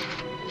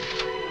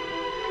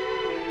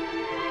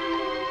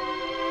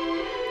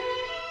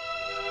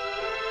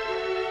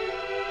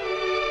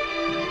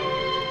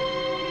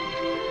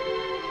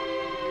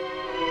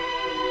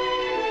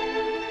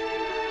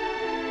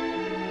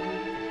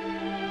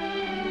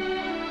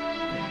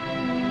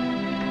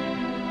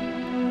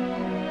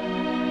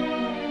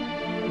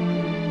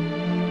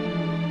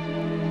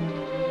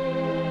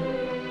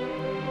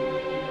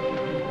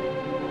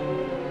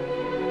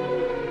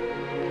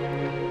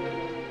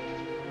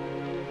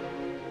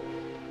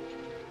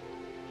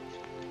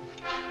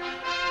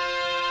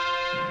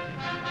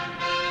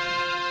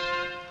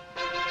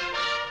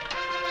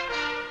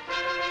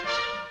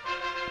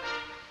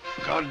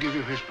 God give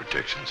you his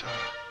protection, sir.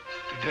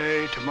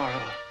 Today,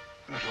 tomorrow,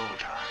 and at all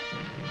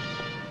times.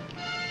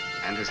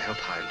 And his help,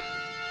 Hyde.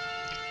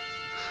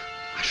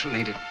 I shall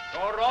need it.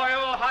 Your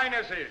Royal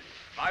Highnesses,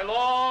 my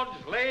lords,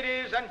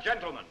 ladies, and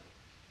gentlemen,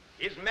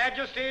 His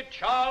Majesty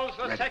Charles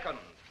II,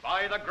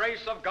 by the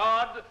grace of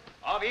God,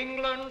 of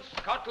England,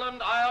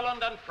 Scotland,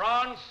 Ireland, and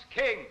France,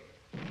 King,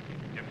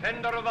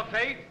 defender of the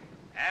faith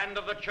and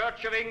of the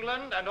Church of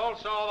England and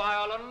also of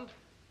Ireland,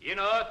 in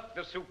earth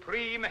the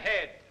supreme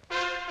head.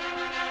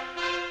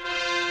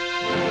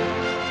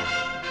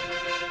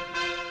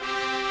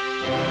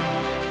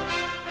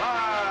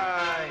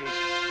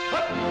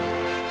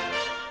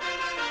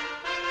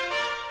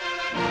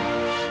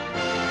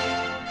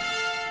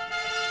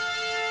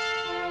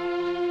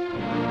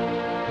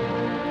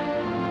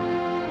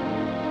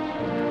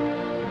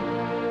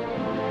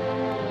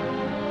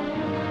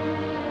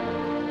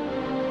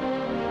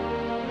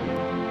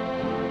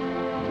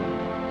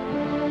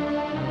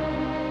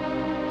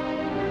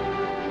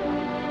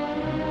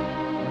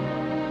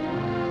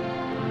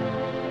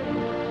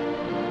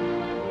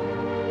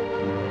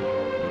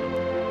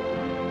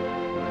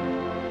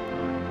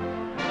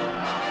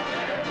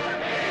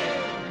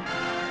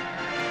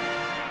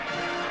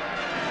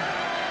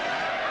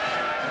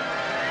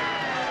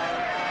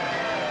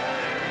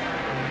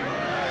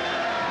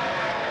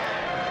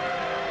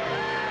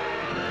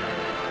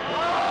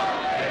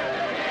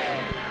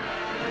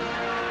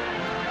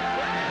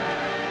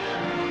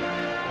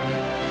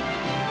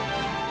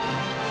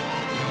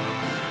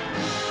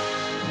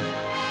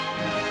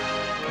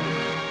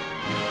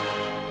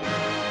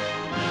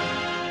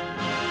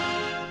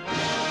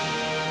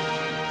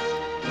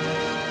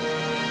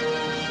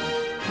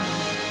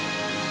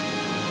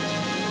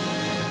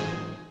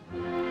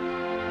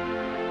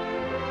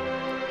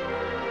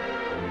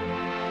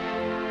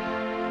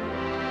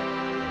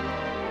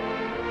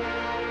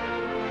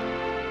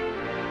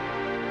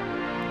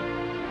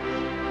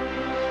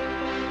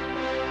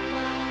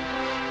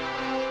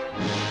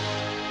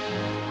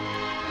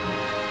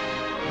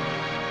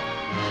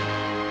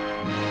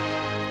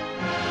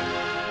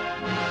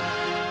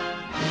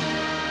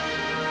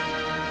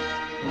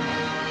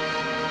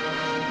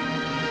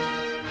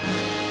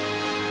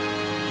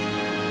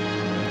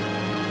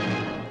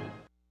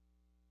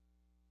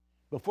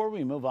 Before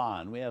we move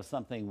on, we have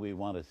something we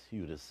want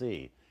you to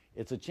see.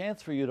 It's a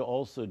chance for you to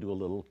also do a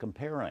little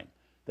comparing.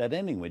 That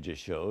ending we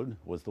just showed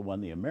was the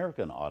one the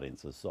American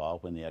audiences saw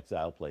when The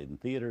Exile played in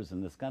theaters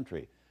in this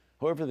country.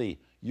 However, the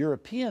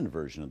European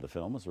version of the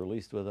film was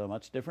released with a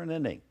much different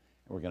ending.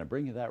 And we're going to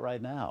bring you that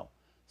right now.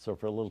 So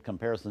for a little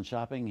comparison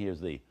shopping, here's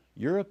the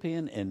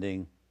European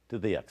ending to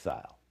The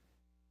Exile.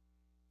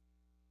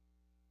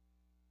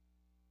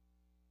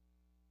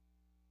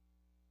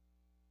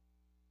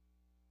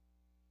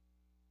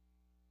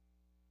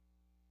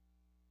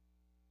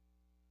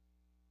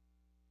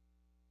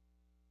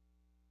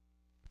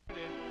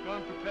 Go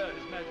and prepare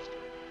His Majesty.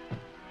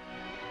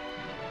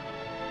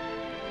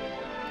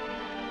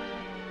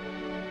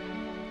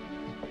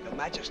 Your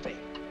Majesty.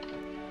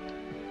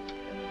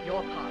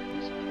 Your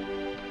pardon, sir.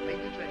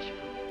 Make the dress you.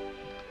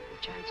 The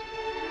Chancellor.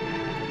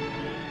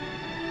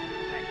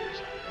 Thank you,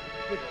 sir.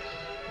 With us.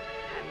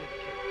 And with the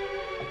King.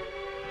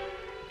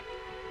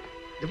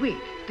 The wig.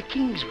 The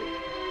King's wig.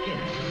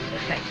 Here.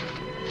 Thank you.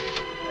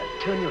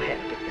 Turn your head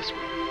a bit this way.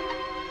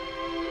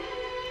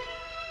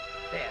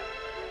 There.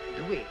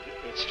 The wig.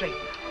 It's straight now.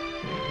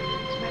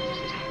 His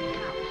Majesty's hat and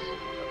blouse.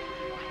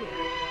 Here.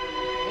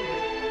 All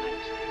ready, Your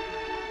Majesty.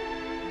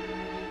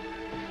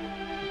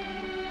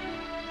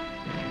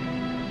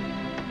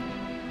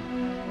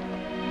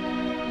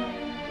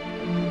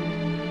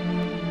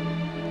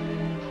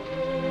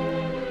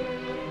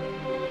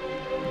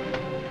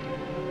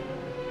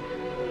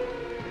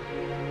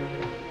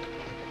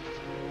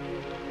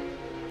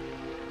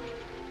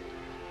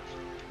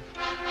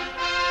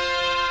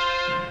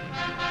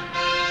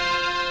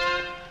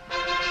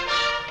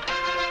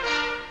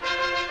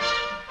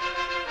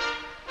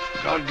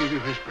 God give you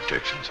his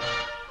protection, sir.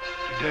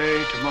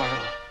 Today,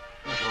 tomorrow,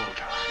 and at all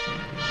times.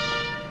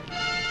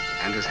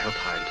 And his help,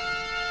 Hyde.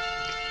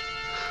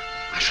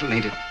 I shall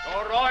need it.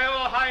 Your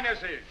Royal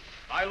Highnesses,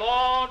 my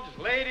lords,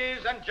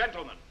 ladies, and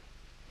gentlemen,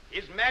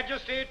 His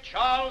Majesty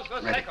Charles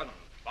II,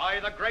 by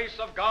the grace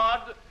of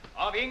God,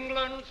 of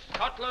England,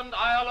 Scotland,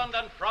 Ireland,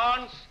 and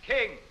France,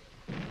 King,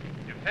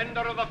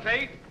 defender of the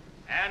faith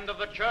and of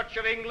the Church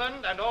of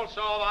England and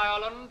also of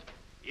Ireland,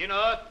 in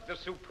earth the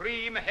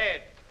supreme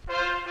head.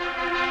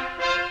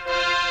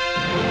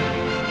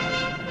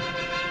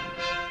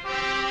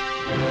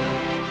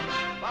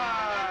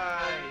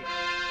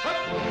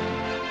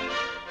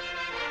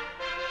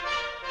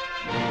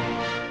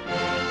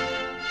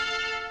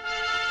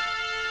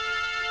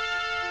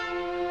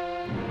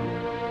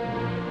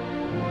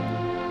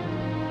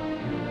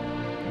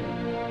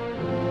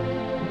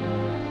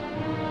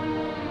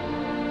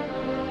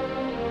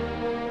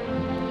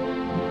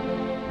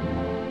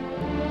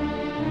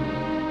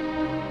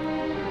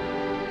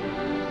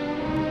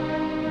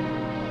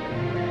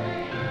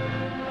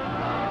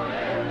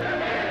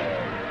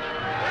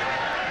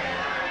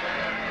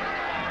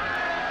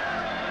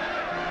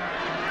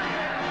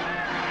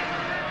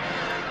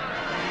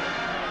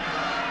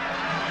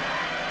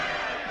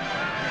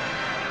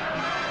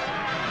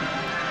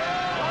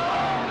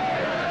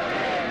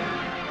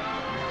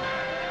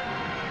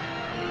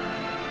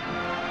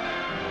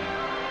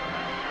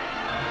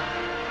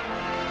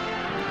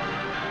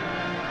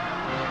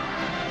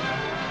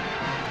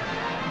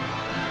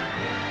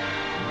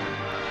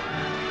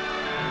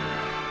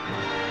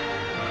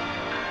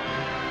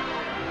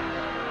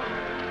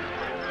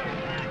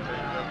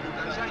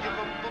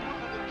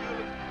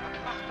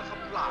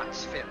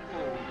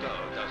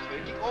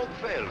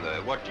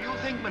 What do you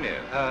think,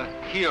 mynheer?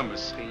 Hier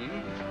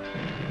misschien.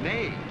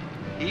 Nee,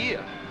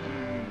 hier.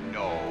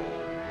 No.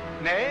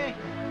 Nay?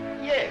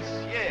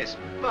 Yes.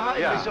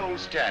 Behind this old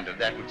standard,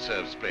 that would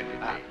serve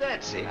splendidly.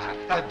 That's it.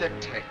 The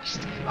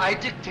text. I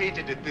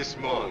dictated it this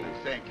morning.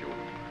 Thank you.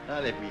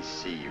 Now, let me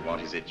see. What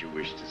is it you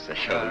wish to say?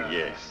 Oh,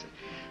 yes.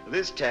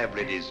 This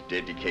tablet is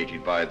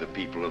dedicated by the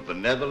people of the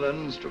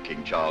Netherlands to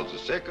King Charles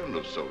II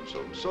of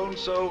so-and-so and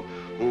so-and-so,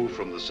 who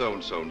from the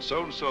so-and-so and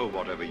so-and-so,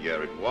 whatever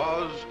year it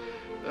was,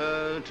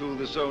 to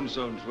the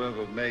so-and-so and 12th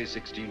of May,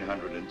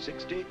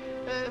 1660.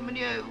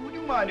 Mynheer, would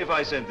you mind if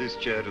I sent this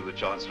chair to the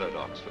Chancellor at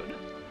Oxford?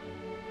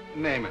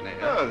 Nee, mynheer.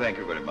 Oh, thank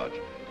you very much.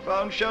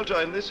 Found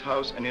shelter in this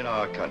house and in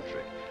our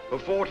country. For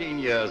 14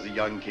 years, the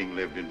young king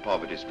lived in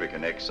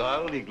poverty-stricken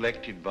exile,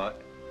 neglected by...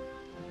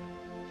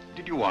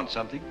 Did you want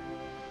something?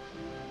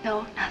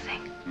 No,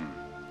 nothing.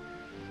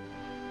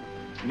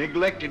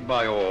 Neglected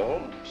by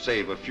all,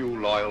 save a few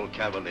loyal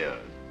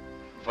cavaliers.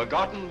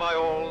 Forgotten by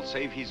all,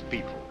 save his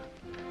people.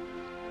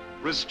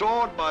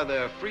 Restored by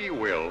their free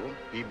will,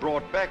 he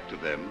brought back to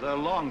them their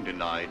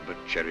long-denied but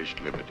cherished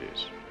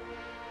liberties.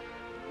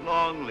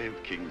 Long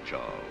live King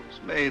Charles,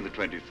 May the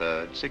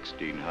 23rd,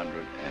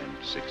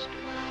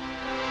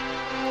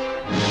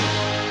 1660.